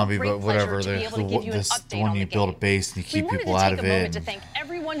really it's our zombie, great but whatever. pleasure to be able to give you an This update one on you the build a game. base and you keep We wanted people to out take of a it. moment to and- thank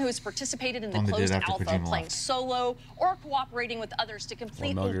everyone who has participated in the One they did closed after alpha, Kojima playing left. solo or cooperating with others to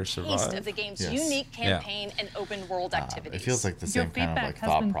complete Metal Gear a taste Survive. of the game's Yes. unique Yeah. campaign and open world activities. It feels like the Your same kind of feedback like has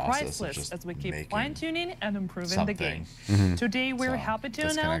thought been process of priceless just as we keep making fine-tuning and improving the game. something. Today, we're So, happy to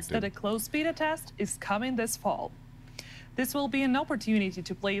announce that a disconnected. closed beta test is coming this fall. This will be an opportunity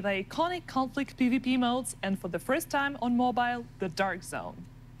to play the iconic conflict PvP modes and for the first time on mobile, the Dark Zone.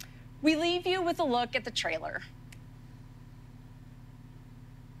 We leave you with a look at the trailer.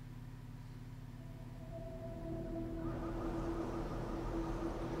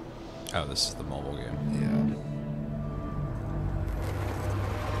 Oh, this is the mobile game. Yeah.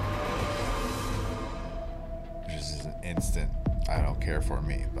 Which is an instant. I don't care for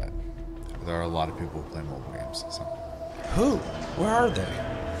me, but there are a lot of people who play mobile games. So Who? Where are they?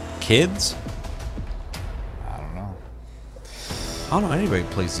 Kids? I don't know. I don't know anybody who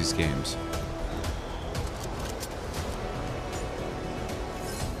plays these games.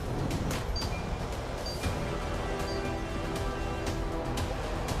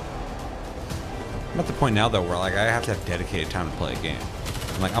 I'm at the point now though where like I have to have dedicated time to play a game.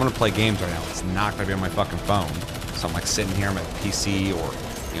 I'm like, I'm gonna play games right now. It's not gonna be on my fucking phone. So I'm like sitting here, I'm at PC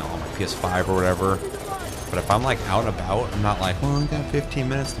or on my PS5 or whatever. But if I'm like out and about, I'm not like, well, I got 15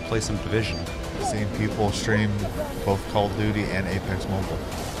 minutes to play some Division. Seeing people stream both Call of Duty and Apex Mobile.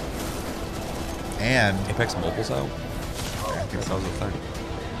 And Apex Mobile's out? I think That was the thing.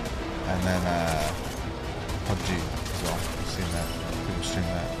 And then PUBG as well. I've seen that. People stream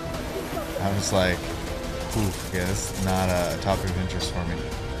that. I was like, oof, yeah, this is not a topic of interest for me.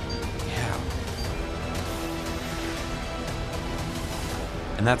 Yeah.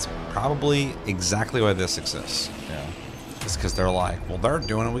 And that's probably exactly why this exists. Yeah. It's because they're like, well, they're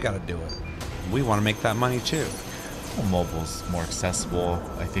doing it, we got to do it. We want to make that money too. Well, mobile's more accessible,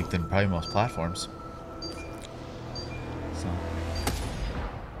 I think, than probably most platforms. So.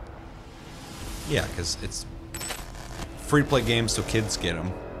 Yeah, because it's free to play games so kids get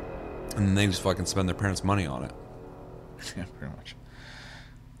them. And then they just fucking spend their parents' money on it. Yeah, pretty much.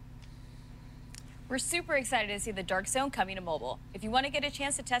 We're super excited to see the Dark Zone coming to mobile. If you want to get a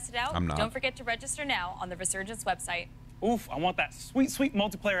chance to test it out, I'm not. don't forget to register now on the Resurgence website. Oof, I want that sweet, sweet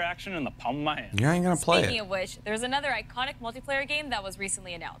multiplayer action in the palm of my hand. You ain't gonna play Speaking it. of which, there's another iconic multiplayer game that was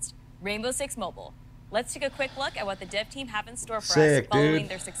recently announced, Rainbow Six Mobile. Let's take a quick look at what the dev team have in store for Sick, us following dude.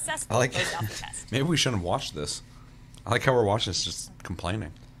 their successful I like closed alpha test. Maybe we shouldn't have watched this. I like how we're watching this just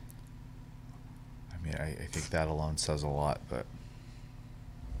complaining. I mean, I think that alone says a lot, but.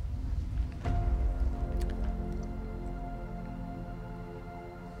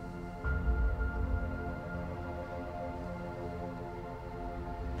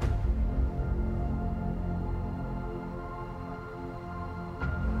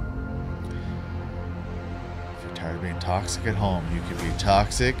 If you're tired of being toxic at home, you can be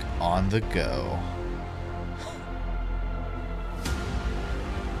toxic on the go.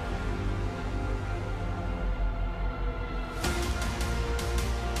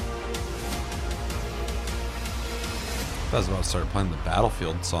 I was about to start playing the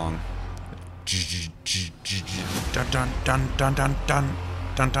Battlefield song. Dun dun dun dun dun dun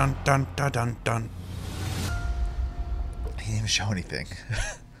dun dun dun dun dun dun. He didn't even show anything.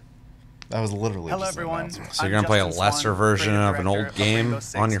 That was literally. Hello, just an everyone. announcement. So you're gonna play a Justin lesser Swan, version creative of an director old of game Rainbow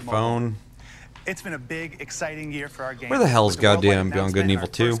Six on your Mobile. phone? It's been a big, exciting year for our game. Where the hell is with the worldwide goddamn Beyond Good and Evil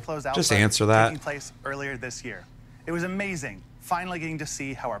announcement 2? our first closed Just alpha answer that. Taking place earlier this year. It was amazing, finally getting to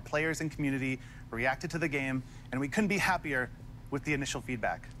see how our players and community reacted to the game, and we couldn't be happier with the initial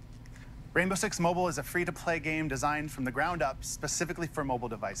feedback. Rainbow Six Mobile is a free-to-play game designed from the ground up specifically for mobile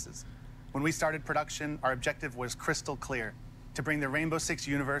devices. When we started production, our objective was crystal clear: to bring the Rainbow Six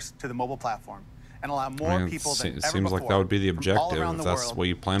universe to the mobile platform and allow more I mean, people than it ever seems like before that would be the from all objective around if the that's world what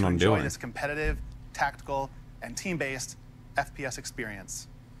you plan to on enjoy doing. this competitive, tactical, and team-based FPS experience.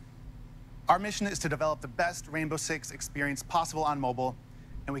 Our mission is to develop the best Rainbow Six experience possible on mobile,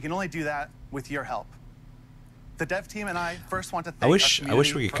 and we can only do that with your help. The dev team and I first want to thank I wish our we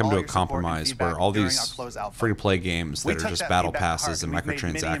community could for come all to a your support and compromise feedback where all during these our closed alpha. free-to-play games We that are took just that battle feedback to heart, passes and we've made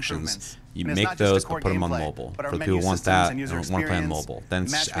many microtransactions, improvements. you And it's make not just those the but core put them on gameplay, mobile. but our For the menu people who want systems that and and user want to play on experience, mobile, then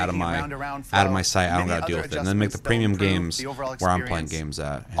it's just out of matchmaking and my round-to-round flow, site. I don't many gotta deal other with it. And then make the adjustments that premium improve games the overall where I'm playing experience. games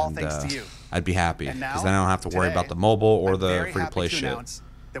at, All and thanks to you. I'd be happy And because now, then I don't have to worry today, about the mobile or I'm the very free-to-play happy to shit. announce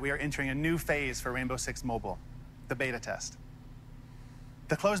that we are entering a new phase for Rainbow Six Mobile, the beta test.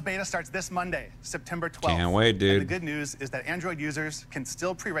 The closed beta starts this Monday, September 12th. Can't wait, dude. And the good news is that Android users can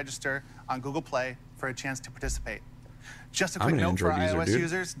still pre-register on Google Play for a chance to participate. Just a quick note for our iOS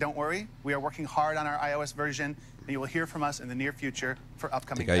users, don't worry. We are working hard on our iOS version, and you will hear from us in the near future for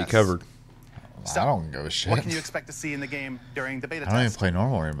upcoming Got you tests. covered. So, I don't give a shit. what can you expect to see in the game during the beta I don't even test? play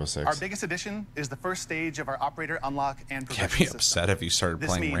normal Rainbow Six. Our biggest addition is the first stage of our operator unlock and Can't progression be system. upset if you started This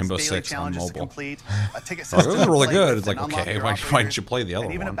playing means Rainbow daily Six on challenges to mobile. complete, a ticket Like, system this is to really play good. with It's like, and unlock okay, your why operators, don't you play the other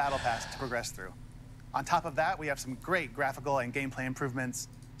and even one? a battle pass to progress through. On top of that, we have some great graphical and gameplay improvements,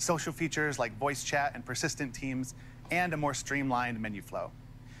 social features like voice chat and persistent teams, and a more streamlined menu flow.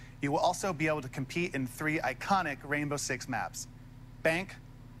 You will also be able to compete in 3 iconic Rainbow Six maps: Bank,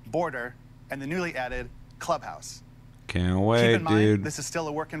 Border, and the newly added Clubhouse. Can't Keep wait, in mind, dude. this is still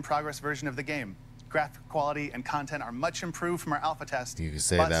a work-in-progress version of the game. Graphic quality and content are much improved from our alpha test, You can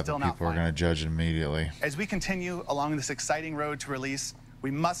say but that, still but not people are final. going to judge it immediately. As we continue along this exciting road to release, we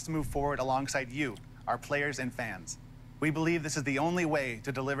must move forward alongside you, our players and fans. We believe this is the only way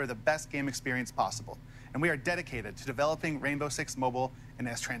to deliver the best game experience possible, and we are dedicated to developing Rainbow Six Mobile in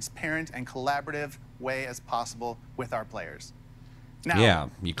as transparent and collaborative way as possible with our players. Now, Yeah, you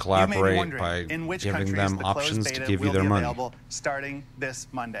may be collaborate wondering by in which giving countries them the closed options to beta give you will their be money. available starting this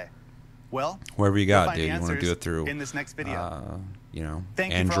Monday. Well, Wherever you you'll got, find dude. the You want to do answers it through, in this next video. you know,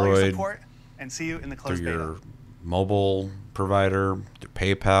 Thank you for all your Android, support, and see you in the through closed beta. your mobile provider, through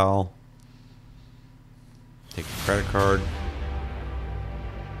PayPal. Take a credit card.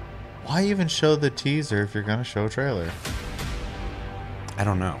 Why even show the teaser if you're going to show a trailer? I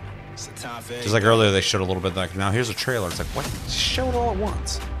don't know. Just like earlier, they showed a little bit. Like, now here's a trailer. It's like, what? Just show it all at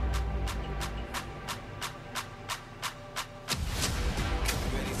once.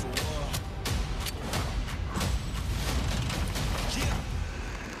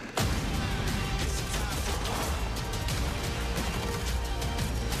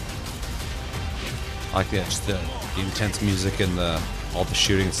 I like that, just the intense music and all the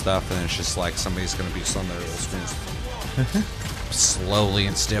shooting stuff, and it's just like somebody's going to be on their little screens, slowly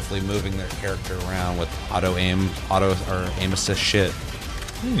and stiffly moving their character around with auto aim assist shit.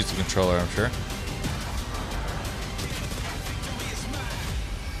 You can use the controller, I'm sure.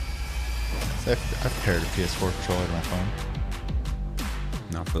 I've paired a PS4 controller to my phone.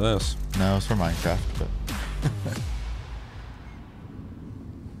 Not for this. No, it's for Minecraft, but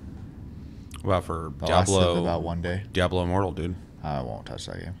What about for I'll ask them Diablo? about one day. Diablo Immortal, dude. I won't touch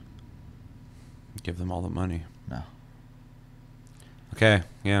that game. Give them all the money. No. Okay,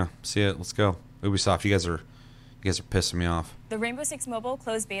 yeah, see it. Let's go. Ubisoft, you guys are pissing me off. The Rainbow Six Mobile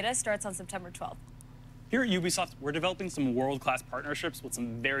closed beta starts on September 12th. Here at Ubisoft, we're developing some world-class partnerships with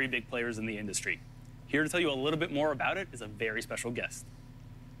some very big players in the industry. Here to tell you a little bit more about it is a very special guest.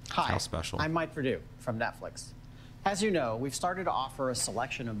 Hi, How special? I'm Mike Perdue from Netflix. As you know, we've started to offer a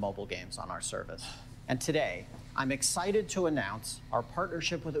selection of mobile games on our service. And today, I'm excited to announce our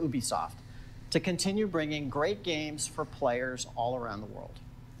partnership with Ubisoft to continue bringing great games for players all around the world.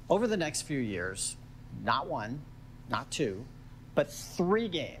 Over the next few years, not 1, not 2, but 3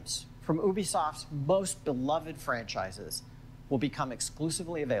 games from Ubisoft's most beloved franchises will become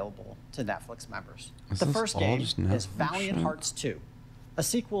exclusively available to Netflix members. Is The this first all game just is Netflix Valiant shit? Hearts 2, a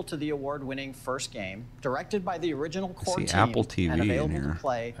sequel to the award-winning first game, directed by the original core see team Apple TV and in available here. to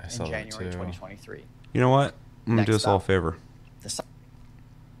play I in saw that January too. 2023. You know what? I'm gonna do Next us all a up. favor.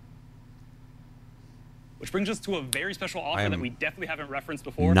 Which brings us to a very special offer I am that we definitely haven't referenced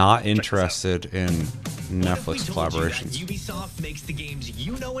before. Not Check this out. interested in Netflix collaborations. Ubisoft makes the games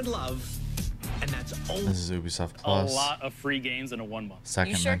you know and love, and that's only This is Ubisoft A Plus. lot of free games in a 1 month.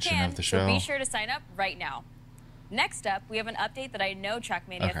 Second You sure mention can, of the so show. be sure to sign up right now. Next up, we have an update that I know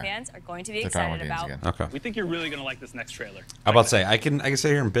Trackmania Okay. fans are going to be They're talking excited about about. games Okay. We think you're really going to like this next trailer. I'm about to say I can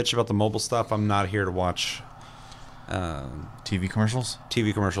sit here and bitch about the mobile stuff. I'm not here to watch TV commercials?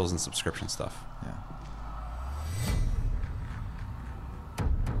 TV commercials and subscription stuff. Yeah.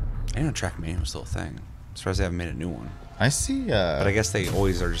 I didn't know Trackmania was still a thing. I'm surprised they haven't made a new one. I see But I guess they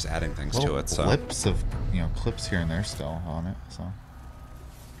always are just adding things to little it. So clips of, clips here and there still on it, so.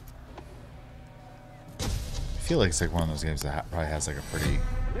 I feel like it's like one of those games that probably has like a pretty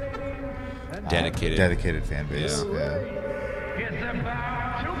dedicated fan base. Yeah. It's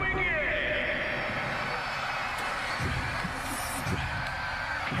about to begin.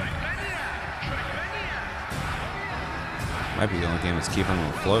 might be the only game that's keeping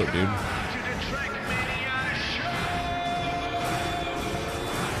them afloat, dude.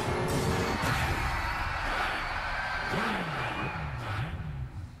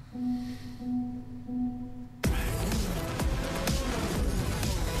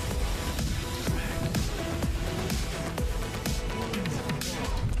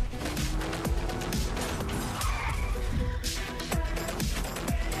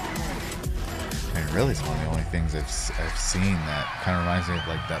 really is one of the only things I've seen that kind of reminds me of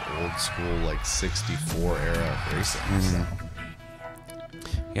like that old school like 64 era of racing. So.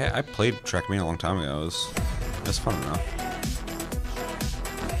 Yeah, I played Trackmania a long time ago. It was fun enough.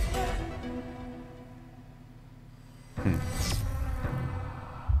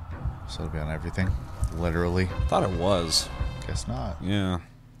 So it'll be on everything, literally. Thought it was. Guess not. Yeah.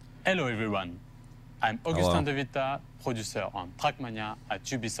 Hello everyone. I'm Augustin De Vita, producer on Trackmania at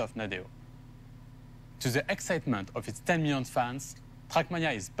Ubisoft Nadeo. To the excitement of its 10 million fans,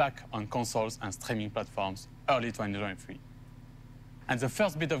 Trackmania is back on consoles and streaming platforms early 2023. And the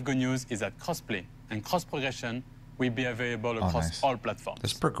first bit of good news is that crossplay and cross-progression will be available across all platforms.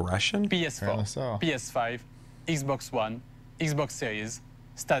 There's progression? PS4, PS5, Xbox One, Xbox Series,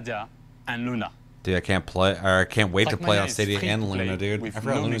 Stadia, and Luna. Dude, I can't wait to play on Stadia and free-to-play Luna, dude. I with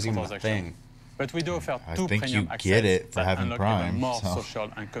forgot no Luna's even a microtransactions. thing. But we do offer I two think premium you access get it for that having unlock Prime, even more so.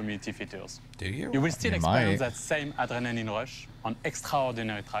 social and community features. Do you? You will still You experience might. that same adrenaline rush on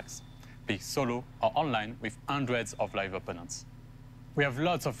extraordinary tracks, be it solo or online with hundreds of live opponents. We have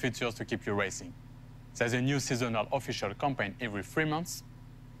lots of features to keep you racing. There's a new seasonal official campaign every 3 months,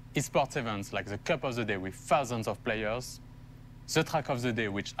 esports events like the Cup of the Day with thousands of players, the Track of the Day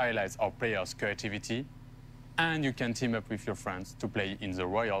which highlights our players' creativity, and you can team up with your friends to play in the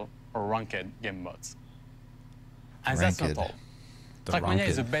Royal or Ranked game modes. And that's not Ranked. all. The Trackmania Ranked.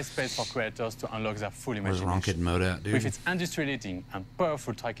 is the best place for creators to unlock their full Where's imagination. Ranked mode at, dude? With its industry-leading and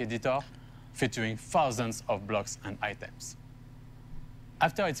powerful track editor, featuring thousands of blocks and items.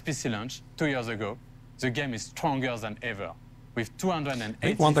 After its PC launch 2 years ago, the game is stronger than ever, with 280,000 I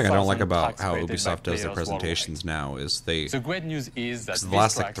think one thing I don't like about tracks how created by Ubisoft does their players presentations now is they... The great news is that Because the these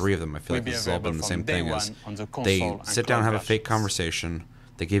last like tracks 3 of them, I feel will like be this has all been the available same from day thing. Is one on the they console and sit down and cloud have a fake versions. conversation,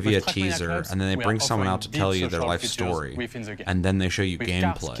 they give you a With Trackmania teaser, Clubs, and then they we are bring someone offering out to deep tell you their social life features story, within the game. and then they show you With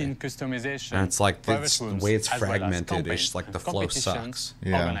dark gameplay. skin customization, And it's like private the rooms, way it's as well as fragmented. It's campaigns just like the and flow competitions sucks.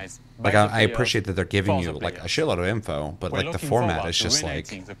 organized by Like the I players appreciate that they're giving for you the like a players. shitload of info, but We're like the looking format forward is to just like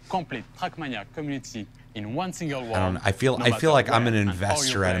reuniting the complete Trackmania community in one single world. I don't know. I feel no like matter I'm an where and how you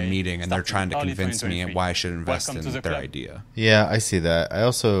investor at a play, meeting, and they're trying to starting early convince me 2023. why I should invest Welcome to in the their club. idea. Yeah, I see that. I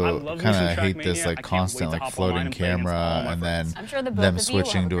also love kind Lucian of hate this Trackmania. I like can't constant wait to like hop online floating and play against all camera my and then friends. I'm sure the both them of you will have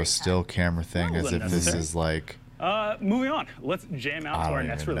switching a to a great still camera thing Well, as then if this that's is like Moving on. Let's jam out I to our don't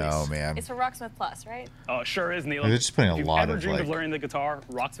next even release. know, man. It's for Rocksmith Plus, right? Oh, sure is, Neil. They're just putting a if you've lot ever of, dreamed like, of learning the guitar,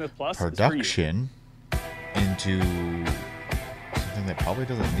 Rocksmith Plus is for you. production into something that probably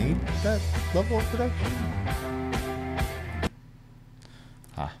doesn't need that level of production.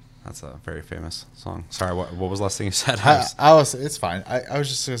 That's a very famous song. Sorry, what was the last thing you said? It's fine. I was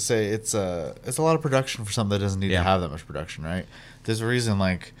just gonna say it's a lot of production for something that doesn't need to have that much production, right? There's a reason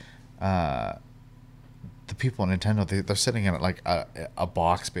like the people at Nintendo they're sitting in like a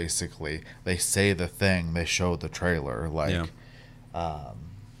box basically. They say the thing, they show the trailer, like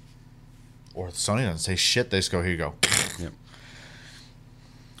or Sony doesn't say shit. They just go, here you go. Yep.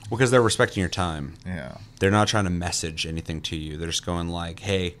 Well, because they're respecting your time. Yeah. They're not trying to message anything to you. They're just going like,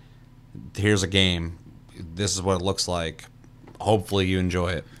 hey, here's a game. This is what it looks like. Hopefully you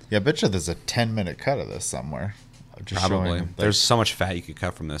enjoy it. Yeah, I bet you there's a 10-minute cut of this somewhere. Just Probably. showing, like, There's so much fat you could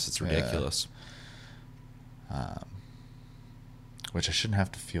cut from this. It's ridiculous. Which I shouldn't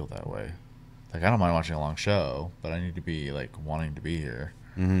have to feel that way. Like, I don't mind watching a long show, but I need to be, like, wanting to be here.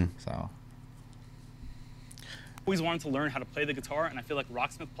 Mm-hmm. So... Always wanted to learn how to play the guitar, and I feel like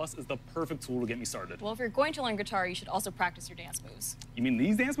Rocksmith Plus is the perfect tool to get me started. Well, if you're going to learn guitar, you should also practice your dance moves. You mean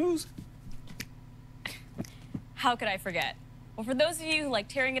these dance moves? How could I forget? Well, for those of you who like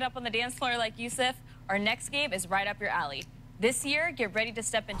tearing it up on the dance floor like Yusuf, our next game is right up your alley. This year, get ready to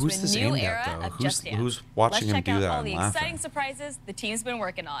step into Who's a this new aimed at, era though? of Who's- Just Dance. who's watching Let's him check do out that all and the laughing? exciting surprises the team's been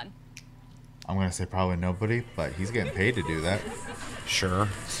working on. I'm going to say probably nobody, but he's getting paid to do that. Sure.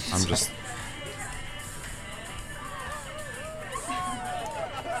 I'm just...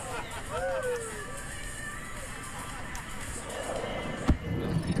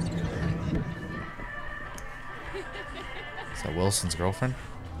 Is that Wilson's girlfriend?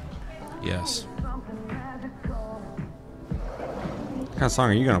 Yes. What kind of song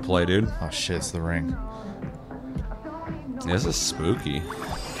are you going to play, dude? Oh, shit, it's The Ring. This is spooky.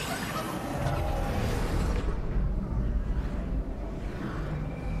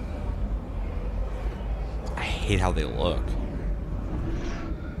 I hate how they look.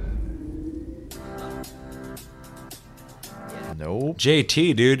 Nope.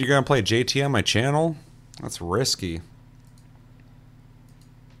 JT, dude, you're gonna play JT on my channel? That's risky.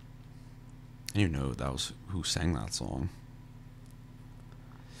 I didn't even know that was who sang that song.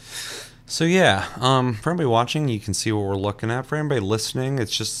 So yeah, for anybody watching, you can see what we're looking at. For anybody listening,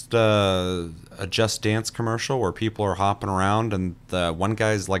 it's just a Just Dance commercial where people are hopping around, and the one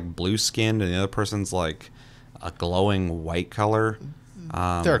guy's like blue skinned, and the other person's like a glowing white color.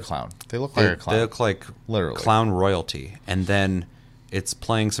 They're a clown. They look like a clown. They look like literally clown royalty. And then it's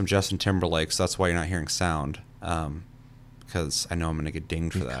playing some Justin Timberlake, so that's why you're not hearing sound. Because I know I'm gonna get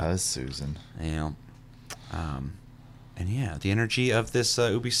dinged for that. Because Susan. Yeah. And yeah, the energy of this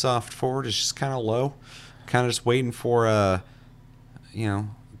Ubisoft Forward is just kind of low. Kind of just waiting for, to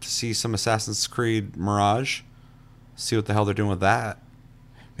see some Assassin's Creed Mirage. See what the hell they're doing with that.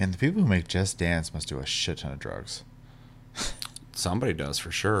 Man, the people who make Just Dance must do a shit ton of drugs. Somebody does, for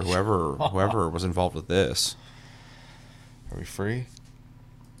sure. Whoever was involved with this. Are we free?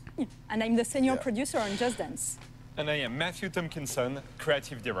 And I'm the senior producer on Just Dance. And I am Matthew Tompkinson,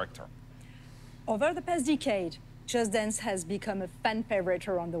 creative director. Over the past decade, Just Dance has become a fan favorite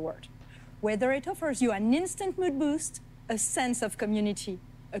around the world. Whether it offers you an instant mood boost, a sense of community,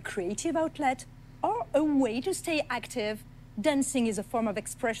 a creative outlet, or a way to stay active, dancing is a form of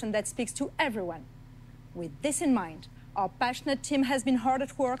expression that speaks to everyone. With this in mind, our passionate team has been hard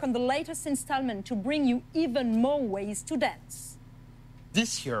at work on the latest installment to bring you even more ways to dance.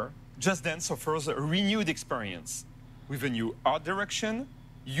 This year, Just Dance offers a renewed experience with a new art direction,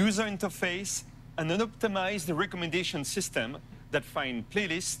 user interface, and an optimized recommendation system that finds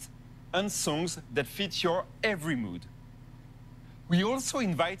playlists and songs that fit your every mood. We also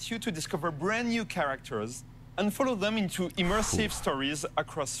invite you to discover brand new characters and follow them into immersive stories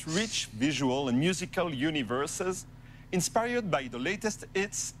across rich visual and musical universes inspired by the latest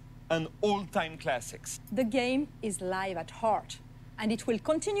hits and all-time classics. The game is live at heart, and it will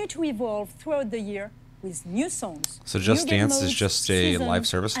continue to evolve throughout the year with new songs. So Just Dance is just a live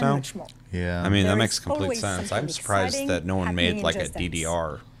service now? Yeah. I mean, that makes complete sense. I'm surprised that no one made like a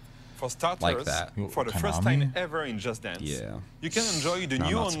DDR For starters, like that. for the first time ever in Just Dance, Yeah. you can enjoy the No,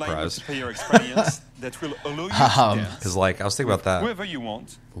 I'm new not online surprised. multiplayer experience that will allow you to dance Because like I was thinking about that whoever you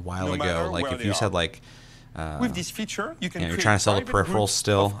want, a while no matter ago. Like where if they you are. said like With this feature, you can you're create trying to sell the private peripherals groups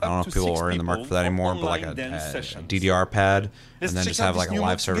still. of I don't know up if to people 6 are in the market for that people anymore, but like online dance a sessions. DDR pad, Let's and then check just out have this like a new live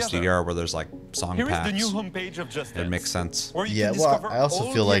mode service together. DDR where there's like song Here is the packs. new homepage of Just It Dance, makes sense. where you Yeah, can well, discover I also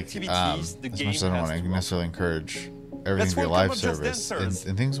all feel the like, activities the as game much as I don't has want to to necessarily encourage everything Let's to be a welcome live our Just service, Dancers.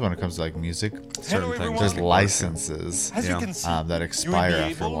 and things when it comes to like music, certain everyone. things, there's licenses As you can see, that you expire will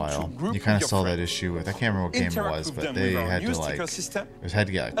be after a able to while. group You kind with of your saw that friends. issue with, I can't remember what game it Interact was, with but them they with our had new to like, sticker system it had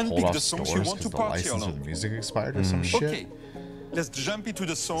to get like and pulled pick off the songs you stores want because to the party license along. of the music expired or some shit. Okay, let's jump into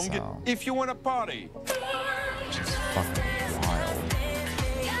the song if you want to party. Which is fucking wild.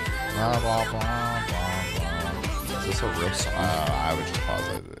 Blah, blah, blah, blah, blah. Is this a real song? I would just pause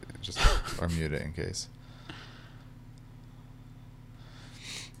it, just or mute it in case.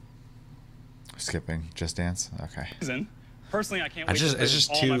 Skipping Just Dance. Okay. Personally, I can't I wait just to it's visit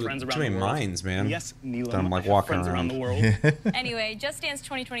just all too my friends around too many the world. minds, man. Yes, Neelam, That I'm like I have walking friends around the world. Anyway, Just Dance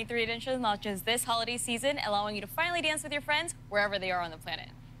 2023 edition launches this holiday season, allowing you to finally dance with your friends wherever they are on the planet.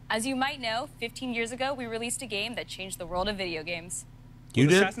 As you might know, 15 years ago, we released a game that changed the world of video games. You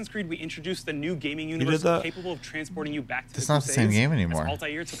With did? Assassin's Creed, we introduced the new gaming did universe that? capable of transporting you back to It's the not the same Crusades, game anymore. As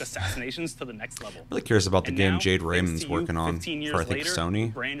Altair took assassinations to the next level. I'm really curious about the And game now, Jade thanks Raymond's to you, working on 15 years for I think later, Sony.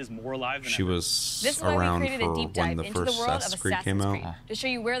 the brand is more alive than She ever. was This is why we around created a for deep when dive the into the first world of Assassin's Creed came Assassin's out. Creed to show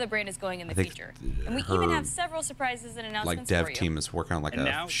you where the brand is going in the I think future. And we her, even have several surprises and Like announcements dev for you. team is working on like And a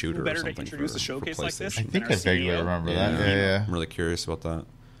now, who shooter or better to something introduce for, a showcase for like this PlayStation. I think I vaguely remember that. Yeah. I'm really curious about that.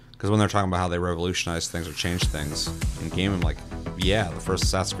 Because when they're talking about how they revolutionized things or changed things in game, I'm like, yeah, the first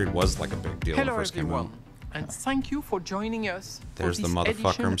Assassin's Creed was like a big deal when it Hello first came out. everyone, and thank you for joining us There's for the this motherfucker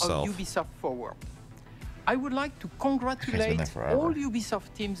edition himself. of Ubisoft Forward. I would like to there congratulate forever. all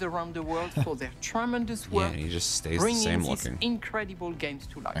Ubisoft teams around the world for their tremendous Yeah, work he just stays the bringing same these looking. incredible games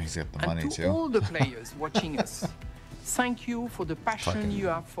to life. He's got the and money, to too. all the players watching us, thank you for the passion Fucking you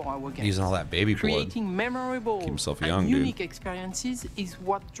have for our games. using all that baby blood. Creating memorable Keep himself and young, dude. unique experiences is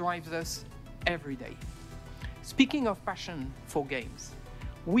what drives us every day. Speaking of passion for games,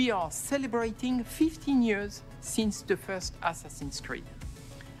 we are celebrating 15 years since the first Assassin's Creed.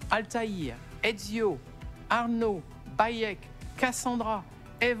 Altair, Ezio, Arnaud, Bayek, Cassandra,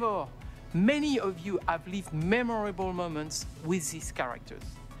 Eivor, many of you have lived memorable moments with these characters,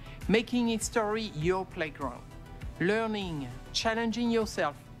 making history your playground, learning, challenging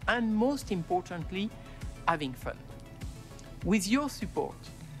yourself, and most importantly, having fun. With your support,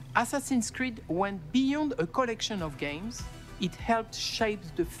 Assassin's Creed went beyond a collection of games. It helped shape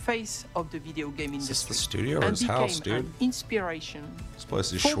the face of the video game industry. Is this the studio or and his house, became dude? an inspiration This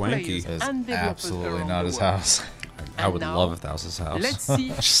place is for schwanky. players That is and developers absolutely around not the his world. house. I would love if that was his house. Let's see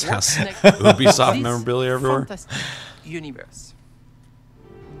Just what's has next Ubisoft in this memorabilia everywhere. fantastic universe.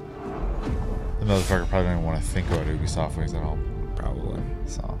 The motherfucker probably don't even want to think about Ubisoft when he's at home. Probably.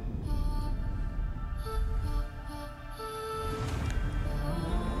 So.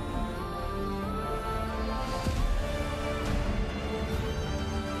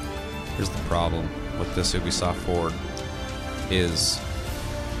 Here's the problem with this Ubisoft Forward is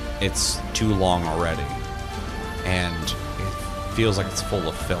it's too long already, and it feels like it's full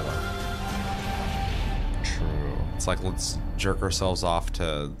of filler. True. It's like, let's jerk ourselves off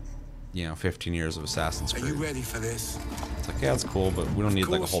to, 15 years of Assassin's Creed. Are you ready for this? It's like, yeah, it's cool, but we don't need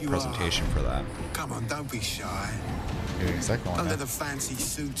like a whole presentation for that. Come on, don't be shy. Maybe a second one. Don't Now. let the fancy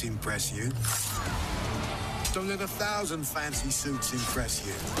suit impress you. Don't let 1,000 fancy suits impress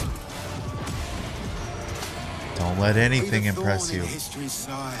you. Don't let anything impress you.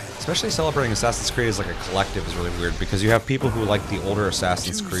 Especially celebrating Assassin's Creed as like a collective is really weird, because you have people who like the older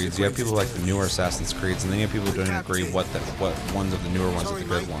Assassin's Creeds, you have people who like the newer Assassin's Creeds, and then you have people who don't even agree what ones of the newer ones are the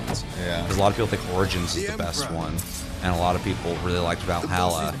good ones. Yeah. Because a lot of people think Origins is the best one, and a lot of people really liked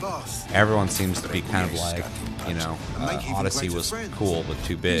Valhalla. Everyone seems to be kind of like, Odyssey was cool but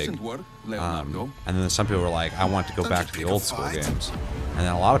too big. And then some people were like, I want to go back to the old school games. And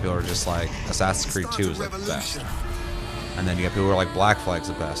then a lot of people are just like, Assassin's Creed 2 is like the best. And then you have people who are like, Black Flag's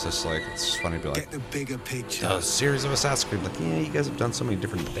the best. It's just funny to be like, the series of Assassin's Creed. Like, yeah, you guys have done so many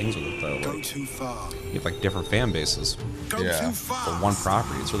different things with it though. Like, you have like different fan bases. For one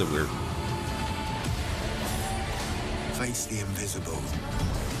property. It's really weird. Face the invisible,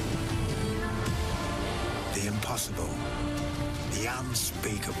 the impossible, the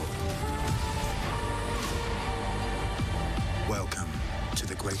unspeakable. Welcome to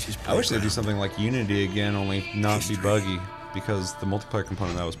the greatest. I wish they'd do something like Unity again, only not be buggy, because the multiplayer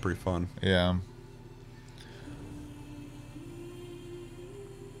component of that was pretty fun. Yeah.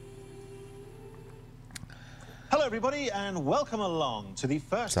 Hello, everybody, and welcome along to the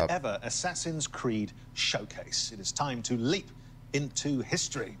first ever Assassin's Creed Showcase. It is time to leap into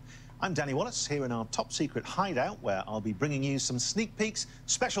history. I'm Danny Wallace, here in our top secret hideout, where I'll be bringing you some sneak peeks,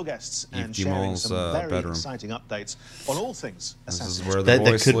 special guests, and sharing some very exciting updates on all things Assassin's Creed.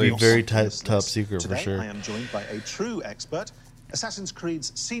 That could be very top secret for sure. I am joined by a true expert, Assassin's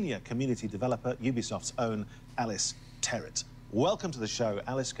Creed's senior community developer, Ubisoft's own Alice Terrett. Welcome to the show.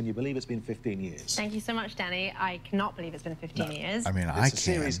 Alice, can you believe it's been 15 years? Thank you so much, Danny. I cannot believe it's been 15 years. I mean, it's a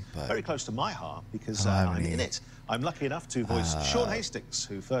series very close to my heart because I'm in it. I'm lucky enough to voice Sean Hastings,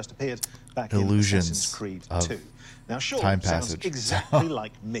 who first appeared back in Assassin's Creed 2. Now, Sean sounds exactly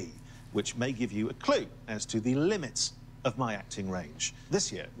like me, which may give you a clue as to the limits of my acting range. This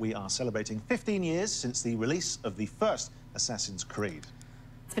year, we are celebrating 15 years since the release of the first Assassin's Creed.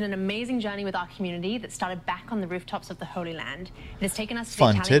 It's been an amazing journey with our community that started back on the rooftops of the Holy Land. It has taken us to the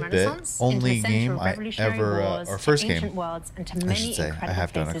Fun Italian tidbit. Renaissance, Only into the game center of I revolutionary ever, wars, or first to game, ancient worlds, and to I many should say. I incredible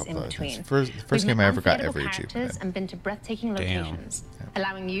have done a places couple in of those. between. First game I ever got every characters achievement. and been to breathtaking locations,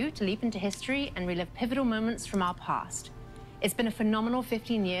 allowing you to leap into history and relive pivotal moments from our past. It's been a phenomenal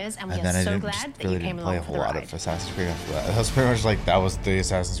 15 years, and we And are then I so didn't, glad that really you came didn't play a along for whole the lot ride. of Assassin's Creed after that. That was pretty much like, that was the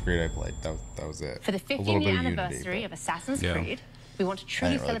Assassin's Creed I played. That was it. For the A little 15-year bit of Unity, anniversary but- of Assassin's Yeah. Creed, we want to I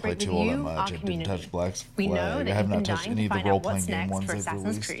truly didn't really play celebrate with too all that you, much. our I didn't community. touch Black We know Flag. that I you've have been not touched dying any to of the find out role-playing what's game next ones for they've Assassin's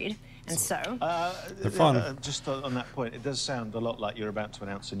released. Creed, and so... They're fun. Just on that point, it does sound a lot like you're about to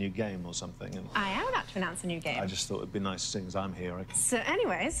announce a new game or something. And I am about to announce a new game. I just thought it'd be nice, seeing as I'm here. So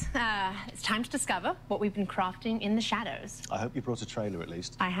anyways, it's time to discover what we've been crafting in the shadows. I hope you brought a trailer at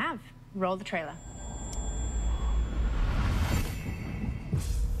least. I have. Roll the trailer.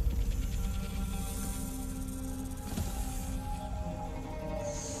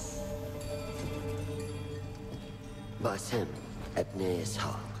 Basim Ebne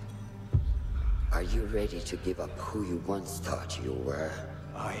Ishaq, are you ready to give up who you once thought you were?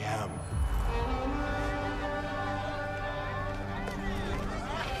 I am.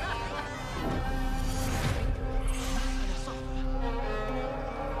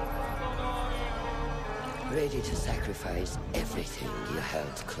 Ready to sacrifice everything you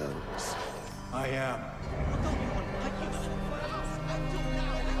held close? I am.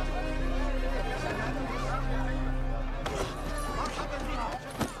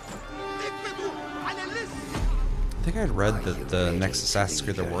 I think I'd read that the next Assassin's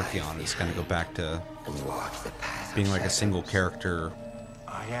Creed they're working on is going to go back to being like a single character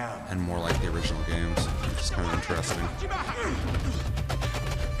and more like the original games, which is kind of interesting.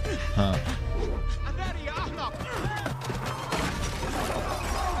 Huh.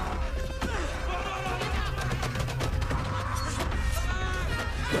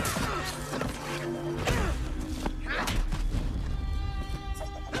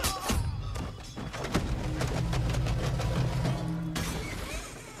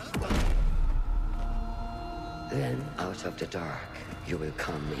 Then out of the dark, you will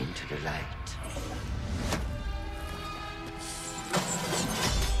come into the light.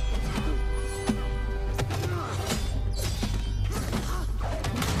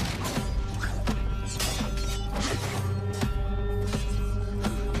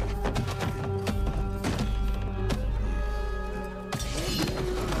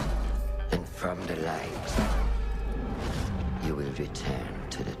 And from the light, you will return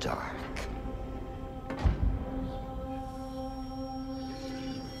to the dark.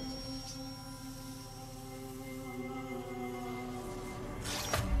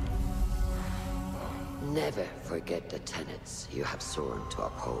 Never forget the tenets you have sworn to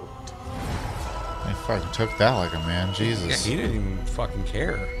uphold. I fucking took that like a man. Jesus. Yeah, he didn't even fucking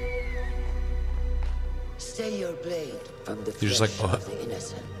care. Stay your blade from the You're just like, flesh of the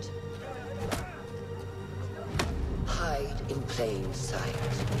innocent. Hide in plain sight.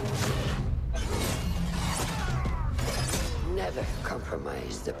 Never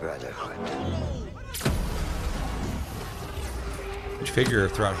compromise the Brotherhood. You figure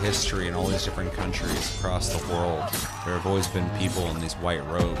throughout history in all these different countries across the world, there have always been people in these white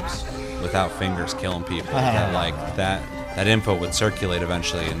robes without fingers killing people. That, like that info would circulate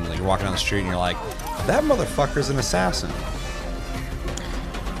eventually, and like, you're walking down the street and you're like, that motherfucker's an assassin.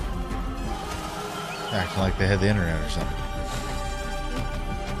 Acting like they had the internet or something.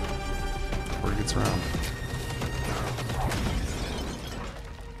 Word gets around.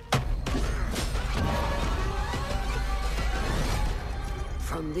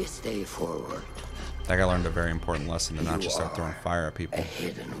 From this day forward, That guy learned a very important lesson to not just start throwing fire at people. a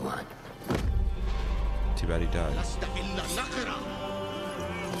hidden one. Too bad he died.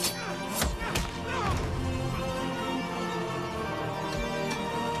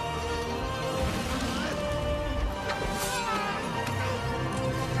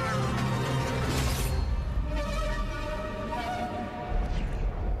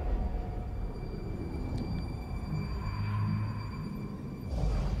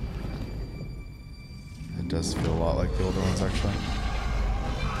 It does feel a lot like the older ones, actually.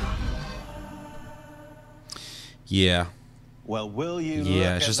 Yeah. Well, will you?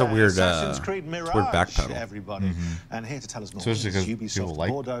 Yeah, it's just a weird, Assassin's Creed it's Mirage, weird backpedal. everybody. And here to tell us more Especially is because people Ubisoft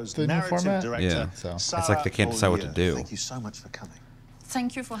like Bordeaux's the new narrative format. director, Yeah. So It's like they can't decide what to Ollier. do. Thank you so much for coming.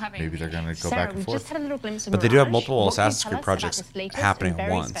 Thank you for having maybe me. they're going to go Sarah, back and we forth. just had a little glimpse of But they do have Mirage. multiple What can you Assassin's tell Creed us projects about this latest happening and at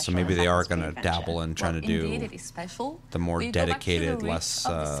very once, so special maybe they are Assassin's going to Creed dabble adventure? and trying to Indeed, do it is special. the more We go back to the dedicated, roots less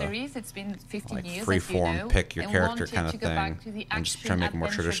of the series. It's been 15 like years, free-form, as you know, pick your and character wanted kind of to go back to thing, the and just try to make a more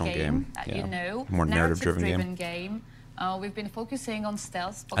action traditional adventure game. that Yeah. you know, More narrative-driven game. We've been focusing on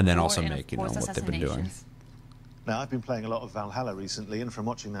stealth, And then parkour, also of make, course, what they've been doing. assassinations. Now, I've been playing a lot of Valhalla recently, and from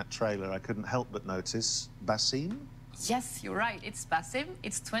watching that trailer, I couldn't help but notice Basim. Yes, you're right. It's Basim.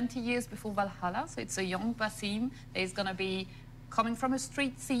 It's 20 years before Valhalla, so it's a young Basim that is going to be coming from a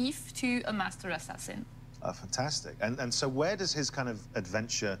street thief to a master assassin. Fantastic. And so where does his kind of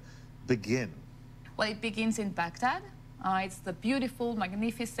adventure begin? Well, it begins in Baghdad. It's the beautiful,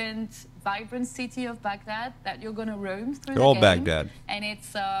 magnificent, vibrant city of Baghdad that you're going to roam through Good old the game. Baghdad. And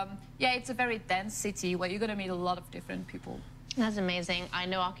it's, it's a very dense city where you're going to meet a lot of different people. That's amazing. I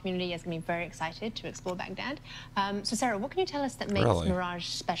know our community is going to be very excited to explore Baghdad. So, Sarah, what can you tell us that makes Really? Mirage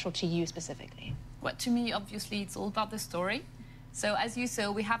special to you specifically? Well, to me, obviously, it's all about the story. So, as you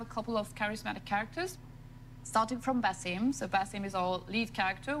saw, we have a couple of charismatic characters, starting from Basim. So, Basim is our lead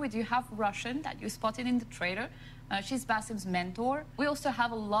character. We do have Russian that you spotted in the trailer. She's Basim's mentor. We also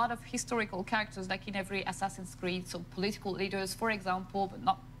have a lot of historical characters, like in every Assassin's Creed. So, political leaders, for example, but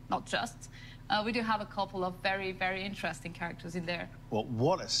not just. We do have a couple of very, very interesting characters in there. Well,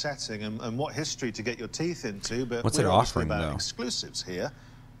 what a setting and what history to get your teeth into, but What's we're it obviously offering, about though? exclusives here.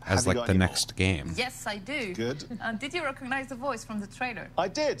 As Have you like got the any next game. Yes, I do. Good. Did you recognize the voice from the trailer? I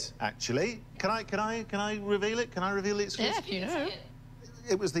did, actually. Can I reveal it? Can I reveal the exclusive? Yeah, if you know.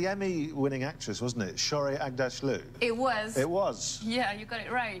 It was the Emmy-winning actress, wasn't it? Shorey Agdashlu. It was. It was. Yeah, you got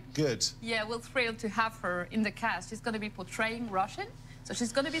it right. Good. Yeah, we're thrilled to have her in the cast. She's going to be portraying Russian, so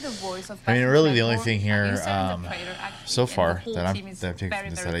she's going to be the voice of. I mean, Basim's really, the only mentor. thing here You saw in the trailer, actually, so and the far whole that team is I've taken very, from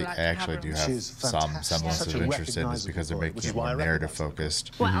this very that glad I to actually have do her. have She's some fantastic. semblance Such of a interest in is because they're recognisable making voice, it which is why more I narrative recognise her.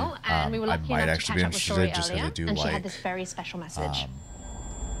 focused. Well, and we were I lucky might enough to actually catch be up with interested Shori just because earlier, I do and she had like this very special message.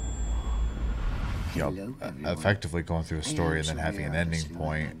 effectively going through a story and then having an ending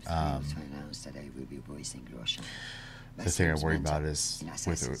point. The thing I worry about is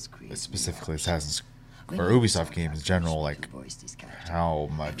with specifically Assassin's or Ubisoft games in general, like how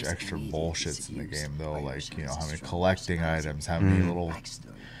much extra bullshit's in the game, though. Like, how many collecting items, how many little,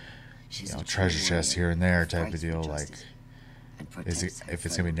 treasure chests here and there type of deal. Like, is if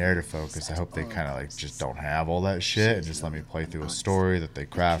it's gonna be narrative focused, I hope they kind of like just don't have all that shit and just let me play through a story that they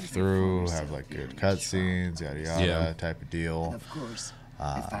craft through, have like good cutscenes, yada yada type of deal. And of course,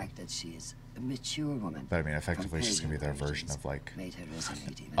 the fact that she is a mature woman. But I mean, effectively, it's just gonna be their version of like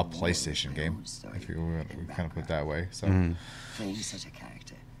a PlayStation game, if we kind of put it that way. So playing such a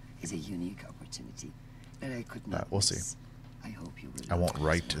character is a unique opportunity that I could not. We'll see. I hope you will. I won't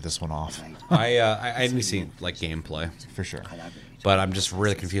write this one off. I haven't seen like gameplay for sure, but I'm just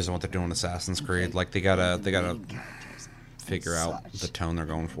really confused on what they're doing with Assassin's Creed. Like they gotta figure out the tone they're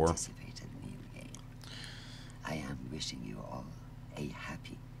going for. I am wishing you all a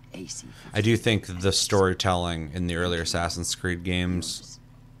happy AC. I do think the storytelling in the earlier Assassin's Creed games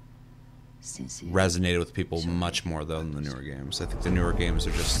resonated with people much more though than the newer games. I think the newer games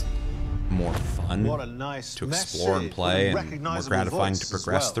are just more fun to explore and play and more gratifying to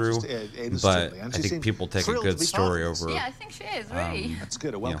progress through. But I think people take a good story over I think she is, really. That's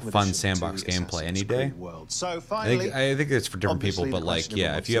good. Fun sandbox gameplay any day. I think it's for different people, but like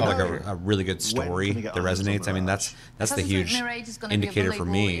if you have like a really good story that resonates, I mean that's the huge indicator for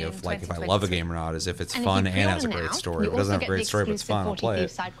me of like if I love a game or not is if it's fun and has a great story. If it doesn't have a great story but it's fun, I'll play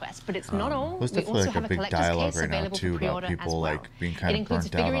it. But it's not all. There's definitely like a big dialogue right now too about people like being kind of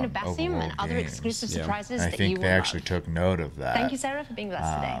burnt out on overworld and other exclusive surprises I think they actually took note of that. Thank you, Sarah, for being with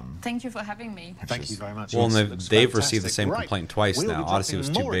us today. Thank you for having me. Thank you very much. Well, and they've received the same complaint twice now. Odyssey was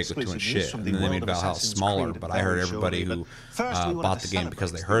too big with too much shit, and then they made Valhalla smaller. But I heard everybody who bought the game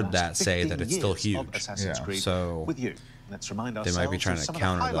because they heard that say that it's still huge. So they might be trying to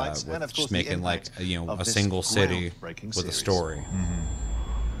counter that with just making like a single city with a story.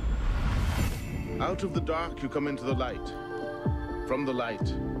 Out of the dark, you come into the light. From the light,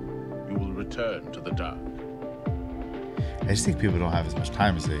 you will return to the dark. I just think people don't have as much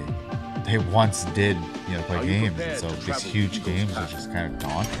time as they once did, play games. And so these huge games are just kind of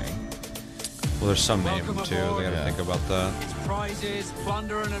daunting. Well, there's so many of them too. They got to think about that. Prizes,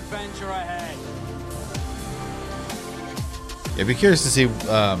 plunder, and adventure ahead. Yeah, be curious to see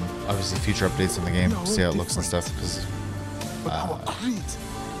obviously future updates on the game, see how it looks and stuff. Because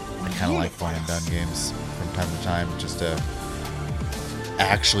I kind of like one and done games from time to time, just to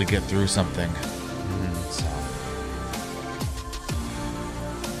actually get through something. So.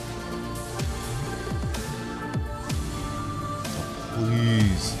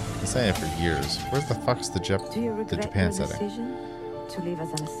 Please, I've been saying it for years. Where's the fuck's the Japan setting?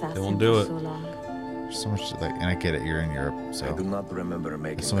 They won't do it. There's so much like, and I get it. You're in Europe, so I do not remember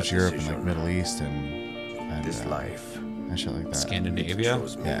making there's so much Europe and like Middle East and this life and shit like that. Scandinavia.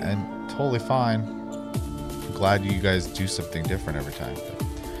 Yeah, and totally fine. I'm glad you guys do something different every time. But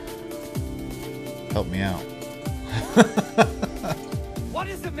help me out. What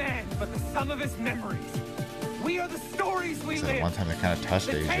is a man but the sum of his memories? We are the stories we live. One time they kind of touched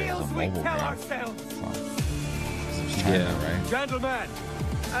Asia as a mobile game. China, right? Gentlemen,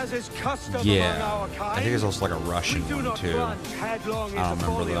 as is custom among our kind, I think there's also like a Russian one too. I don't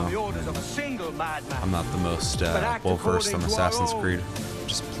remember though. I'm not the most well versed on Assassin's Creed.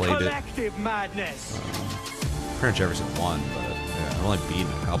 Just played it. Madness. Pretty much every single one, but I've only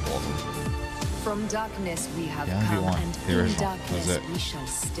beaten a couple of them. From darkness we have Yeah, come, one. and The in original. darkness That was it. we shall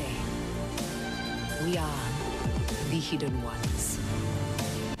stay. We are the hidden ones.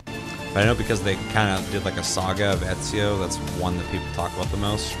 But I know because they kind of did like a saga of Ezio, that's one that people talk about the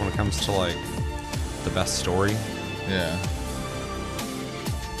most when it comes to like the best story. Yeah.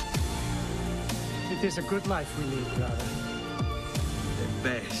 It is a good life we lead, brother. The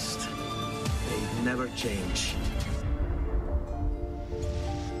best. They never change.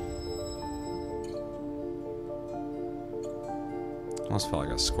 Almost felt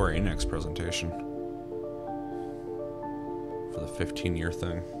like a Square Enix presentation for the 15-year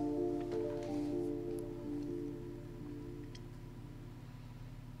thing.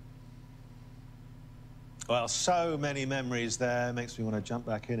 Well, so many memories there. Makes me want to jump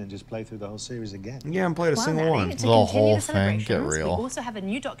back in and just play through the whole series again. Yeah, and played a single Maddie, one. to The continue whole the thing, get celebrations, real. We also have a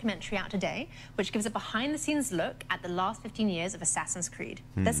new documentary out today, which gives a behind-the-scenes look at the last 15 years of Assassin's Creed.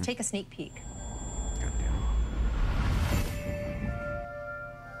 Let's take a sneak peek.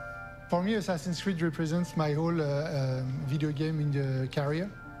 For me, Assassin's Creed represents my whole video game in the career.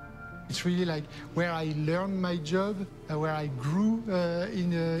 It's really like where I learned my job, where I grew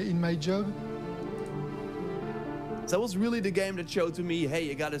in my job. That was really the game that showed to me, hey,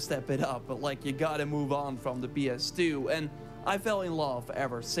 you gotta step it up, but like you gotta move on from the PS2, and I fell in love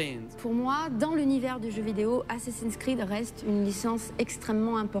ever since. Pour moi, dans l'univers du jeu vidéo, Assassin's Creed reste une licence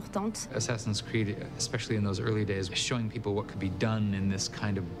extrêmement importante. Assassin's Creed, especially in those early days, showing people what could be done in this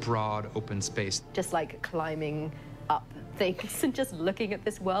kind of broad, open space. Just like climbing up things and just looking at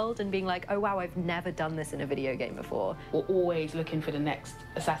this world and being like, oh wow, I've never done this in a video game before. We're always looking for the next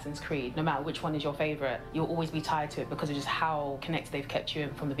Assassin's Creed. No matter which one is your favorite, you'll always be tied to it because of just how connected they've kept you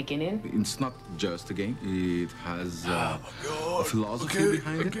from the beginning. It's not just a game. It has a philosophy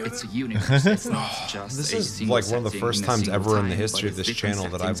behind it. It's a universe. It's not just this is like one of the first times ever in the history of this channel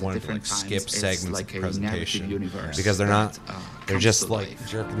that I've wanted to like skip segments of the presentation because they're just like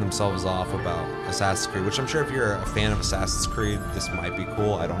jerking themselves off about Assassin's Creed, which I'm sure if you're a fan of Assassin's Creed, this might be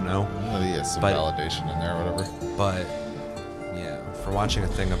cool. I don't know. Well, yeah, some validation in there, or whatever. But yeah, for watching a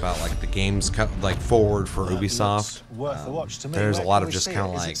thing about like the games like forward for Ubisoft, worth a watch to me. There's a lot of just kind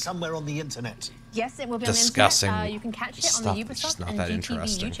of like somewhere on the internet. Yes, it will be discussing on the internet. You can catch it on the Ubisoft and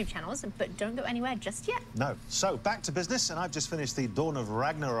GTV YouTube channels, but don't go anywhere just yet. No. So, back to business, and I've just finished the Dawn of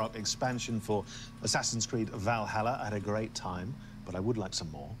Ragnarok expansion for Assassin's Creed Valhalla. I had a great time, but I would like some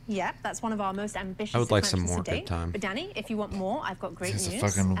more. Yep, that's one of our most ambitious I would like some more to date. good time. But Danny, if you want more, I've got great news. Is this a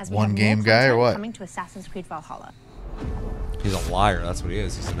fucking as we one have game more guy or content what? Coming to Assassin's Creed Valhalla. He's a liar. That's what he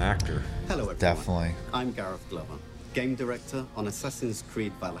is. He's an actor. Hello, everyone. Definitely. I'm Gareth Glover, game director on Assassin's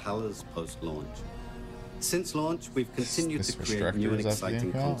Creed Valhalla's post-launch. Since launch, we've continued to create new and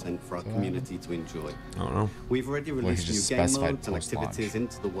exciting content for our community to enjoy. I don't know. We've already released new game modes and activities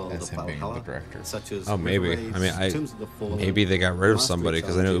into the world of Valhalla, such as maybe. Raids, I mean, Tombs of the Fallen, maybe they got rid of Mastery somebody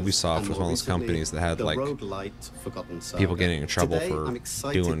because I know Challenges, Ubisoft and was more one of those recently, companies that had the like roguelite Forgotten Saga. people getting in trouble Today, I'm for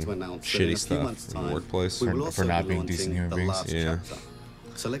excited doing to announce that in shitty a few months' stuff in the time, workplace we will also for not be being decent launching human the beings. last Yeah. chapter.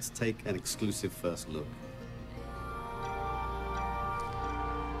 So let's take an exclusive first look.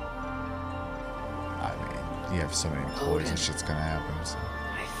 You have so many employees, that shit's gonna happen. So.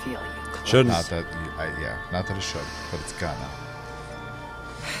 I feel you. Shouldn't. Not that, not that it should, but it's gonna.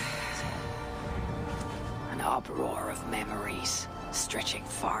 An uproar of memories stretching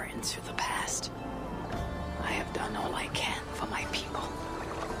far into the past. I have done all I can for my people.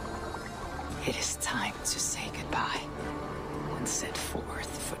 It is time to say goodbye and set forth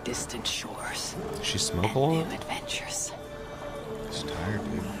for distant shores. Does she smoke a lot? New adventures. She's tired,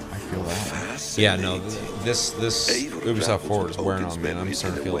 dude. I feel that. Yeah, no, this Ubisoft Forward is wearing on me, and I'm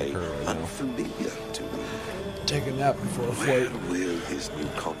starting to feel like her right now. Take a nap before a flight. Where will his new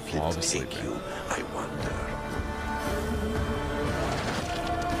conflict take you, I wonder?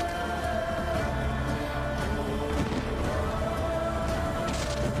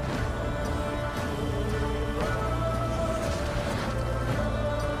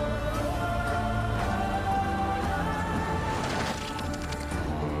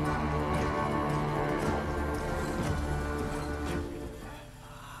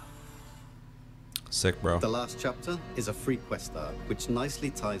 Sick, bro. The last chapter is a free quest arc, which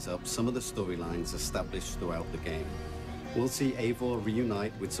nicely ties up some of the storylines established throughout the game. We'll see Eivor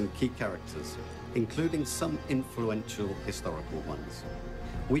reunite with some key characters, including some influential historical ones.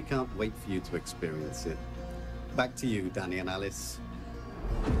 We can't wait for you to experience it. Back to you, Danny and Alice.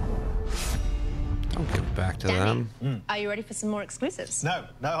 Don't give back to Danny, them. are you ready for some more exclusives? No,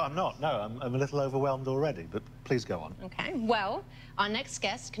 I'm not. No, I'm a little overwhelmed already, but please go on. Okay, well, our next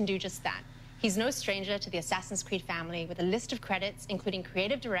guest can do just that. He's no stranger to the Assassin's Creed family with a list of credits, including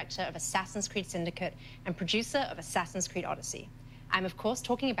creative director of Assassin's Creed Syndicate and producer of Assassin's Creed Odyssey. I'm, of course,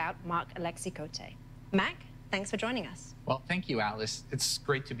 talking about Marc Alexis Cote. Mac, thanks for joining us. Well, thank you, Alice. It's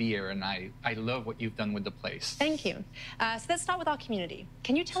great to be here, and I love what you've done with the place. Thank you. So let's start with our community.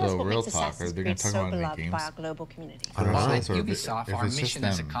 Can you tell us what makes Assassin's Creed so beloved by our global community? Well, at Ubisoft, our mission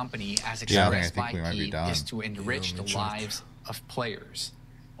as a company, as expressed by Keith, is to enrich the lives of players.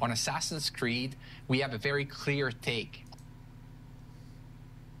 On Assassin's Creed, we have a very clear take.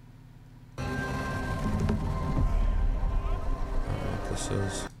 This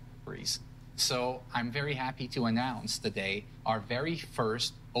is. So I'm very happy to announce today our very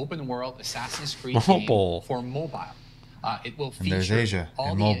first open world Assassin's Creed game for mobile. It will feature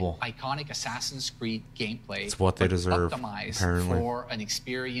all the iconic Assassin's Creed gameplay. It's what they deserve, optimized apparently. for an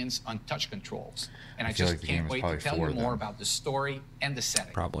experience on touch controls. And I just can't wait to tell you more about the story and the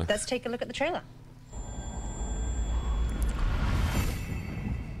setting. Probably. Let's take a look at the trailer.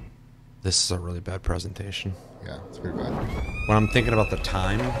 This is a really bad presentation. Yeah, it's pretty bad. When I'm thinking about the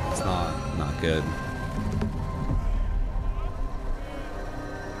time, it's not good.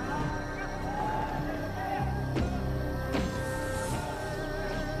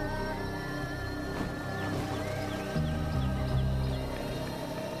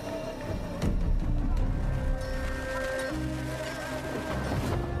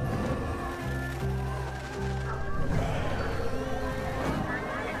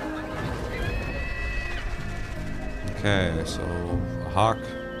 Okay, so a hawk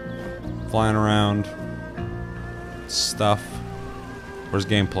flying around. stuff. Where's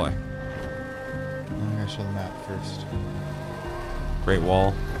gameplay? I'm gonna show the map first. Great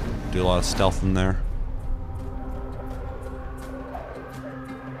Wall. Do a lot of stealth in there.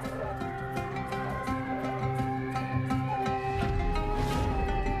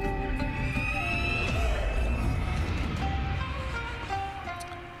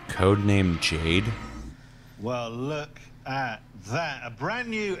 Codename Jade. Well, look at that. A brand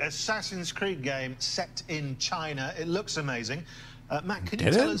new Assassin's Creed game set in China. It looks amazing. Matt, can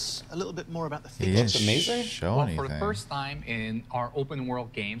you tell us a little bit more about the features? It looks amazing. Well, for the first time in our open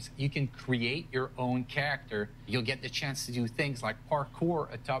world games, you can create your own character. You'll get the chance to do things like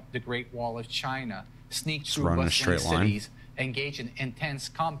parkour atop the Great Wall of China, sneak through bustling cities, engage in intense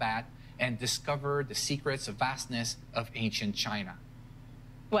combat, and discover the secrets of vastness of ancient China.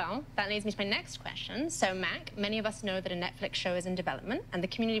 Well, that leads me to my next question. So, Mac, many of us know that a Netflix show is in development, and the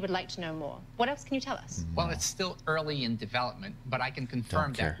community would like to know more. What else can you tell us? Well, it's still early in development, but I can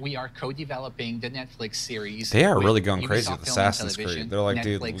confirm that we are co-developing the Netflix series. They are really going crazy with Assassin's Creed. They're like,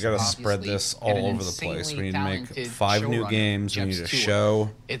 dude, we gotta spread this all over the place. We need to make 5 new games. We need a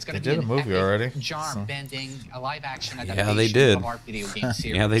show. It's They did a movie already. Jar-bending, a live-action Yeah, they did. of our video game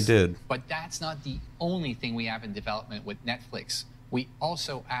series. Yeah, they did. But that's not the only thing we have in development with Netflix. We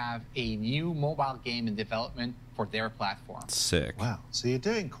also have a new mobile game in development for their platform. Sick. Wow. So you're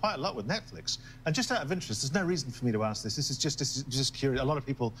doing quite a lot with Netflix. And just out of interest, there's no reason for me to ask this. This is just curious. A lot of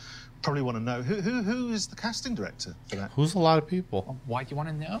people probably want to know who is the casting director for that. Who's a lot of people? Why do you want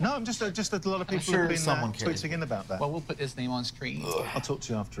to know? No, I'm just a lot of people have been tweeting in about that. Well, we'll put his name on screen. I'll talk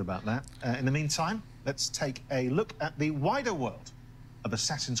to you after about that. In the meantime, let's take a look at the wider world of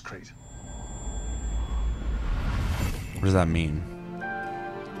Assassin's Creed. What does that mean?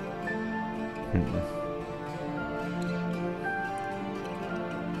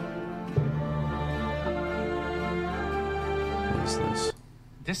 What is this?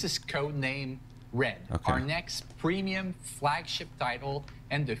 This is codename Red, Okay. our next premium flagship title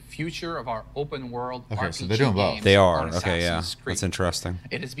and the future of our open world RPG so they're doing both. games They are. on Okay, yeah. Assassin's Creed. That's interesting.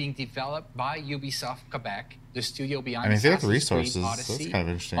 It is being developed by Ubisoft Quebec, the studio behind I mean, if they have the Assassin's Creed resources, Odyssey, that's kind of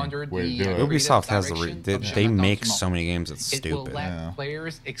interesting under way to the do it. creative Ubisoft has the direction they of make Jonathan so Dumont. many games. It's It will stupid. let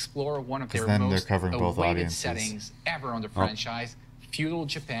players explore one of 'Cause their then they're most covering both awaited audiences. settings ever on the Oh. franchise, feudal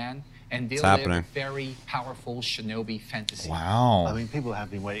Japan, and It's they'll live happening. a very powerful shinobi fantasy. Wow. I mean, people have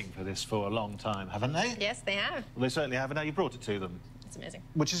been waiting for this for a long time, haven't they? Yes, they have. Well, they certainly have, and now you brought it to them. It's amazing.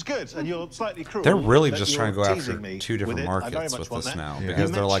 Which is good, and you're slightly cruel. They're really that just you're trying to go after teasing me 2 different with it. I very markets much with want this that. now You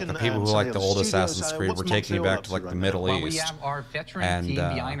because they're like the mentioned, people who some like of the the old studios. Assassin's Creed. What's We're taking you Montreal back up to to like right the now? Middle Well, we East have our veteran and team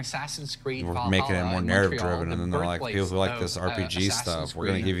behind Assassin's Creed we're Valhalla making it more in narrative Montreal, driven, and then the they're like people who like this birthplace RPG of stuff. Assassin's We're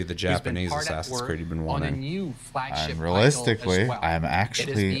gonna Creed, give you the who's been Japanese hard at Assassin's work Creed you've been on a wanting. new flagship title Realistically, as well. I'm It is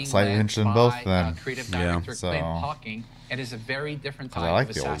actually being slightly led interested in both of by, them. creative Yeah. director So- Clint Hawking. It is a very different 'Cause type I like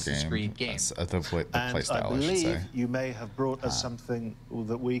of the old Assassin's game. Creed game. The play And style, I I should believe say. you may have brought us something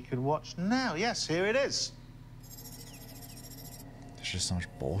that we can watch now. Yes, here it is. There's just so much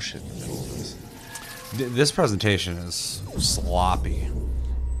bullshit in the middle of this. This presentation is sloppy.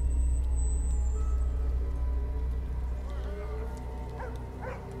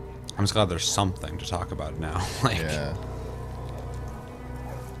 I'm just glad there's something to talk about now. Like, Yeah.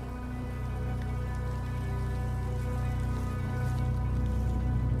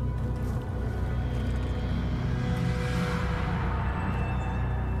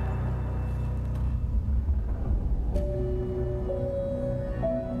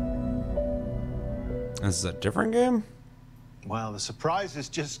 this is a different game? Well, the surprises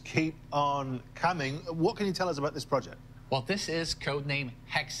just keep on coming. What can you tell us about this project? Well, this is codename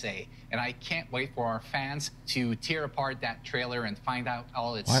Hexe, and I can't wait for our fans to tear apart that trailer and find out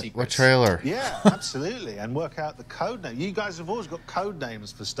all its secrets. What trailer? Yeah, absolutely, and work out the code name. You guys have always got code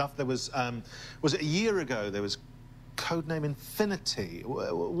names for stuff. There was it a year ago? There was codename Infinity.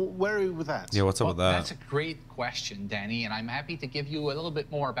 Where are you with that? Yeah, what's up with that? That's a great question, Danny, and I'm happy to give you a little bit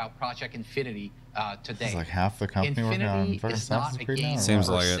more about Project Infinity today. It's like half the company working on Infinity is not Assassin's a Creed game now. Seems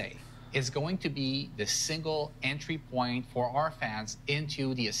per like it. se. It's going to be the single entry point for our fans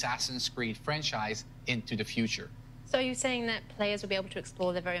into the Assassin's Creed franchise into the future. So are you saying that players will be able to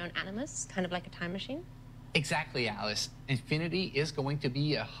explore their very own animus, kind of like a time machine? Exactly, Alice. Infinity is going to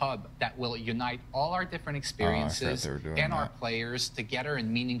be a hub that will unite all our different experiences they were doing and our that. players together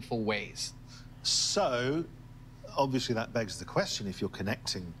in meaningful ways. So, obviously, that begs the question: if you're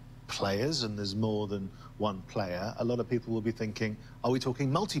connecting players and there's more than one player, a lot of people will be thinking, "Are we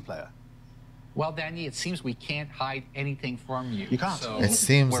talking multiplayer?" Well, Danny, it seems we can't hide anything from you. You can't. So It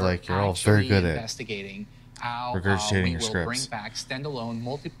seems we're like you're all very actually good at investigating how regurgitating we your will scripts. bring back standalone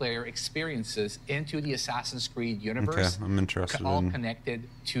multiplayer experiences into the Assassin's Creed universe. Okay, I'm interested all in connected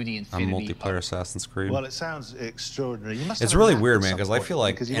to the a Infinity multiplayer Assassin's Creed. Well, it sounds extraordinary. You must It's have a really nap weird, at man, some because I point, feel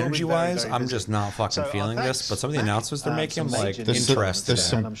like because you've all been energy-wise, very I'm busy. just not fucking So, feeling this. thanks, But some of the Matt. announcements they're making, I'm some like major news interested. There's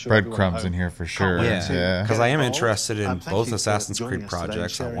and some I'm sure everyone breadcrumbs at in home here for can't sure. wait Yeah, to Yeah. because get I am involved. interested in Thank both you for Assassin's joining Creed us today and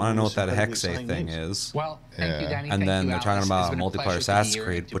projects. I sharing want to know all what that this Hexe incredibly thing exciting is. Well, thank you, Danny. And Thank then you, they're talking Alice. about It's a been multiplayer pleasure to be Assassin's here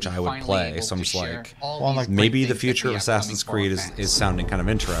Creed, and to which be I would finally play. able So I'm to just share like, all these maybe great the things future that of we have Assassin's coming Creed for our is sounding kind of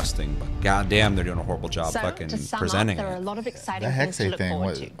interesting. But goddamn, they're doing a horrible job So, fucking to sum presenting up, there are a it. lot of exciting The things to Hexe look thing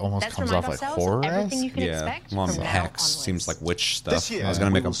forward to. almost Let's comes remind off like ourselves of horror-esque. everything you can Yeah, expect well, from now Hex onwards. seems like witch stuff. This year, I was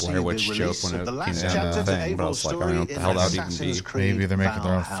gonna make we a will see Blair the Witch joke release when of it the came last down chapter to the to thing, but I was like, I don't know what the Abel's hell that would story even in be. Creed Maybe they're making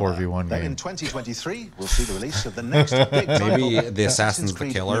their own Valhalla. 4v1 Then in game. 2023, we'll see the release of the next big title, Maybe the Assassin's Assassin's the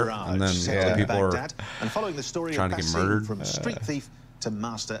Creed killer, Mirage, and then set in people are Baghdad, and following the story trying of to get Basim murdered. from street thief to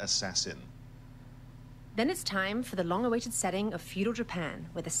master assassin. Then it's time for the long-awaited setting of feudal Japan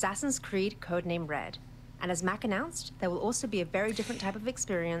with Assassin's Creed codename Red. And as Mac announced, there will also be a very different type of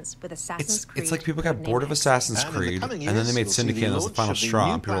experience with Assassin's Creed. It's like people got codenamed bored of Hex. Assassin's And in the Creed, coming and then they years, made we'll see Syndicate, the and that's the launch final of the straw.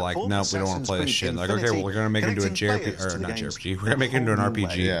 new And people are like, platform, nope, we don't want to play this Assassin's shit. And Creed they're like, okay, well, we're gonna make it into a Infinity, JRPG, connecting or not players JRPG. to We're gonna make it into an a whole new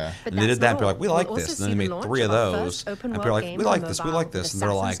RPG. way. Yeah. But And they did that's that. not They're like, we all. like We'll this. also And then they see made the 3 of launch of our those. first open And people are world like, game we on like this. We mobile like with this. And they're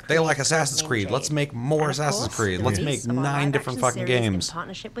Assassin's like, they like Creed Assassin's codenamed Creed. Let's Jade. make more And of Assassin's course, Creed. the Let's release make of our 9 different live-action fucking series games. in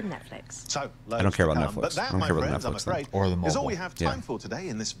partnership with Netflix. So, I don't care about loads to come. Netflix. But that, I don't my care about friends, I'm Netflix afraid, or the is all mobile. we have time for today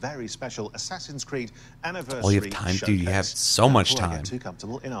in this very special Assassin's Creed anniversary All you have time, dude. You have showcase. so much Before I time. get too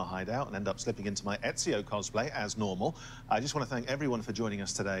comfortable in our hideout and end up slipping into my Ezio cosplay as normal, I just want to thank everyone for joining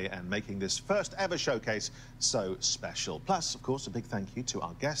us today and making this first ever showcase so special. Plus, of course, a big thank you to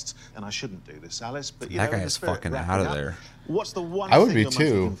our guests. And I shouldn't do this, Alice, but you That know, guy in the is spirit fucking wrapping out of up, there. What's the one I would thing be you're most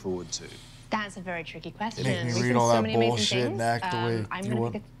too. looking forward to? That's a very tricky question. Make me We've read seen all so that many amazing bullshit and things. act the way I'm you going to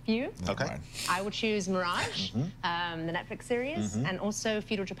want. pick a few. Okay. I will choose Mirage, Mm-hmm. the Netflix series, and also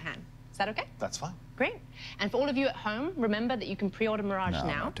Feudal Japan. Is that okay? That's fine. Great. And for all of you at home, remember that you can pre-order Mirage No, I'm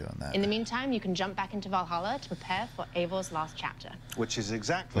now. not doing that. In the meantime, you can jump back into Valhalla to prepare for Eivor's last chapter. Which is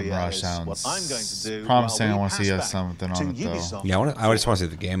exactly The Mirage as sounds what I'm going to do. promising. while I we want to see pass back something to on it, though. Ubisoft. Yeah, I just want to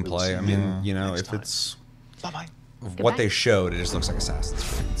see the gameplay. I mean, Yeah. you know, Next if time. it's Bye-bye. what they showed, it just looks like Assassin's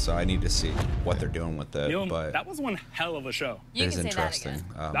Creed. So I need to see what they're doing with it. Neil, But that was one hell of a show. it is interesting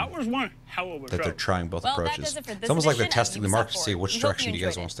That was one hell of a that show. they're trying both Well, that approaches. does it for this It's almost like they're edition of testing the Ubisoft market to see Forward. which We hope direction you you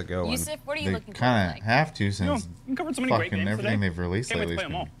guys enjoyed wants to it. go in. Yusuf, what are you They looking for? kind of have to You know, since we covered so many great fucking games everything today. they've released Can't wait lately to has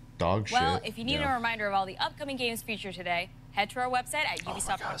play 'em been all. dog Well, shit. if you need Yeah. a reminder of all the upcoming games featured today, head to our website at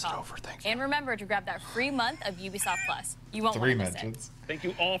ubisoft.com. And remember to grab that free month of Ubisoft Plus. You won't want 3 to miss it. mentions. Thank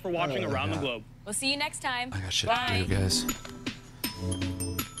you all for watching around the globe. We'll see you next time. I got shit Bye. to do, guys.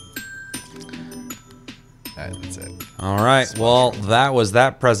 All right, that's it. All right. Well, that was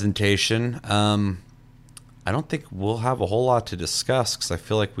that presentation. I don't think we'll have a whole lot to discuss because I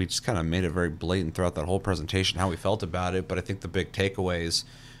feel like we just kind of made it very blatant throughout that whole presentation how we felt about it. But I think the big takeaways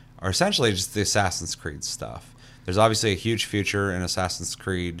are essentially just the Assassin's Creed stuff. There's obviously a huge future in Assassin's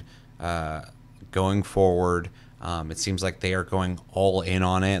Creed going forward. It seems like they are going all in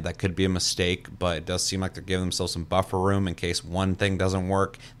on it. That could be a mistake, but it does seem like they're giving themselves some buffer room in case one thing doesn't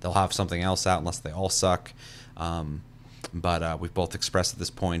work. They'll have something else out unless they all suck. But we've both expressed at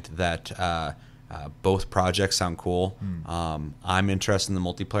this point that both projects sound cool. I'm interested in the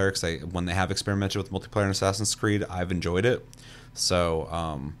multiplayer because when they have experimented with multiplayer in Assassin's Creed, I've enjoyed it. So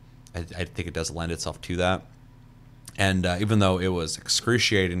I think it does lend itself to that. And even though it was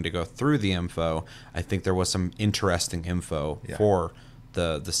excruciating to go through the info, I think there was some interesting info for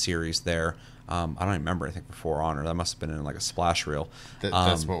the series there. I don't even remember anything for For Honor. That must have been in like a splash reel.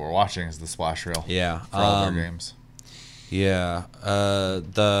 That's what we're watching is the splash reel. Yeah. For all of our games. Yeah.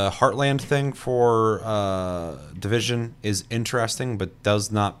 The Heartland thing for Division is interesting, but does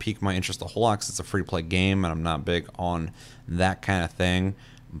not pique my interest a whole lot because it's a free-to-play game, and I'm not big on that kind of thing.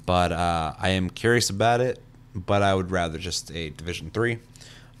 But I am curious about it. But I would rather just a Division 3.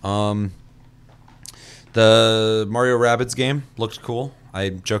 The Mario Rabbids game looked cool. I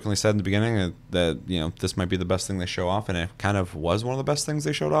jokingly said in the beginning that this might be the best thing they show off, and it kind of was one of the best things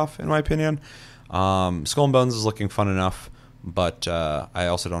they showed off, in my opinion. Skull and Bones is looking fun enough, but I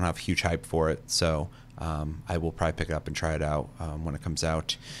also don't have huge hype for it, so I will probably pick it up and try it out when it comes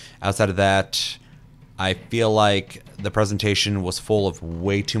out. Outside of that, I feel like the presentation was full of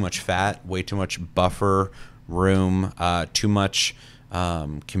way too much fat, way too much buffer room, too much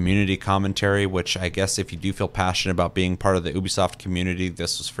community commentary, which I guess if you do feel passionate about being part of the Ubisoft community,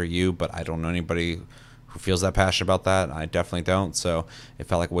 this was for you, but I don't know anybody who feels that passionate about that. I definitely don't, so it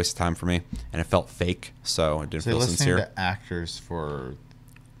felt like a waste of time for me, and it felt fake, so it didn't feel listening sincere. to actors for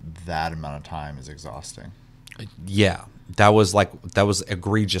that amount of time is exhausting. Yeah, that was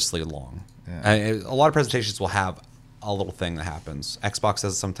egregiously long. Yeah. A lot of presentations will have a little thing that happens. Xbox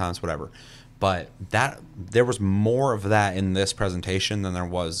does it sometimes, whatever. But there was more of that in this presentation than there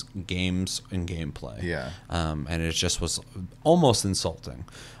was games and gameplay. Yeah. And it just was almost insulting.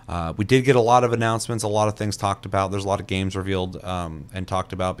 We did get a lot of announcements, a lot of things talked about. There's a lot of games revealed and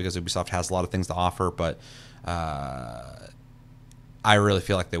talked about because Ubisoft has a lot of things to offer. But I really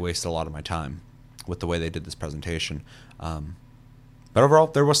feel like they wasted a lot of my time with the way they did this presentation. But overall,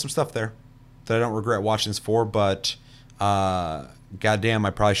 there was some stuff there that I don't regret watching this for. But goddamn,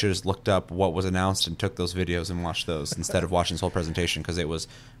 I probably should have just looked up what was announced and took those videos and watched those instead of watching this whole presentation because it was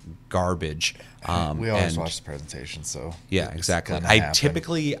garbage. We always watch the presentation, so yeah, exactly.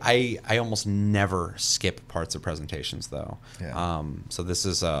 I almost never skip parts of presentations though. Yeah. So this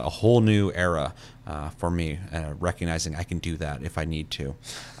is a whole new era for me, recognizing I can do that if I need to.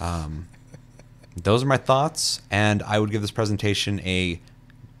 Those are my thoughts, and I would give this presentation a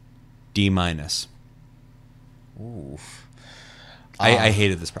D-. Oof. I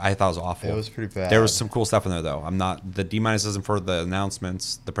hated this. I thought it was awful. It was pretty bad. There was some cool stuff in there, though. The D- isn't for the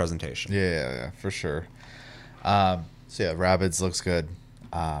announcements, the presentation. Yeah, for sure. So yeah, Rabbids looks good.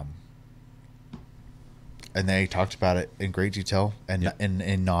 And they talked about it in great detail and in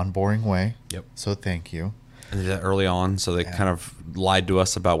a non-boring way. Yep. So thank you. And they did that early on, so they kind of lied to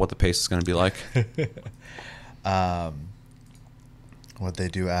us about what the pace is going to be like. What they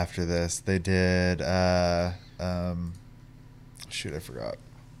do after this? They did. Shoot, I forgot.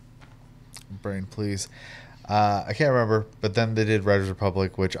 Brain, please. I can't remember, but then they did Riders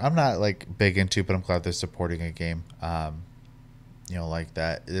Republic, which I'm not like big into, but I'm glad they're supporting a game. Like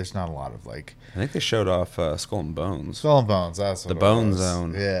that. There's not a lot of like. I think they showed off Skull and Bones. Skull and Bones. That's what the Bone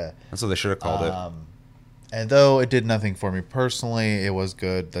Zone. Yeah, that's what they should have called it. And though it did nothing for me personally, it was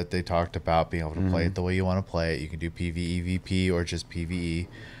good that they talked about being able to play it the way you want to play it. You can do PvE, VP, or just PvE.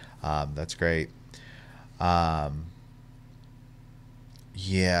 That's great.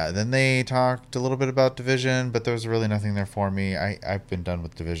 Yeah, then they talked a little bit about Division, but there was really nothing there for me. I've been done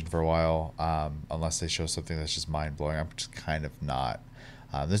with Division for a while, unless they show something that's just mind-blowing. I'm just kind of not.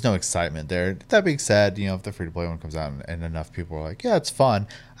 There's no excitement there. That being said, if the free-to-play one comes out and enough people are like, yeah, it's fun,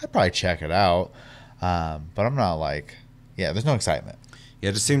 I'd probably check it out. But I'm not like, there's no excitement. Yeah,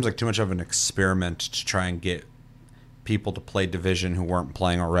 it just seems like too much of an experiment to try and get people to play Division who weren't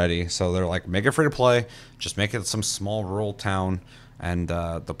playing already. So they're like, make it free to play, just make it some small rural town, and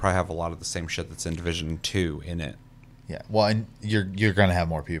they'll probably have a lot of the same shit that's in Division 2 in it. Yeah, well, and you're gonna have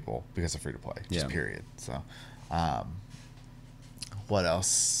more people because of free to play, just period. So, what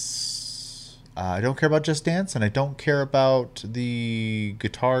else? I don't care about Just Dance, and I don't care about the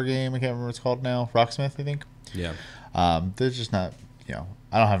guitar game. I can't remember what it's called now. Rocksmith, I think. Yeah. They're just not.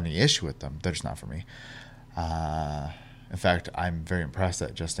 I don't have any issue with them. They're just not for me. In fact, I'm very impressed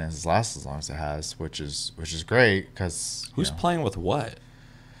that Just Dance has lasted as long as it has, which is great because who's playing with what?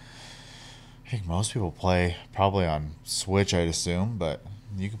 I think most people play probably on Switch, I'd assume, but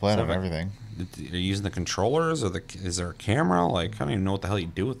you can play it on everything. Are you using the controllers, or is there a camera? Like, I don't even know what the hell you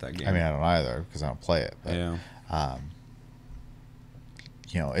do with that game. I mean, I don't either because I don't play it. But,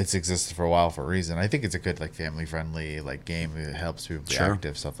 it's existed for a while for a reason. I think it's a good family-friendly game. It helps people be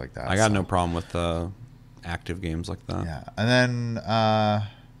active, stuff like that. I got no problem with active games like that. Yeah, and then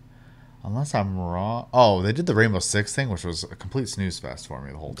unless I'm wrong, they did the Rainbow Six thing, which was a complete snooze fest for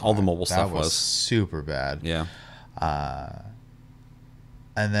me the whole time. All the mobile stuff was super bad. Yeah.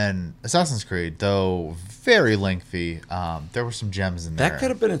 And then Assassin's Creed, though very lengthy, there were some gems in there. That could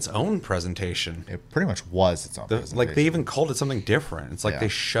have been its own presentation. It pretty much was its own presentation. Like, they even called it something different. It's like they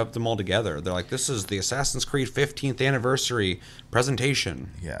shoved them all together. They're like, this is the Assassin's Creed 15th anniversary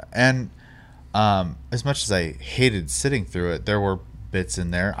presentation. Yeah, and as much as I hated sitting through it, there were bits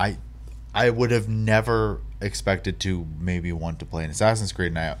in there. I would have never expected to maybe want to play an Assassin's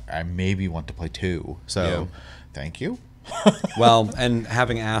Creed, and I maybe want to play 2. So, thank you. Well, and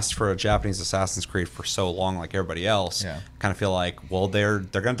having asked for a Japanese Assassin's Creed for so long, like everybody else, kind of feel like, well, they're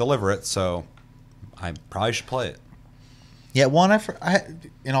going to deliver it, so I probably should play it. Yeah,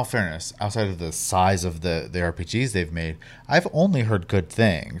 in all fairness, outside of the size of the RPGs they've made, I've only heard good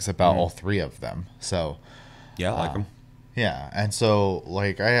things about all 3 of them. So, yeah, I like them. Yeah, and so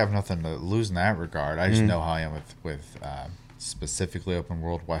I have nothing to lose in that regard. I just know how I am with specifically open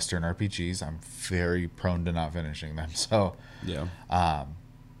world Western RPGs. I'm very prone to not finishing them. So yeah.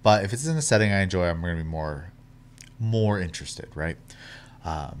 But if it's in a setting I enjoy, I'm going to be more interested, right?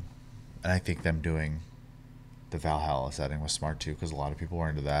 And I think them doing the Valhalla setting was smart too, because a lot of people were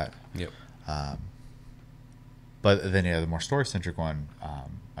into that. Yep. But then the more story centric one,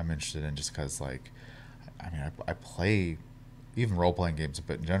 I'm interested in just because I play even role-playing games a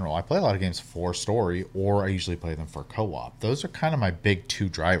bit in general. I play a lot of games for story, or I usually play them for co-op. Those are kind of my big two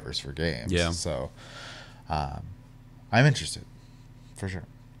drivers for games. Yeah. So I'm interested, for sure.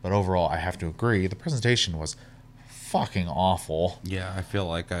 But overall, I have to agree, the presentation was fucking awful. Yeah, I feel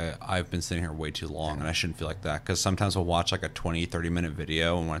like I've been sitting here way too long, and I shouldn't feel like that, because sometimes I'll watch like a 20-30 minute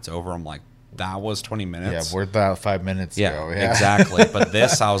video, and when it's over, I'm like, that was 20 minutes? Yeah, where'd that 5 minutes go? Yeah, exactly. But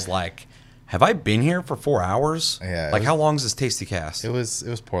this, I was like, have I been here for 4 hours? Yeah. Like, how long is this Tasty Cast? It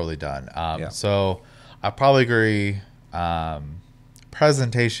was poorly done. So I probably agree.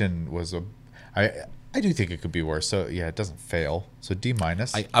 Presentation was I do think it could be worse. So yeah, it doesn't fail. So D-.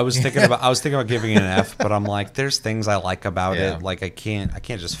 I was thinking about giving it an F, but I'm like, there's things I like about it. Like I can't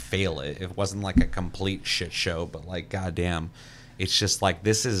just fail it. It wasn't like a complete shit show, but like, goddamn, it's just like,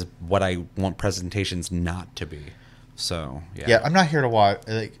 this is what I want presentations not to be. So yeah, I'm not here to watch.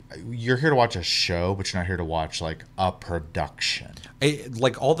 Like, you're here to watch a show, but you're not here to watch like a production.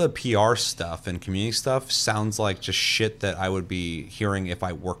 Like all the PR stuff and community stuff sounds like just shit that I would be hearing if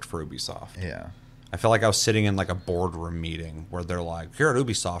I worked for Ubisoft. Yeah. I felt like I was sitting in like a boardroom meeting where they're like, here at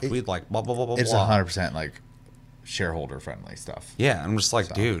Ubisoft, we'd like blah, blah, blah, blah, It's blah. 100% like shareholder friendly stuff. Yeah, I'm just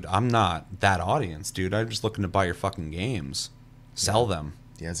like, dude, I'm not that audience, dude. I'm just looking to buy your fucking games. Sell them.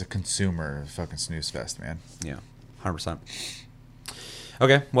 Yeah, as a consumer, fucking snooze fest, man. Yeah, 100%.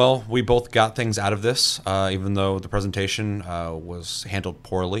 Okay, well, we both got things out of this, even though the presentation was handled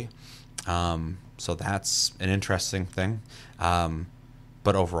poorly. So that's an interesting thing.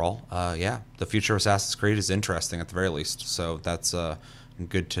 But overall, yeah, the future of Assassin's Creed is interesting at the very least. So that's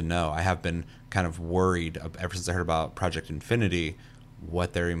good to know. I have been kind of worried ever since I heard about Project Infinity,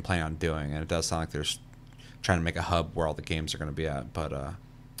 what they're even planning on doing. And it does sound like they're trying to make a hub where all the games are going to be at. But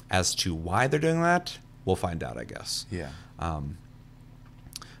as to why they're doing that, we'll find out, I guess. Yeah.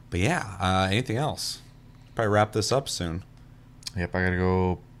 But yeah, anything else? Probably wrap this up soon. Yep, I got to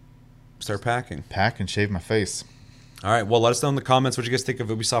go start packing. Pack and shave my face. All right, well, let us know in the comments what you guys think of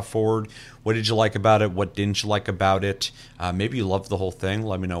Ubisoft Forward. What did you like about it? What didn't you like about it? Maybe you loved the whole thing.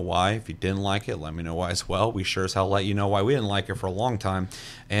 Let me know why. If you didn't like it, let me know why as well. We sure as hell let you know why we didn't like it for a long time.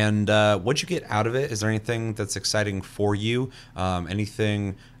 And what'd you get out of it? Is there anything that's exciting for you?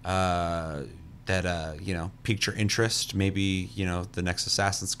 Anything that, piqued your interest? Maybe, the next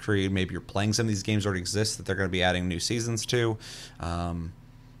Assassin's Creed. Maybe you're playing some of these games that already exist that they're going to be adding new seasons to.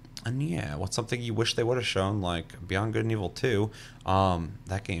 And yeah, what's something you wish they would have shown, like Beyond Good and Evil 2?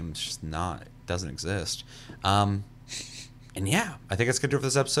 That game's just doesn't exist. And yeah, I think that's going to do it for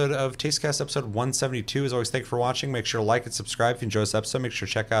this episode of Tastecast, episode 172. As always, thank you for watching. Make sure to like and subscribe if you enjoy this episode. Make sure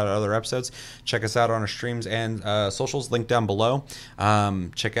to check out our other episodes. Check us out on our streams and socials, linked down below.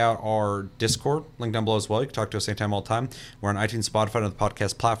 Check out our Discord, linked down below as well. You can talk to us anytime, all the time. We're on iTunes, Spotify, and other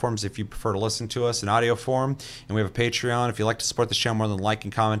podcast platforms if you prefer to listen to us in audio form. And we have a Patreon. If you'd like to support this channel more than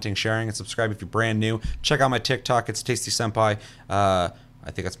liking, commenting, sharing, and subscribe if you're brand new, check out my TikTok. It's Tasty Senpai. I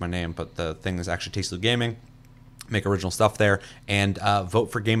think that's my name, but the thing is actually Tasty Gaming. Make original stuff there, and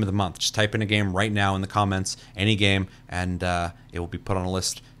vote for Game of the Month. Just type in a game right now in the comments, any game, and it will be put on a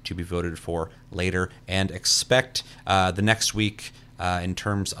list to be voted for later. And expect the next week, in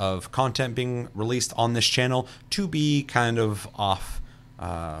terms of content being released on this channel, to be kind of off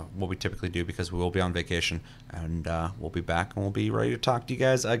what we typically do, because we will be on vacation, and we'll be back and we'll be ready to talk to you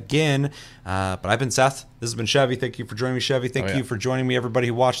guys again. But I've been Seth. This has been Chevy. Thank you for joining me, Chevy. Thank you for joining me, everybody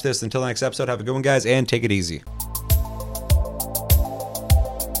who watched this. Until the next episode, have a good one, guys, and take it easy.